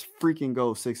 Let's freaking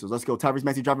go, Sixers. Let's go. Tyrese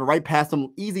Maxey driving right past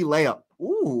him. Easy layup.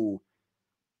 Ooh.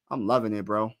 I'm loving it,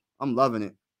 bro. I'm loving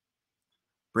it.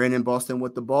 Brandon Boston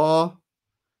with the ball.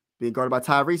 Being guarded by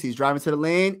Tyrese. He's driving to the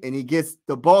lane, and he gets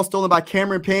the ball stolen by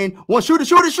Cameron Payne. One, shoot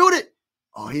it.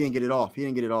 Oh, he didn't get it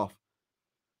off.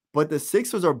 But the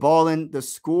Sixers are balling. The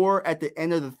score at the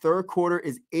end of the third quarter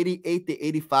is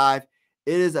 88-85.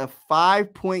 It is a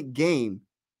 5-point game.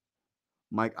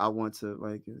 Mike, I want to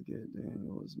get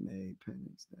Daniels, May,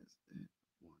 Penix. That's it.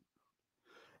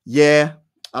 Yeah,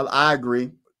 I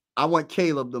agree. I want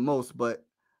Caleb the most, but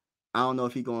I don't know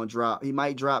if he's going to drop. He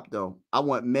might drop, though. I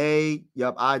want May.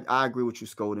 Yep, I agree with you,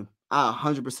 Skolden. I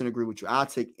 100% agree with you. I'll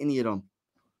take any of them.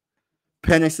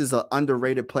 Penix is an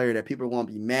underrated player that people won't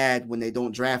be mad when they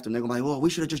don't draft him. They're going to be like, well, we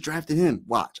should have just drafted him.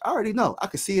 Watch. I already know. I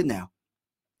can see it now.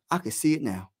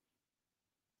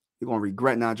 You're going to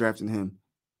regret not drafting him.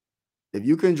 If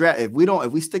you can draft, if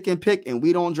we stick and pick and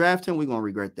we don't draft him, we're going to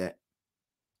regret that.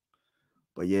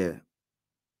 But yeah.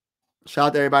 Shout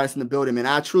out to everybody that's in the building, man.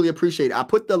 I truly appreciate it. I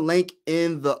put the link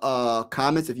in the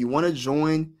comments. If you want to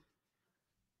join,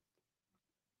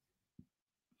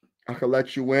 I can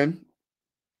let you in,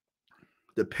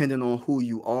 depending on who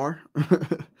you are.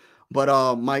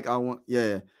 But Mike,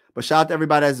 But shout out to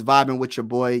everybody that's vibing with your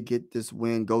boy. Get this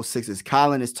win. Go Sixers.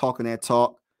 Colin is talking that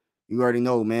talk. You already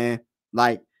know, man.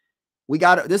 Like, we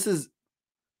got it. This is,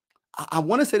 I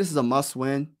want to say this is a must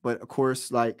win, but of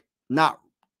course,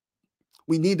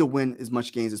 we need to win as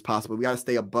much games as possible. We got to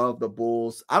stay above the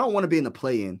Bulls. I don't want to be in the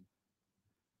play-in.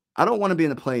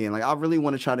 Like, I really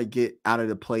want to try to get out of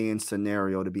the play-in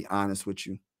scenario, to be honest with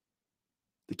you.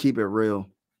 To keep it real.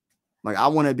 Like, I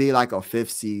want to be like a 5th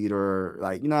seed or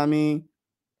like, you know what I mean?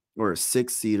 Or a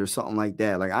 6th seed or something like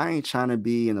that. Like, I ain't trying to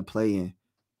be in the play-in.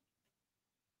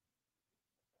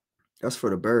 That's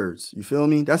for the birds. You feel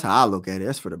me? That's how I look at it.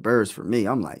 That's for the birds for me.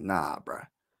 I'm like, nah, bro.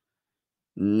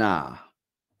 Nah.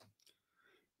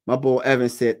 My boy Evan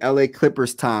said, LA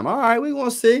Clippers time. All right, we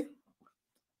gonna see.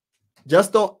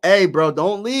 Just don't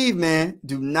leave, man.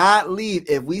 Do not leave.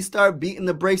 If we start beating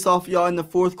the brakes off y'all in the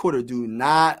fourth quarter, do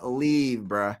not leave,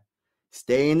 bro.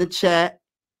 Stay in the chat.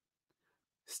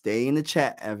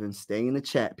 Evan. Stay in the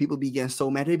chat. People be getting so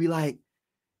mad. They be like,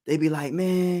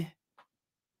 man,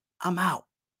 I'm out.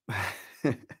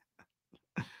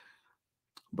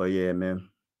 But yeah, man.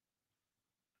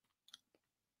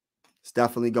 It's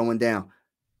definitely going down.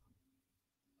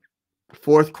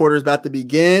 Fourth quarter is about to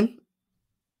begin.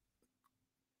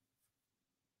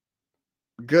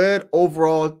 Good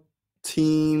overall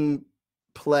team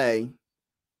play.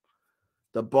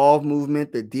 The ball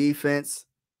movement, the defense.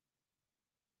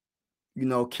 You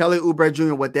know, Kelly Oubre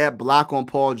Jr. with that block on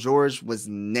Paul George was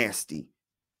nasty.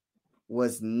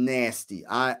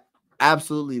 I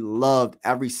absolutely loved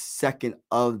every second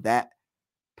of that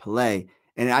play.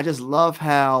 And I just love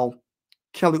how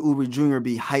Kelly Oubre Jr.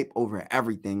 be hype over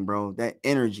everything, bro. That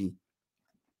energy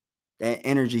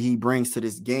he brings to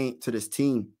this game, to this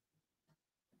team.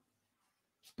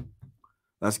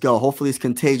 Let's go. Hopefully it's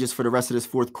contagious for the rest of this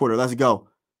fourth quarter. Let's go.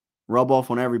 Rub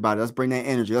off on everybody. Let's bring that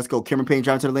energy. Let's go. Cameron Payne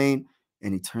driving to the lane,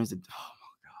 and he turns it. Oh,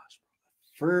 my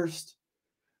gosh.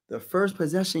 The first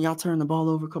possession, y'all turn the ball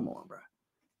over. Come on, bro.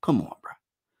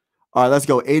 All right, let's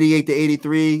go.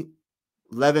 88-83.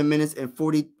 11 minutes and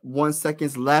 41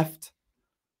 seconds left.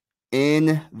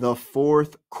 in the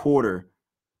fourth quarter.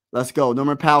 Let's go.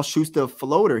 Norman Powell shoots the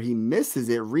floater. He misses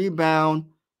it. Rebound.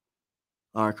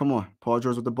 All right, come on. Paul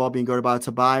George with the ball being guarded by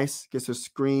Tobias. Gets a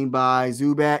screen by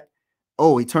Zubac.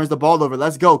 Oh, he turns the ball over.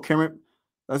 Let's go, Cameron.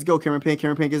 Let's go, Cameron Payne.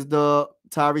 Cameron Payne gets the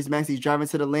Tyrese Maxey. He's driving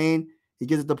to the lane. He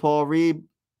gives it to Paul Reed.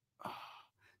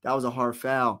 That was a hard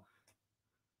foul.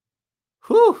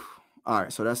 Whew. All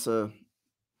right, so that's a...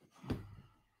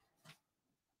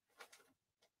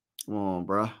 Come on,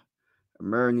 bro.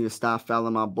 Murray need to stop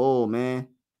fouling my bull, man.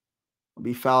 I'll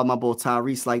be fouling my bull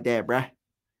Tyrese like that, bruh.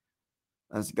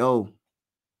 Let's go.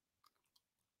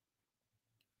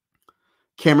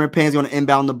 Cameron Payne's going to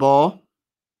inbound the ball.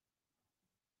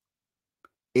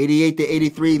 88 to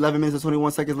 83, 11 minutes and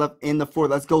 21 seconds left in the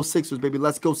fourth. Let's go Sixers, baby.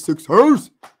 Let's go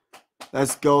Sixers.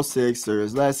 Let's go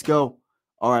Sixers. Let's go.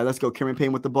 All right, let's go. Cameron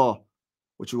Payne with the ball.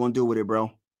 What you going to do with it,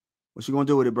 bro? What you going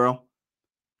to do with it, bro?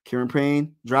 Cameron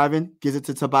Payne driving, gives it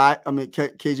to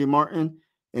KJ Martin,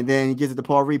 and then he gives it to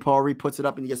Paul Reed. Paul Reed puts it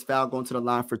up and he gets fouled going to the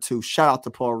line for 2. Shout out to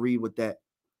Paul Reed with that.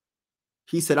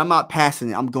 He said, I'm not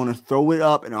passing it. I'm going to throw it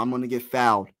up and I'm going to get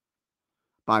fouled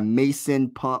by Mason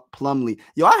Plumlee.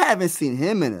 Yo, I haven't seen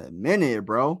him in a minute,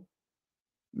 bro.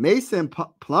 Mason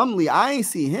Plumlee, I ain't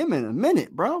seen him in a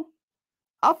minute, bro.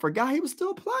 I forgot he was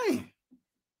still playing.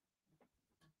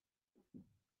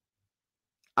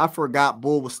 I forgot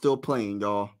Bull was still playing,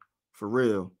 y'all. For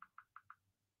real.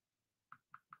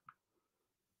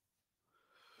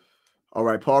 All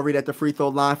right, Paul Reed at the free throw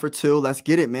line for 2. Let's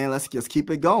get it, man. Let's just keep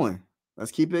it going.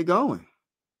 Let's keep it going.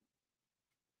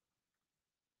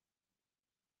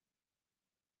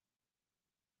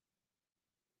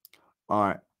 All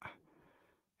right.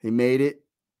 He made it.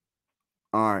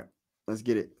 All right. Let's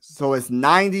get it. So it's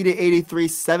 90 to 83,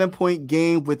 7-point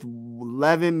game with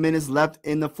 11 minutes left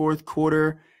in the fourth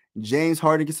quarter. James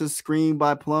Harden gets a screen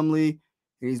by Plumlee.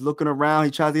 And he's looking around.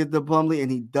 He tries to get the Plumlee,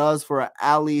 and he does for an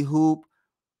alley-hoop.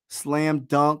 Slam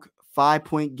dunk.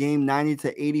 5-point game, 90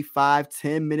 to 85,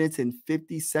 10 minutes and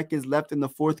 50 seconds left in the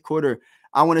fourth quarter.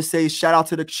 I want to say shout out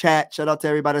to the chat. Shout out to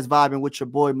everybody that's vibing with your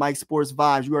boy, Mike Sports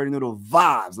Vibes. You already know the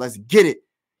vibes. Let's get it.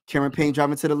 Cameron Payne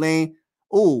driving to the lane.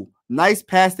 Ooh, nice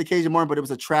pass to KJ Martin, but it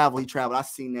was a travel. He traveled. I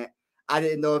seen that. I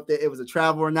didn't know if it was a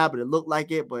travel or not, but it looked like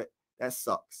it, but that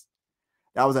sucks.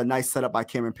 That was a nice setup by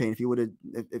Cameron Payne. If he would have,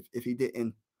 if he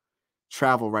didn't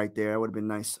travel right there, it would have been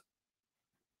nice.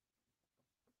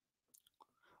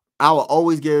 I will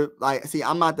always give, like, see,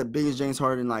 I'm not the biggest James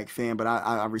Harden like fan, but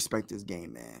I respect this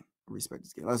game, man. I respect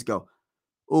this game. Let's go.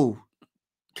 Ooh,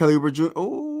 Kelly Oubre Jr.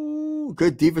 Ooh,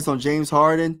 good defense on James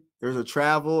Harden. There's a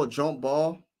travel, a jump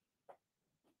ball.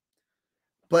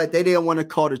 But they didn't want to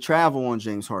call the travel on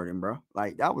James Harden, bro.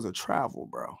 Like, that was a travel,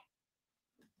 bro.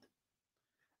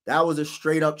 That was a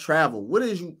straight up travel. What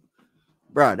is you,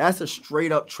 bro? That's a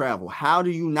straight up travel. How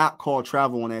do you not call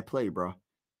travel on that play, bro?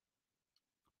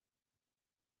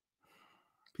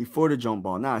 Before the jump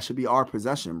ball. Nah, it should be our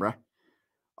possession, bro.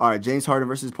 All right, James Harden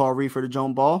versus Paul Reed for the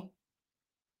jump ball.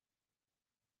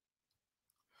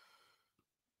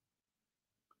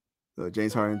 So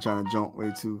James Harden trying to jump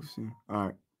way too soon. All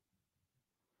right.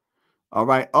 All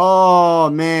right. Oh,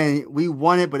 man. We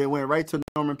won it, but it went right to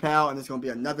Norman Powell, and it's going to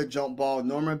be another jump ball.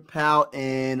 Norman Powell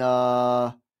and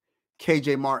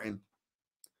KJ Martin.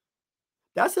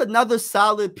 That's another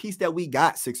solid piece that we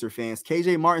got, Sixer fans.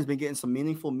 KJ Martin's been getting some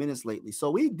meaningful minutes lately. So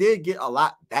we did get a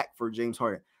lot back for James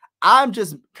Harden. I'm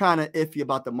just kind of iffy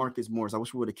about the Marcus Morris. I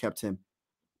wish we would have kept him.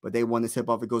 But they won this tip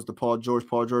off. It goes to Paul George.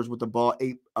 Paul George with the ball.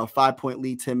 A 5-point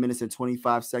lead, 10 minutes and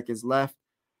 25 seconds left.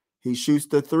 He shoots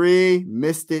the 3.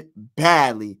 Missed it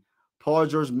badly. Paul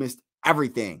George missed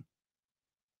everything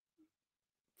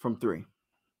from 3.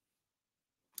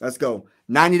 Let's go.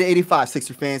 90 to 85,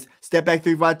 Sixer fans. Step back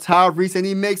 3 by Tyrese, and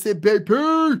he makes it, baby.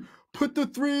 Put the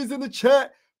 3s in the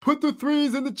chat. Put the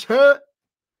 3s in the chat.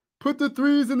 Put the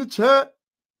 3s in the chat.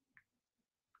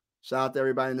 Shout out to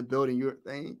everybody in the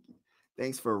building.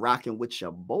 Thanks for rocking with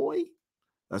your boy.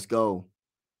 Let's go.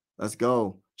 Let's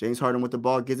go. James Harden with the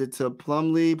ball. Gives it to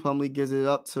Plumlee. Plumlee gives it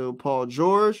up to Paul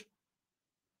George.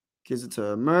 Gives it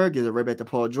to Murray. Gives it right back to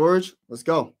Paul George. Let's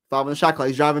go. 5 on the shot clock.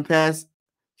 He's driving past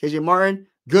KJ Martin.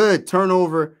 Good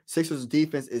turnover. Sixers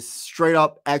defense is straight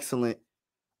up excellent.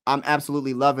 I'm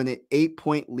absolutely loving it.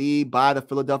 8-point lead by the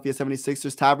Philadelphia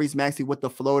 76ers. Tyrese Maxey with the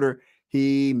floater.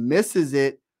 He misses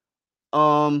it.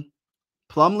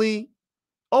 Plumlee.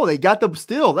 Oh, they got the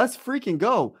steal. Let's freaking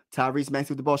go. Tyrese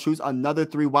Maxey with the ball. Shoots another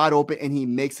 3 wide open, and he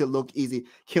makes it look easy.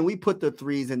 Can we put the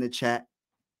 3s in the chat?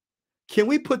 Can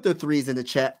we put the 3s in the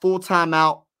chat? Full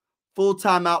timeout. Full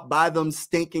timeout by them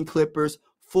stinking Clippers.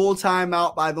 Full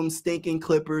timeout by them stinking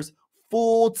Clippers.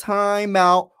 Full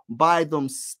timeout by them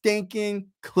stinking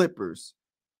Clippers.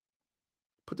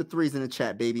 Put the threes in the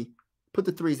chat, baby. Put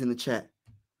the threes in the chat.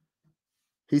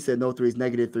 He said no threes,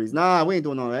 negative threes. Nah, we ain't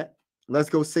doing all that. Let's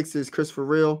go Sixers, Chris for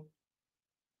real.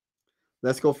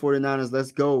 Let's go 49ers.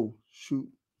 Let's go. Shoot.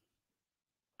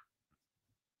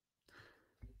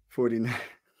 49.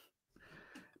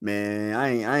 Man,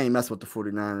 I ain't messing with the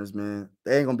 49ers, man.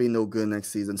 They ain't gonna be no good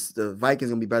next season. The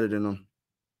Vikings gonna be better than them.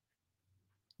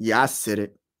 Yeah, I said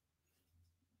it.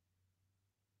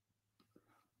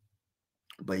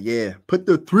 But yeah, put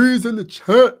the threes in the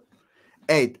chat.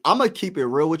 Hey, I'm gonna keep it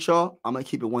real with y'all. I'm gonna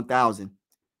keep it 1,000.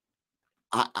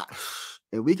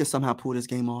 If we can somehow pull this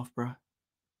game off, bro,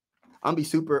 I'm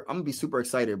gonna be super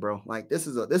excited, bro. Like this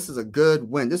is a good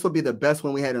win. This will be the best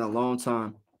win we had in a long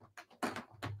time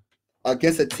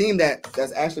against a team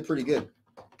that's actually pretty good.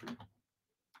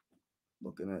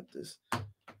 Looking at this.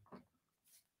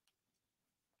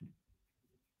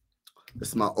 This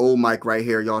is my old mic right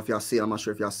here, y'all. If y'all see it, I'm not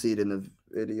sure if y'all see it in the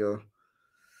video.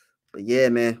 But yeah,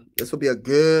 man, this will be a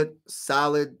good,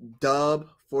 solid dub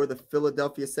for the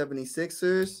Philadelphia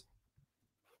 76ers.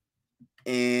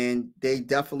 And they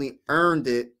definitely earned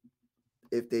it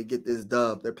if they get this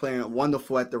dub. They're playing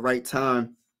wonderful at the right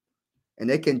time. And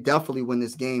they can definitely win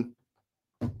this game.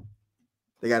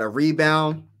 They got to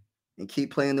rebound and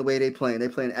keep playing the way they're playing. They're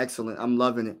playing excellent. I'm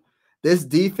loving it. This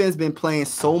defense been playing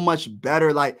so much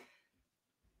better. Like,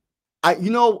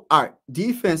 all right,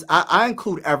 defense, I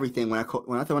include everything when I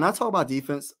talk about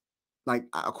defense. Like,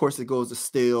 of course, it goes to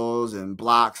steals and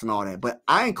blocks and all that. But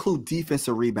I include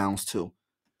defensive rebounds too.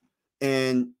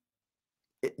 And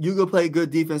you can play good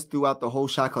defense throughout the whole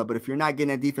shot clock. But if you're not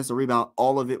getting a defensive rebound,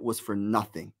 all of it was for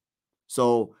nothing.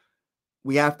 So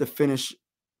we have to finish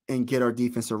and get our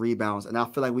defensive rebounds. And I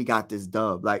feel like we got this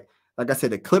dub. Like I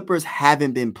said, the Clippers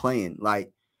haven't been playing.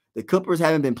 Like, the Clippers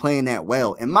haven't been playing that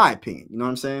well, in my opinion. You know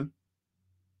what I'm saying?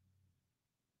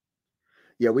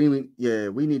 Yeah, we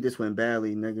need this win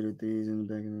badly. Negative threes in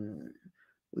the back of the.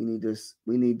 We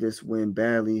need this win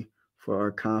badly for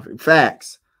our confidence.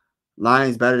 Facts.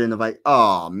 Lions better than the Vikings.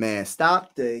 Oh man,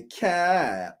 stop the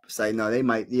cap. Say no, they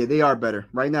might. Yeah, they are better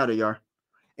right now. They are.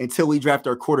 Until we draft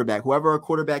our quarterback, whoever our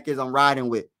quarterback is, I'm riding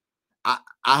with. I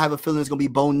have a feeling it's gonna be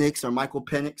Bo Nix or Michael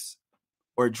Penix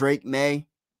or Drake May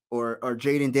or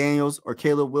Jaden Daniels or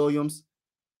Caleb Williams.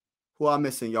 Who I'm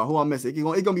missing, y'all? Who I'm missing?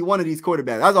 It's gonna be one of these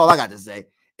quarterbacks. That's all I got to say.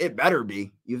 It better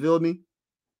be. You feel me?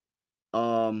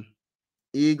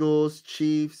 Eagles,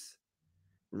 Chiefs,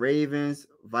 Ravens,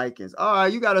 Vikings. All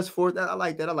right, you got us fourth. I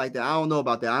like that. I don't know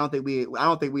about that. I don't think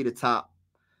we the top.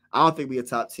 I don't think we a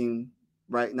top team,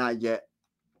 right? Not yet.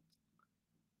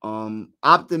 I'm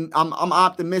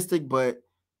optimistic, but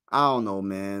I don't know,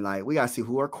 man. Like, we gotta see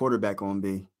who our quarterback gonna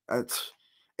be.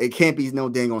 It can't be no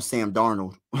dang on Sam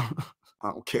Darnold. I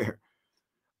don't care.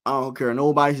 I don't care.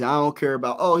 Nobody. I don't care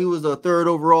about, oh, he was a 3rd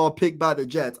overall pick by the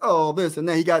Jets. Oh, this and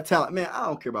that. He got talent. Man, I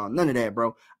don't care about none of that,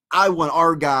 bro. I want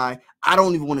our guy. I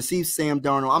don't even want to see Sam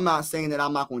Darnold. I'm not saying that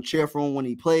I'm not going to cheer for him when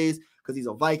he plays because he's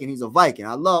a Viking. He's a Viking.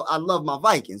 I love my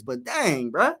Vikings, but dang,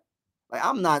 bro. Like,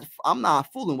 I'm not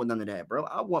fooling with none of that, bro.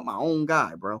 I want my own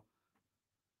guy, bro.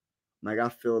 Like, I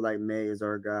feel like May is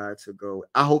our guy to go.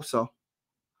 I hope so.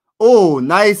 Oh,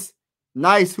 nice.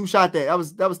 Nice. Who shot that?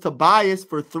 That was Tobias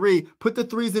for 3. Put the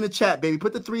threes in the chat, baby.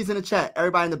 Put the threes in the chat.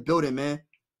 Everybody in the building, man.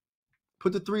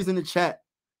 Put the threes in the chat.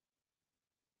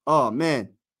 Oh,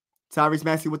 man. Tyrese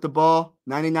Maxey with the ball.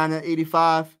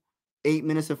 99-85. 8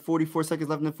 minutes and 44 seconds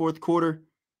left in the 4th quarter.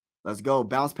 Let's go.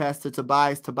 Bounce pass to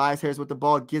Tobias. Tobias Harris with the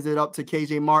ball. Gives it up to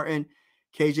KJ Martin.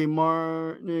 KJ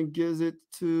Martin gives it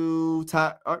to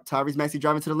Tyrese Maxey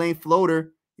driving to the lane.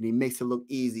 Floater. And he makes it look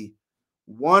easy.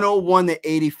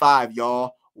 101-85,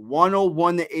 y'all.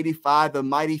 101-85. The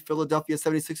mighty Philadelphia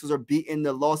 76ers are beating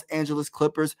the Los Angeles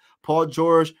Clippers. Paul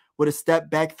George with a step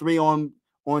back 3 on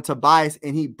Tobias,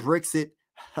 and he bricks it.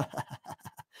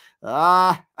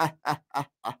 Let's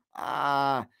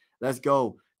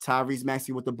go. Tyrese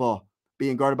Maxey with the ball.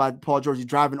 Being guarded by Paul George. He's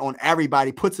driving on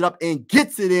everybody. Puts it up and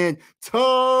gets it in.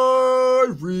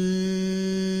 Tyrese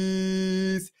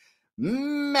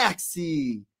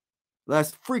Maxey.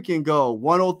 Let's freaking go.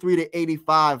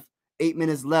 103-85. 8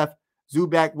 minutes left.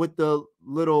 Zubac with the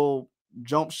little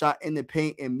jump shot in the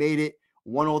paint and made it.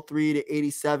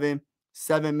 103-87.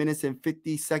 7 minutes and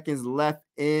 50 seconds left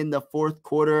in the 4th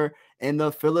quarter. And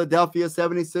the Philadelphia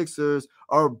 76ers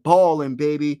are balling,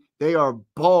 baby. They are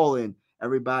balling.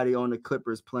 Everybody on the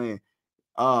Clippers playing.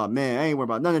 Oh, man, I ain't worried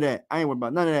about none of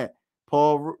that.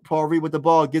 Paul Reed with the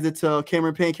ball. Gives it to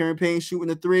Cameron Payne. Cameron Payne shooting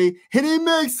the 3. And he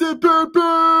makes it,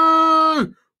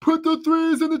 baby! Put the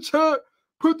threes in the chat.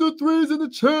 Put the threes in the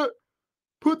chat.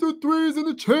 Put the threes in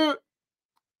the chat.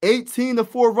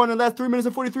 18-4 run in the last 3 minutes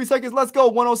and 43 seconds. Let's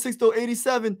go.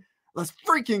 106-87. Let's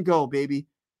freaking go, baby.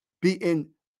 Beating.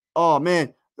 Oh,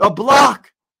 man. A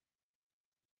block.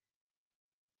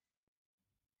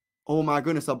 Oh, my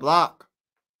goodness. A block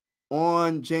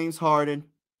on James Harden.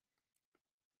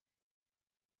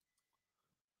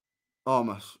 Oh,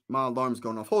 my alarm's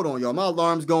going off. Hold on, y'all. My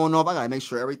alarm's going off. I got to make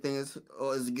sure everything is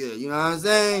good. You know what I'm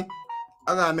saying?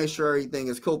 I got to make sure everything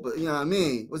is cool. But you know what I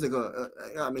mean? What's it going?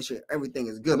 I got to make sure everything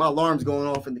is good. My alarm's going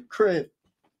off in the crib.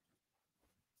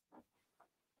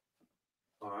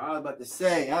 All right, I was about to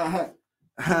say, I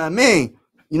mean,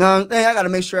 you know what I'm saying? I got to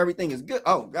make sure everything is good.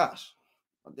 Oh, gosh.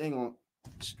 My dang on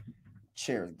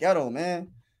chair is ghetto, man.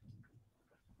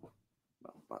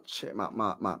 My chair,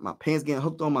 my pants getting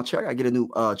hooked on my chair. I got to get a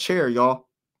new chair, y'all.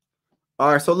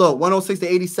 All right, so look,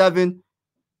 106-87.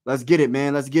 Let's get it,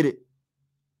 man. Let's get it.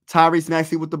 Tyrese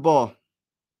Maxey with the ball.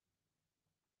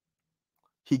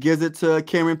 He gives it to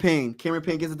Cameron Payne. Cameron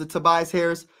Payne gives it to Tobias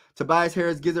Harris. Tobias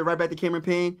Harris gives it right back to Cameron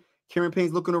Payne. Cameron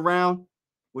Payne's looking around.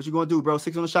 What you going to do, bro?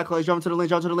 6 on the shot clock. He's jumping to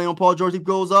the lane on Paul George. He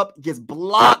goes up. Gets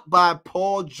blocked by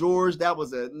Paul George. That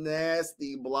was a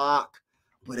nasty block,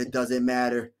 but it doesn't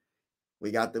matter.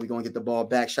 We're going to get the ball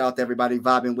back. Shout out to everybody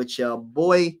vibing with your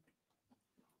boy.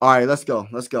 All right, let's go.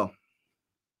 Let's go.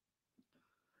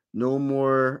 No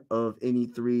more of any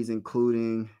threes,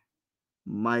 including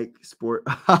Mike Sport.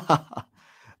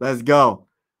 Let's go.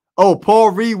 Oh,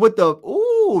 Paul Reed with the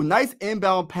nice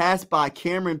inbound pass by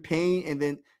Cameron Payne, and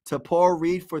then to Paul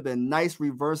Reed for the nice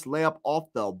reverse layup off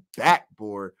the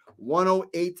backboard.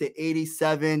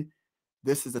 108-87.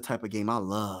 This is the type of game I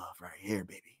love right here,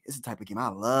 baby. This is the type of game I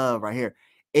love right here.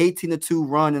 18-2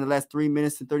 run in the last 3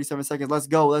 minutes and 37 seconds. Let's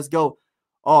go. Let's go.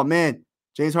 Oh, man.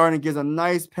 James Harden gives a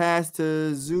nice pass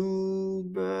to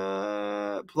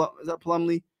Zuba. Is that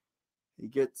Plumlee? He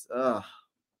gets fouled,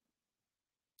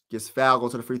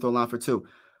 goes to the free throw line for 2.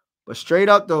 But straight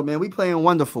up, though, man, we playing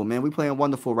wonderful, man. We playing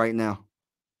wonderful right now.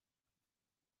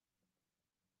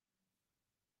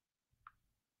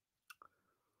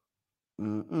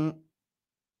 No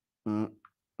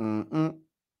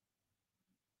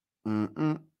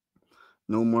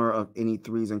more of any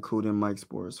threes, including Mike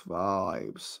Sports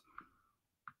vibes.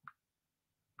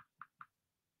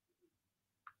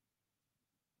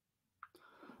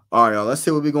 All right, y'all. Let's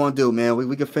see what we're going to do, man.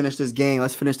 We can finish this game.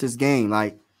 Let's finish this game.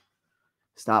 Like,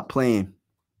 stop playing.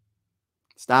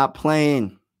 Stop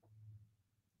playing.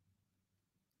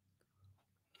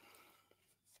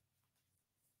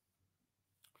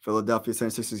 Philadelphia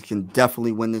 76ers can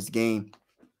definitely win this game.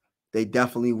 They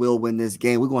definitely will win this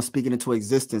game. We're going to speak it into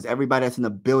existence. Everybody that's in the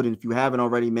building, if you haven't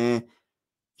already, man,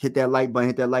 hit that like button,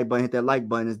 hit that like button, hit that like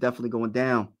button. It's definitely going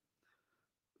down.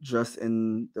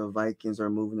 Justin, the Vikings are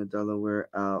moving to Delaware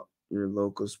out your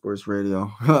local sports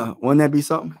radio. Wouldn't that be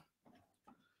something?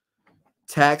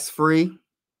 Tax-free.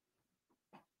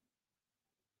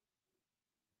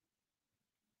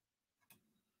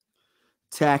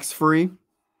 Tax-free.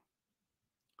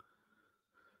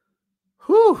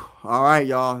 Whew. All right,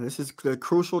 y'all. This is the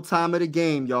crucial time of the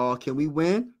game, y'all. Can we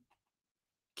win?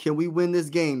 Can we win this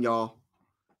game, y'all?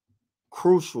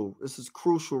 Crucial. This is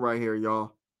crucial right here,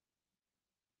 y'all.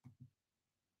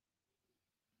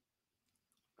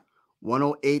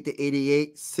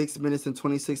 108-88, 6 minutes and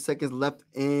 26 seconds left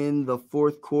in the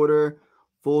fourth quarter.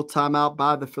 Full timeout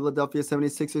by the Philadelphia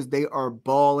 76ers. They are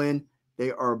balling.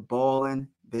 They are balling.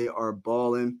 They are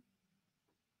balling.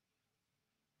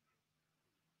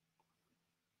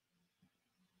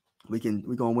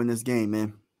 We're gonna win this game,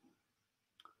 man.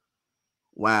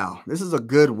 Wow, this is a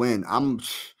good win. I'm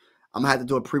gonna have to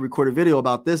do a pre-recorded video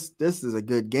about this. This is a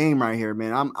good game right here,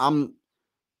 man. I'm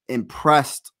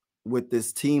impressed with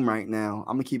this team right now.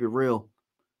 I'm gonna keep it real.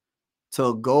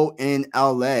 To go in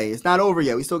LA, it's not over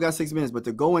yet. We still got 6 minutes, but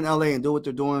to go in LA and do what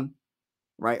they're doing,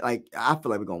 right? Like, I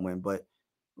feel like we're gonna win, but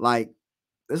like,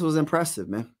 this was impressive,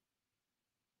 man.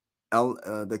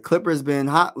 The Clippers been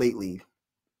hot lately.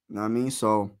 You know what I mean?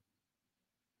 So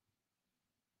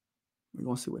we're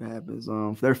gonna see what happens.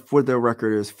 Their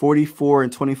record is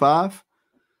 44-25.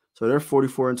 So they're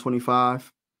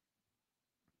 44-25.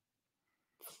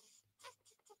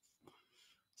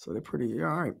 So they're pretty all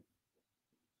right.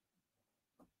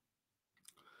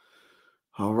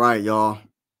 All right, y'all.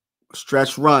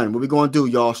 Stretch run. What we going to do,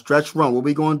 y'all? Stretch run. What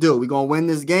we going to do? We going to win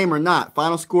this game or not?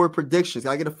 Final score predictions.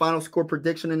 Can I get a final score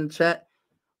prediction in the chat?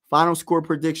 Final score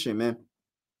prediction, man.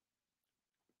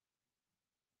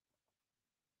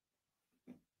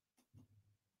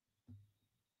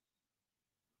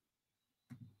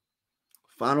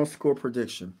 Final score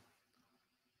prediction.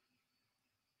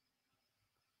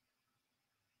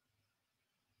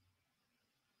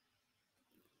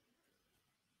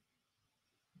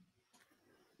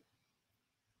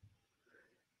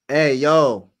 Hey,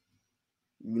 yo.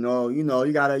 You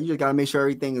just gotta make sure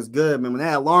everything is good, man. When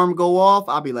that alarm go off,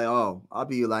 I'll be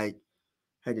like,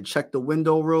 had to check the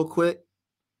window real quick.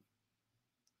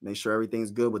 Make sure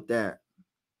everything's good with that.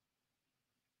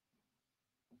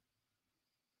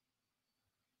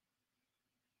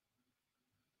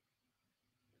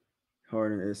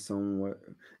 Harden is somewhat.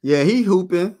 Yeah, he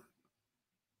hooping.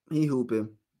 He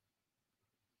hooping.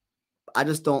 I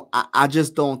just don't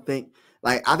think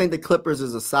I think the Clippers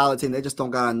is a solid team. They just don't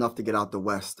got enough to get out the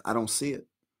West. I don't see it.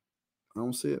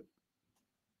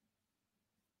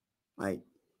 Like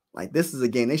this is a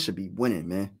game they should be winning,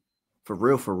 man. For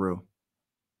real. For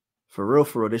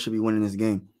real, they should be winning this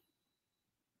game.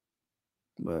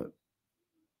 But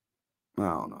I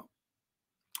don't know.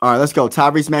 All right, let's go.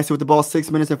 Tyrese Maxey with the ball.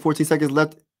 6 minutes and 14 seconds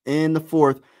left in the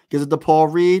fourth. Gives it to Paul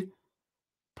Reed.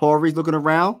 Paul Reed's looking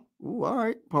around. Ooh, all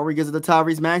right. Paul Reed gives it to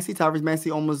Tyrese Maxey. Tyrese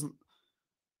Maxey almost.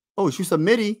 Oh, shoots a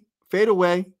midi. Fade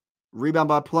away. Rebound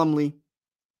by Plumlee.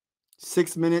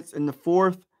 6 minutes in the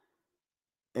fourth.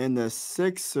 And the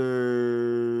Sixers.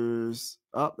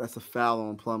 Oh, that's a foul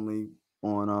on Plumlee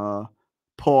on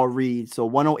Paul Reed. So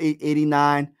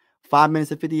 108-89. 5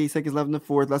 minutes and 58 seconds left in the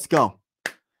fourth. Let's go.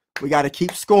 We got to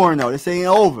keep scoring, though. This ain't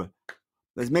over.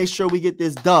 Let's make sure we get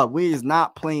this dub. We is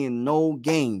not playing no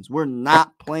games. We're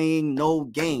not playing no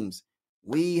games.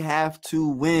 We have to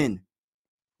win.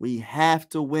 We have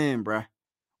to win, bruh.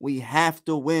 We have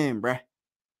to win, bruh.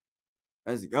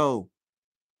 Let's go.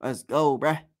 Let's go,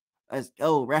 bruh. Let's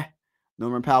go, bruh.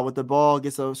 Norman Powell with the ball.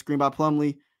 Gets a screen by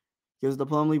Plumlee. Gives it to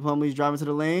Plumlee. Plumlee's driving to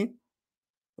the lane.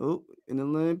 Oh, in the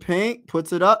lane paint.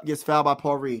 Puts it up. Gets fouled by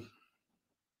Paul Reed.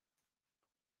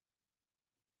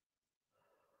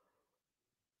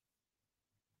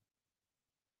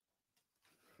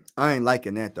 I ain't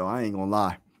liking that, though. I ain't going to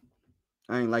lie.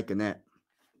 I ain't liking that.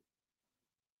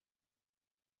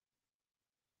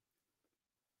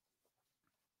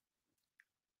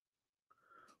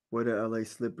 What are LA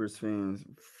Slippers fans?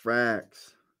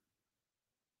 Frax.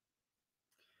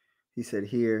 He said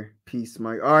here, peace,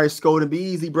 Mike. All right, Skoda, be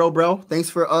easy, bro. Thanks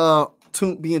for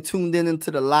being tuned in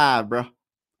into the live, bro.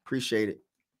 Appreciate it.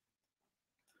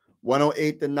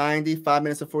 108-90, 5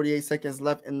 minutes and 48 seconds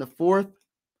left in the fourth.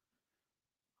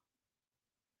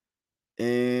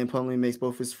 And Plumlee makes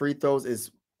both his free throws. It's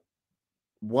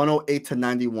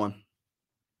 108-91.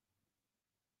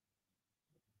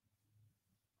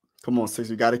 Come on, Six.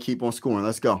 We got to keep on scoring.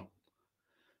 Let's go.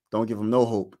 Don't give him no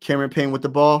hope. Cameron Payne with the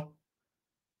ball.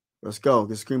 Let's go.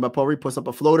 Gets screened by Paul Reed. Puts up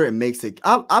a floater and makes it.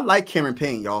 I like Cameron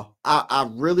Payne, y'all. I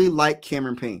really like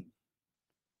Cameron Payne.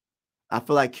 I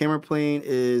feel like Cameron Payne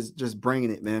is just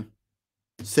bringing it, man.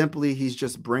 Simply, he's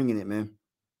just bringing it, man.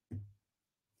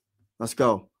 Let's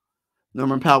go.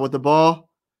 Norman Powell with the ball.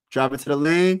 Driving to the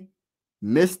lane.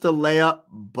 Missed the layup,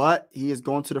 but he is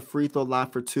going to the free throw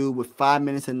line for two with 5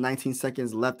 minutes and 19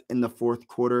 seconds left in the fourth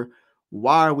quarter.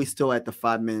 Why are we still at the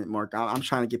 5 minute mark? I'm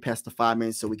trying to get past the 5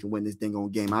 minutes so we can win this dang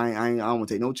on game. I don't want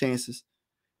to take no chances.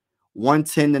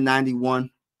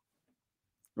 110-91.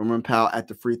 Norman Powell at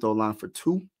the free throw line for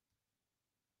two.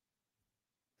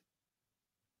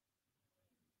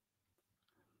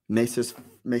 Makes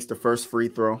the first free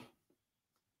throw.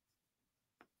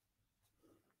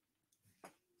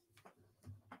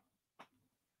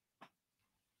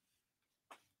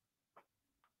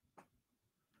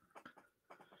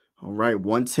 All right,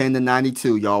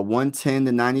 110-92, y'all.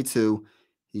 110-92.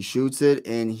 He shoots it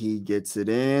and he gets it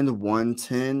in.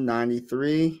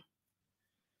 110-93.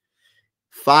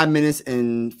 5 minutes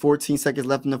and 14 seconds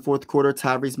left in the fourth quarter.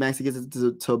 Tyrese Maxey gives it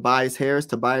to Tobias Harris.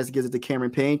 Tobias gives it to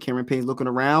Cameron Payne. Cameron Payne's looking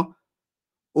around.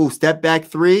 Oh, step back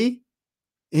three.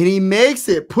 And he makes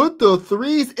it. Put the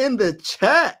threes in the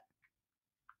chat.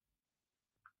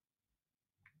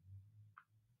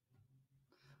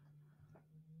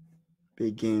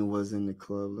 Big game was in the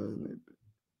club, wasn't it?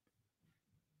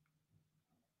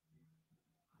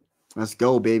 Let's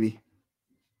go, baby.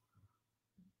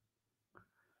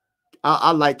 I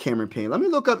like Cameron Payne. Let me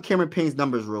look up Cameron Payne's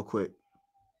numbers real quick.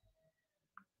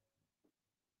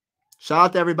 Shout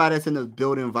out to everybody that's in the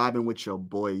building vibing with your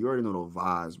boy. You already know the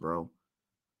vibes, bro.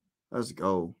 Let's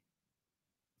go.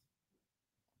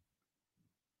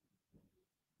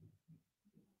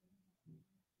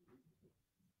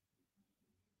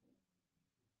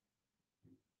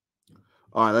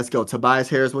 All right, let's go. Tobias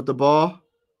Harris with the ball.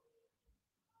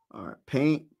 All right,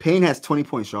 Payne has 20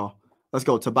 points, y'all. Let's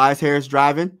go. Tobias Harris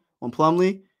driving on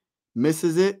Plumlee.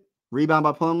 Misses it. Rebound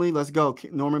by Plumlee. Let's go.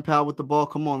 Norman Powell with the ball.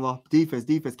 Come on, Law. Defense.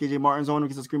 KJ Martin's on him.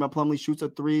 Gets a screen by Plumlee. Shoots a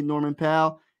three. Norman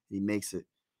Powell. He makes it.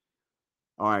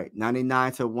 All right.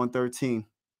 99-113.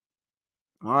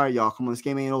 All right, y'all. Come on. This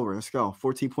game ain't over. Let's go.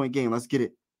 14-point game. Let's get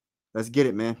it. Let's get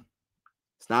it, man.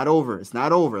 It's not over. It's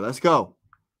not over. Let's go.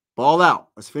 Ball out.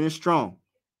 Let's finish strong.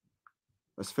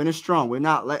 Let's finish strong. We're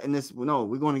not letting this. No,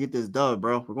 we're going to get this dub,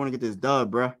 bro. We're going to get this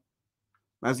dub, bro.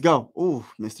 Let's go. Ooh,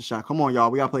 missed the shot. Come on,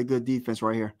 y'all. We got to play good defense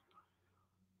right here.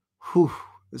 Whew.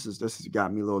 This has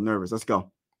got me a little nervous. Let's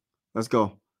go. Let's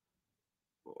go.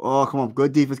 Oh, come on.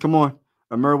 Good defense. Come on.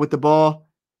 Amir with the ball.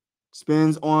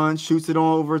 Spins on, shoots it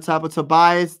on over top of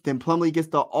Tobias. Then Plumlee gets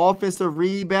the offensive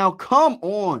rebound. Come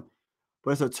on.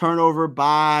 But it's a turnover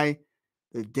by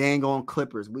the dang on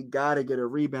Clippers. We got to get a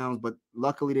rebound, but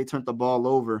luckily they turned the ball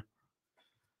over.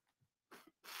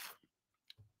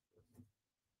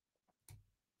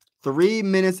 Three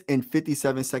minutes and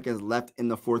 57 seconds left in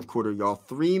the fourth quarter, y'all.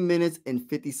 3 minutes and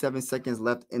 57 seconds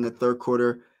left in the third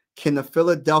quarter. Can the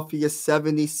Philadelphia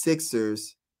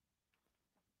 76ers,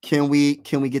 can we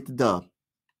get the dub?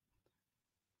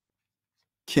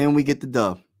 Can we get the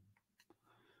dub?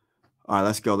 All right,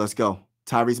 let's go. Let's go.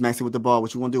 Tyrese Maxey with the ball.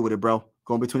 What you want to do with it, bro?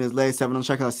 Going between his legs. 7 on the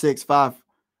shot clock. 6, 5.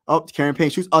 Oh, Cameron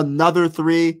Payne shoots another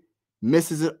 3.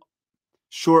 Misses it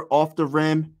short off the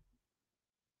rim.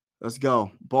 Let's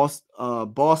go.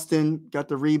 Boston got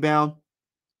the rebound.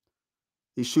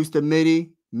 He shoots the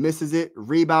midi. Misses it.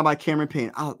 Rebound by Cameron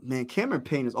Payne. Oh, man. Cameron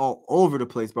Payne is all over the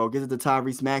place, bro. Gives it to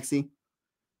Tyrese Maxey.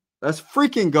 Let's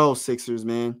freaking go, Sixers,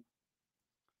 man.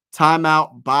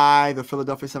 Timeout by the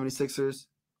Philadelphia 76ers.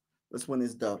 Let's win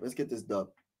this dub. Let's get this dub.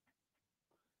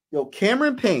 Yo,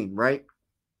 Cameron Payne, right?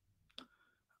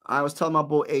 I was telling my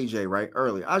boy AJ, right,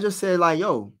 earlier. I just said, like,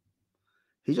 yo,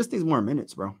 he just needs more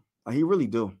minutes, bro. Like, he really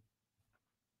do.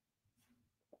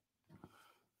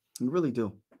 He really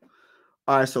do.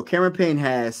 All right, so Cameron Payne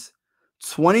has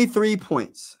 23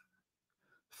 points,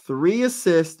 3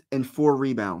 assists, and 4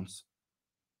 rebounds.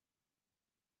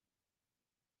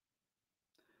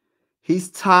 He's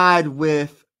tied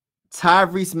with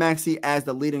Tyrese Maxey as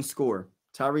the leading scorer.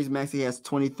 Tyrese Maxey has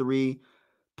 23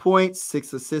 points,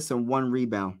 6 assists, and 1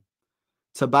 rebound.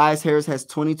 Tobias Harris has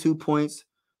 22 points,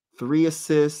 3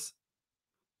 assists,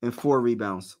 and 4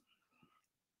 rebounds.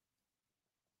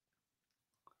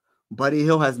 Buddy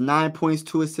Hield has 9 points,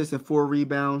 2 assists, and 4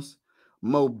 rebounds.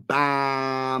 Mo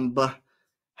Bamba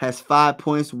has 5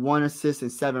 points, 1 assist,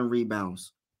 and 7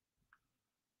 rebounds.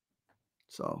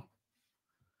 So,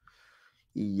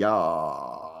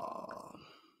 yeah.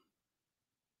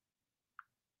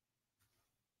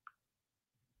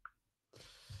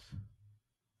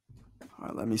 All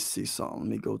right, let me see something. Let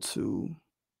me go to...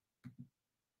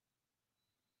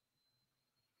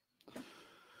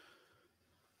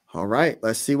 All right,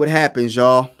 let's see what happens,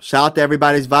 y'all. Shout out to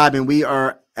everybody's vibing. We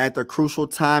are at the crucial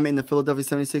time in the Philadelphia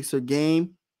 76er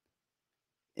game.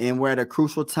 And we're at a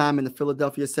crucial time in the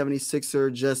Philadelphia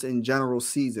 76er just in general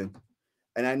season.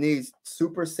 And I need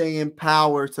Super Saiyan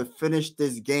power to finish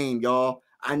this game, y'all.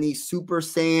 I need Super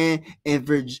Saiyan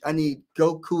and I need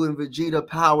Goku and Vegeta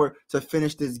power to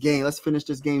finish this game. Let's finish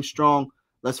this game strong.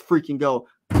 Let's freaking go.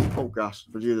 Oh, gosh.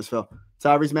 Vegeta just fell.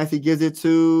 Tyrese Maxey gives it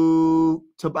to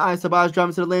Tobias. Tobias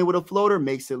driving to the lane with a floater.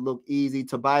 Makes it look easy.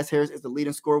 Tobias Harris is the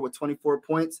leading scorer with 24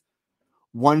 points.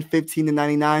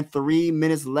 115-99. 3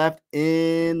 minutes left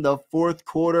in the fourth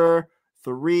quarter.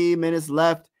 3 minutes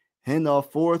left in the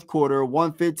fourth quarter.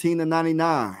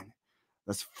 115-99.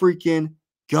 Let's freaking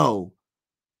go.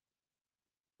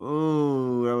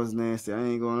 Oh, that was nasty. I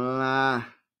ain't gonna lie.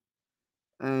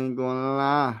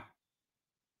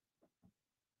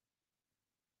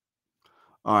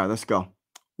 All right, let's go.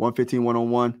 115,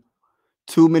 1-on-1.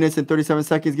 2 minutes and 37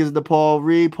 seconds. Gives it to Paul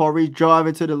Reed. Paul Reed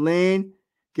driving to the lane.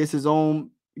 Gets his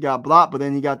own. Got blocked, but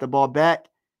then he got the ball back.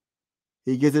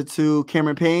 He gives it to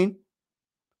Cameron Payne.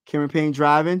 Cameron Payne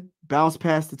driving. Bounce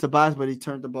pass to Tobias, but he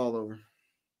turned the ball over.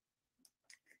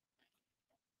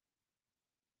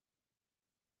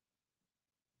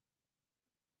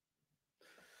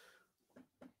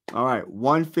 All right,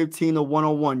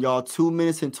 115-1-on-1, y'all. 2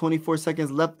 minutes and 24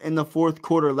 seconds left in the fourth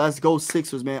quarter. Let's go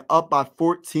Sixers, man. Up by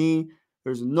 14.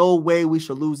 There's no way we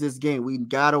should lose this game. We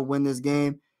got to win this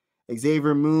game.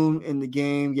 Xavier Moon in the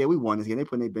game. Yeah, we won this game. They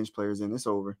put their bench players in. It's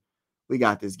over. We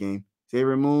got this game.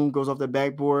 Xavier Moon goes off the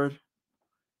backboard.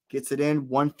 Gets it in.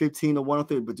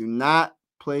 115-103. But do not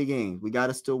play games. We got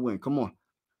to still win. Come on.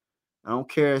 I don't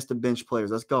care. It's the bench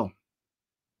players. Let's go.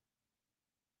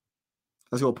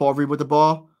 Let's go. Paul Reed with the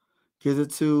ball. Gives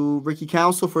it to Ricky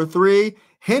Council for 3.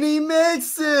 And he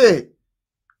makes it.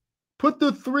 Put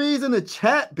the 3s in the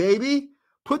chat, baby.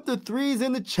 Put the 3s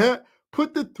in the chat.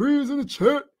 Put the 3s in the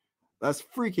chat. Let's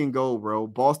freaking go, bro.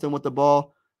 Boston with the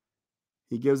ball.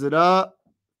 He gives it up.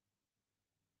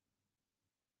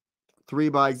 3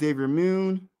 by Xavier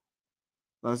Moon.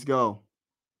 Let's go.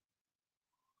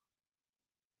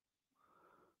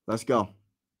 Let's go.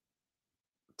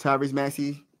 Tyrese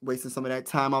Maxey wasting some of that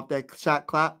time off that shot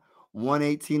clock.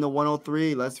 118 to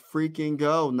 103. Let's freaking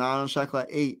go. 9 on shot clock.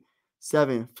 8,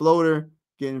 7. Floater.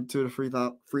 Getting to the free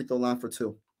throw line for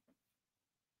 2.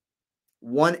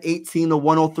 118 to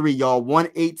 103, y'all.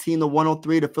 118 to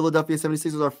 103. The Philadelphia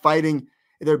 76ers are fighting.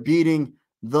 They're beating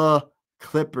the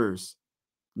Clippers.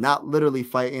 Not literally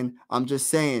fighting. I'm just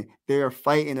saying they are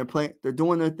fighting. They're playing. They're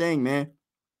doing their thing, man.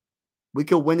 We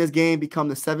could win this game, become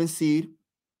the 7th seed.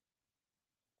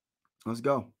 Let's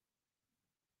go.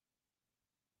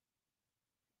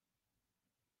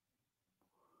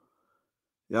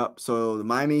 Yep. So the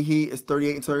Miami Heat is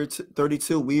 38 and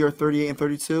 32. We are 38 and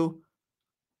 32.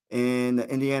 And the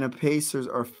Indiana Pacers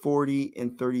are 40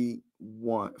 and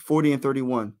 31. 40 and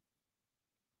 31.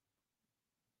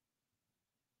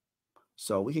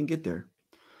 So we can get there.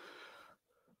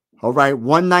 All right.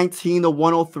 119 to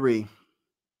 103.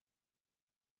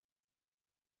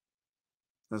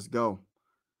 Let's go.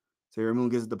 Taylor Moon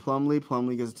gives it to Plumlee.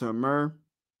 Plumlee gives it to Amir.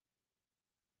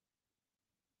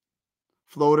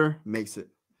 Floater makes it.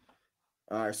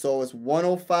 All right, so it's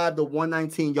 105 to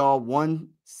 119, y'all.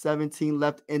 117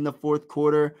 left in the fourth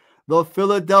quarter. The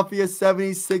Philadelphia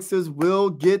 76ers will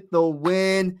get the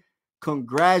win.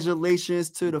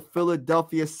 Congratulations to the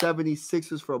Philadelphia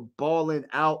 76ers for balling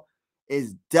out.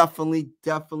 It's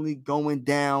definitely going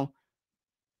down.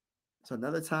 It's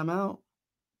another timeout.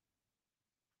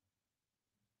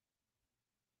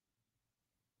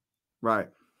 Right.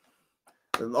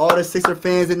 All the Sixer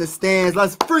fans in the stands.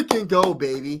 Let's freaking go,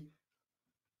 baby.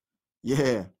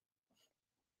 Yeah.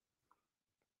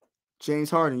 James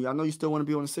Harden, I know you still want to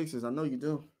be on the Sixers. I know you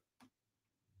do.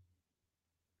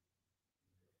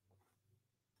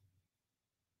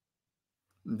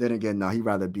 Then again, no, he'd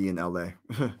rather be in LA.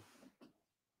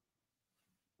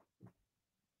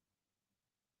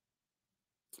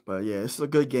 But yeah, this is a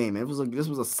good game. This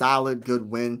was a solid, good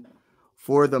win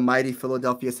for the mighty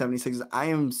Philadelphia 76ers. I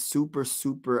am super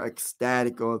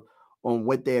ecstatic on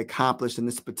what they accomplished in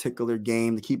this particular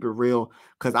game, to keep it real.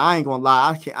 Because I ain't gonna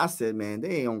lie, I said, man,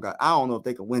 I don't know if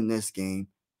they can win this game.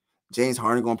 James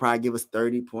Harden gonna probably give us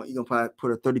 30 points. He's gonna probably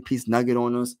put a 30-piece nugget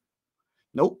on us.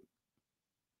 Nope.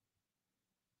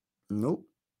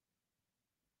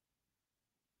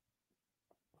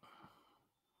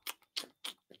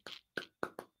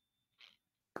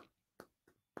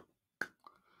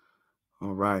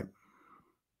 All right.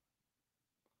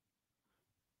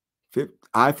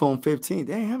 iPhone 15.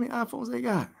 Dang, how many iPhones they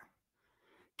got?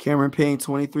 Cameron Payne,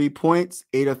 23 points,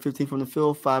 8 of 15 from the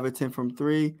field, 5 of 10 from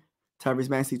 3. Tyrese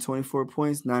Maxey, 24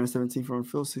 points, 9 of 17 from the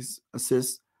field, 6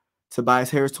 assists. Tobias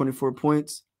Harris, 24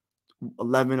 points,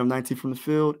 11 of 19 from the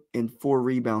field, and 4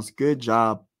 rebounds. Good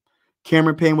job.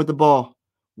 Cameron Payne with the ball.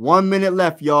 1 minute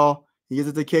left, y'all. He gives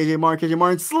it to KJ Martin. KJ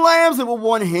Martin slams it with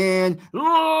one hand.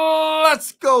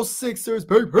 Let's go, Sixers,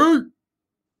 baby.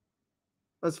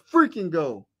 Let's freaking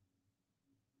go.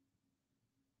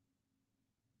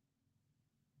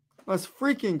 Let's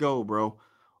freaking go, bro.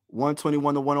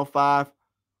 121 to 105.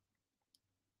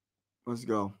 Let's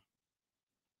go.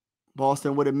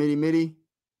 Boston with a midi.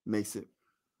 Makes it.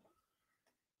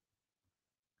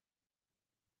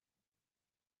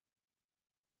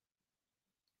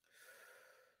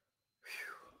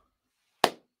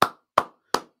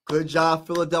 Good job,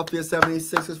 Philadelphia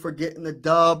 76ers, for getting the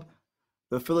dub.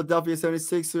 The Philadelphia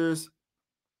 76ers,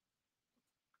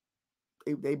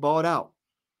 they balled out.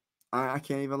 I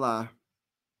can't even lie.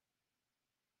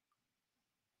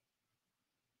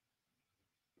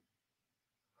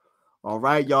 All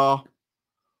right, y'all.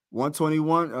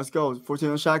 121. Let's go. 14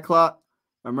 on shot clock.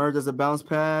 Amir does a bounce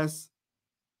pass.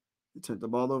 He turned the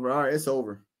ball over. All right, it's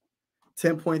over.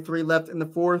 10.3 left in the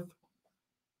fourth.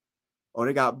 Oh,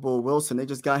 they got Bull Wilson. They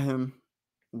just got him.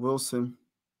 Wilson.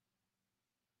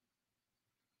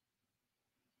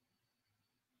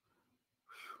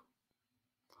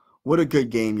 What a good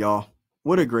game, y'all.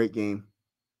 What a great game.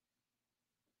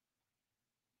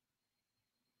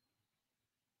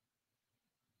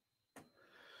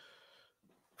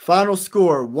 Final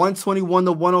score, 121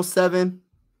 to 107.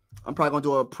 I'm probably going to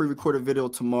do a pre-recorded video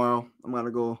tomorrow. I'm going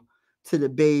to go to the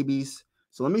babies.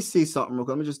 So let me see something real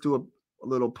quick. Let me just do a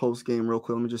little post game real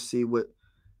quick. Let me just see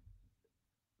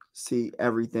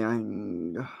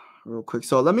everything real quick.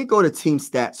 So let me go to team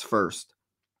stats first.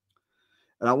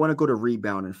 And I want to go to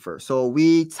rebounding first. So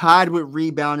we tied with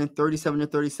rebounding, 37 to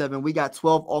 37. We got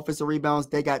 12 offensive rebounds.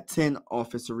 They got 10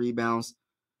 offensive rebounds.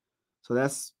 So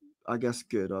that's, I guess,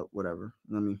 good. Whatever.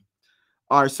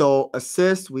 All right, so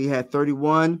assists, we had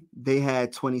 31. They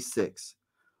had 26.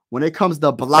 When it comes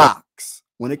to blocks,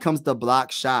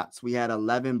 block shots, we had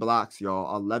 11 blocks,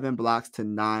 y'all. 11 blocks to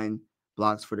 9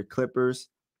 blocks for the Clippers.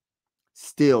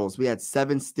 Steals. We had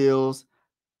 7 steals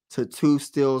to 2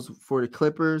 steals for the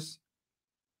Clippers.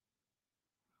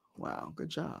 Wow, good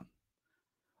job.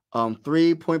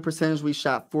 3-point percentage, we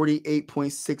shot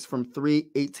 48.6 from 3,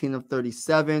 18 of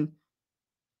 37.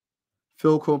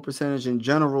 Field goal percentage in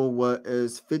general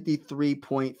was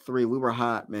 53.3. We were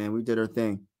hot, man. We did our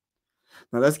thing.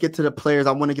 Now let's get to the players.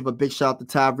 I want to give a big shout out to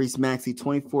Tyrese Maxey,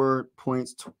 24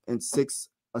 points and 6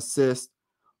 assists,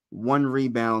 1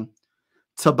 rebound.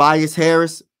 Tobias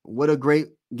Harris, what a great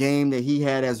game that he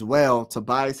had as well.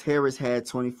 Tobias Harris had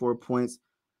 24 points,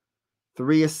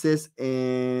 3 assists,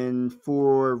 and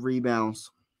 4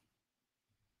 rebounds.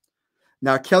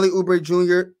 Now, Kelly Oubre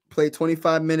Jr. played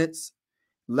 25 minutes,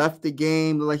 left the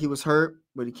game, looked like he was hurt,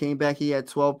 but he came back. He had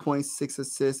 12 points, 6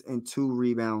 assists, and 2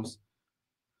 rebounds.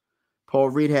 Paul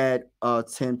Reed had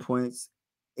 10 points,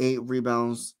 8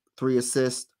 rebounds, 3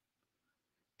 assists.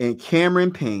 And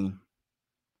Cameron Payne,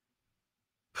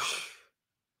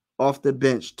 off the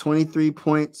bench, 23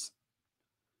 points,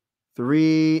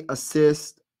 3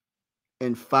 assists,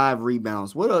 and 5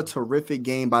 rebounds. What a terrific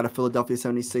game by the Philadelphia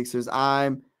 76ers.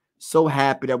 I'm so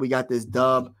happy that we got this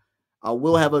dub. I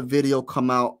will have a video come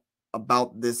out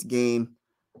about this game,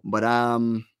 but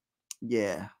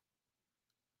yeah.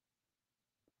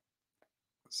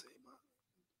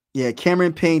 Yeah,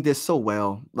 Cameron Payne did so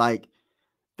well. Like,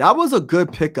 that was a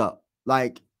good pickup.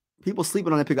 Like, people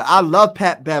sleeping on that pickup. I love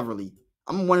Pat Beverly.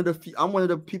 I'm one of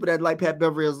the people that like Pat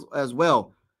Beverly as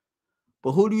well.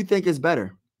 But who do you think is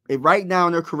better? Right now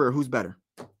in their career, who's better?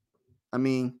 I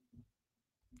mean,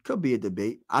 could be a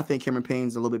debate. I think Cameron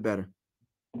Payne's a little bit better.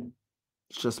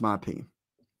 It's just my opinion.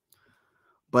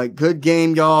 But good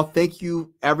game, y'all. Thank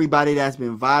you, everybody that's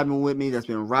been vibing with me, that's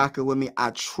been rocking with me.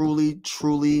 I truly,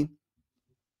 truly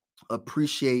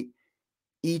appreciate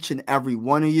each and every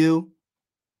one of you.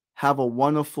 Have a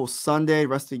wonderful Sunday,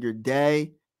 rest of your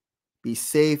day. Be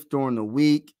safe during the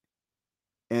week.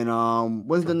 And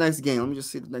when's the next game? Let me just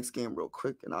see the next game real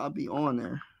quick, and I'll be on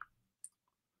there.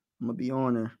 I'm going to be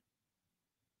on there.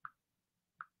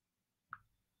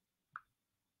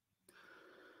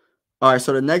 All right,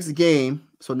 so the next game,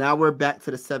 so now we're back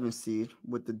to the 7th seed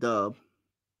with the dub.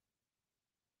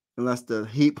 Unless the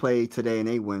Heat play today and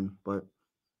they win, but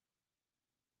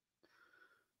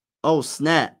oh,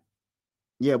 snap.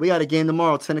 Yeah, we got a game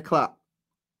tomorrow, 10 o'clock.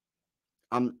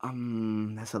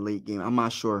 That's a late game. I'm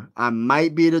not sure. I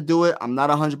might be able to do it. I'm not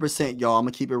 100%, y'all. I'm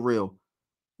going to keep it real.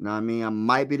 You know what I mean? I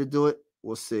might be able to do it.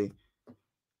 We'll see.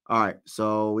 All right,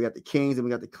 so we got the Kings and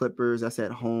we got the Clippers. That's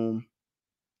at home.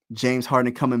 James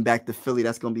Harden coming back to Philly.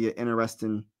 That's going to be an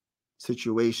interesting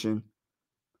situation.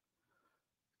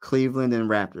 Cleveland and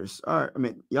Raptors. All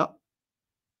right. Yep.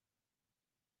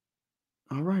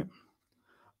 All right.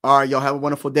 All right, y'all have a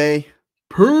wonderful day.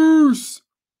 Peace.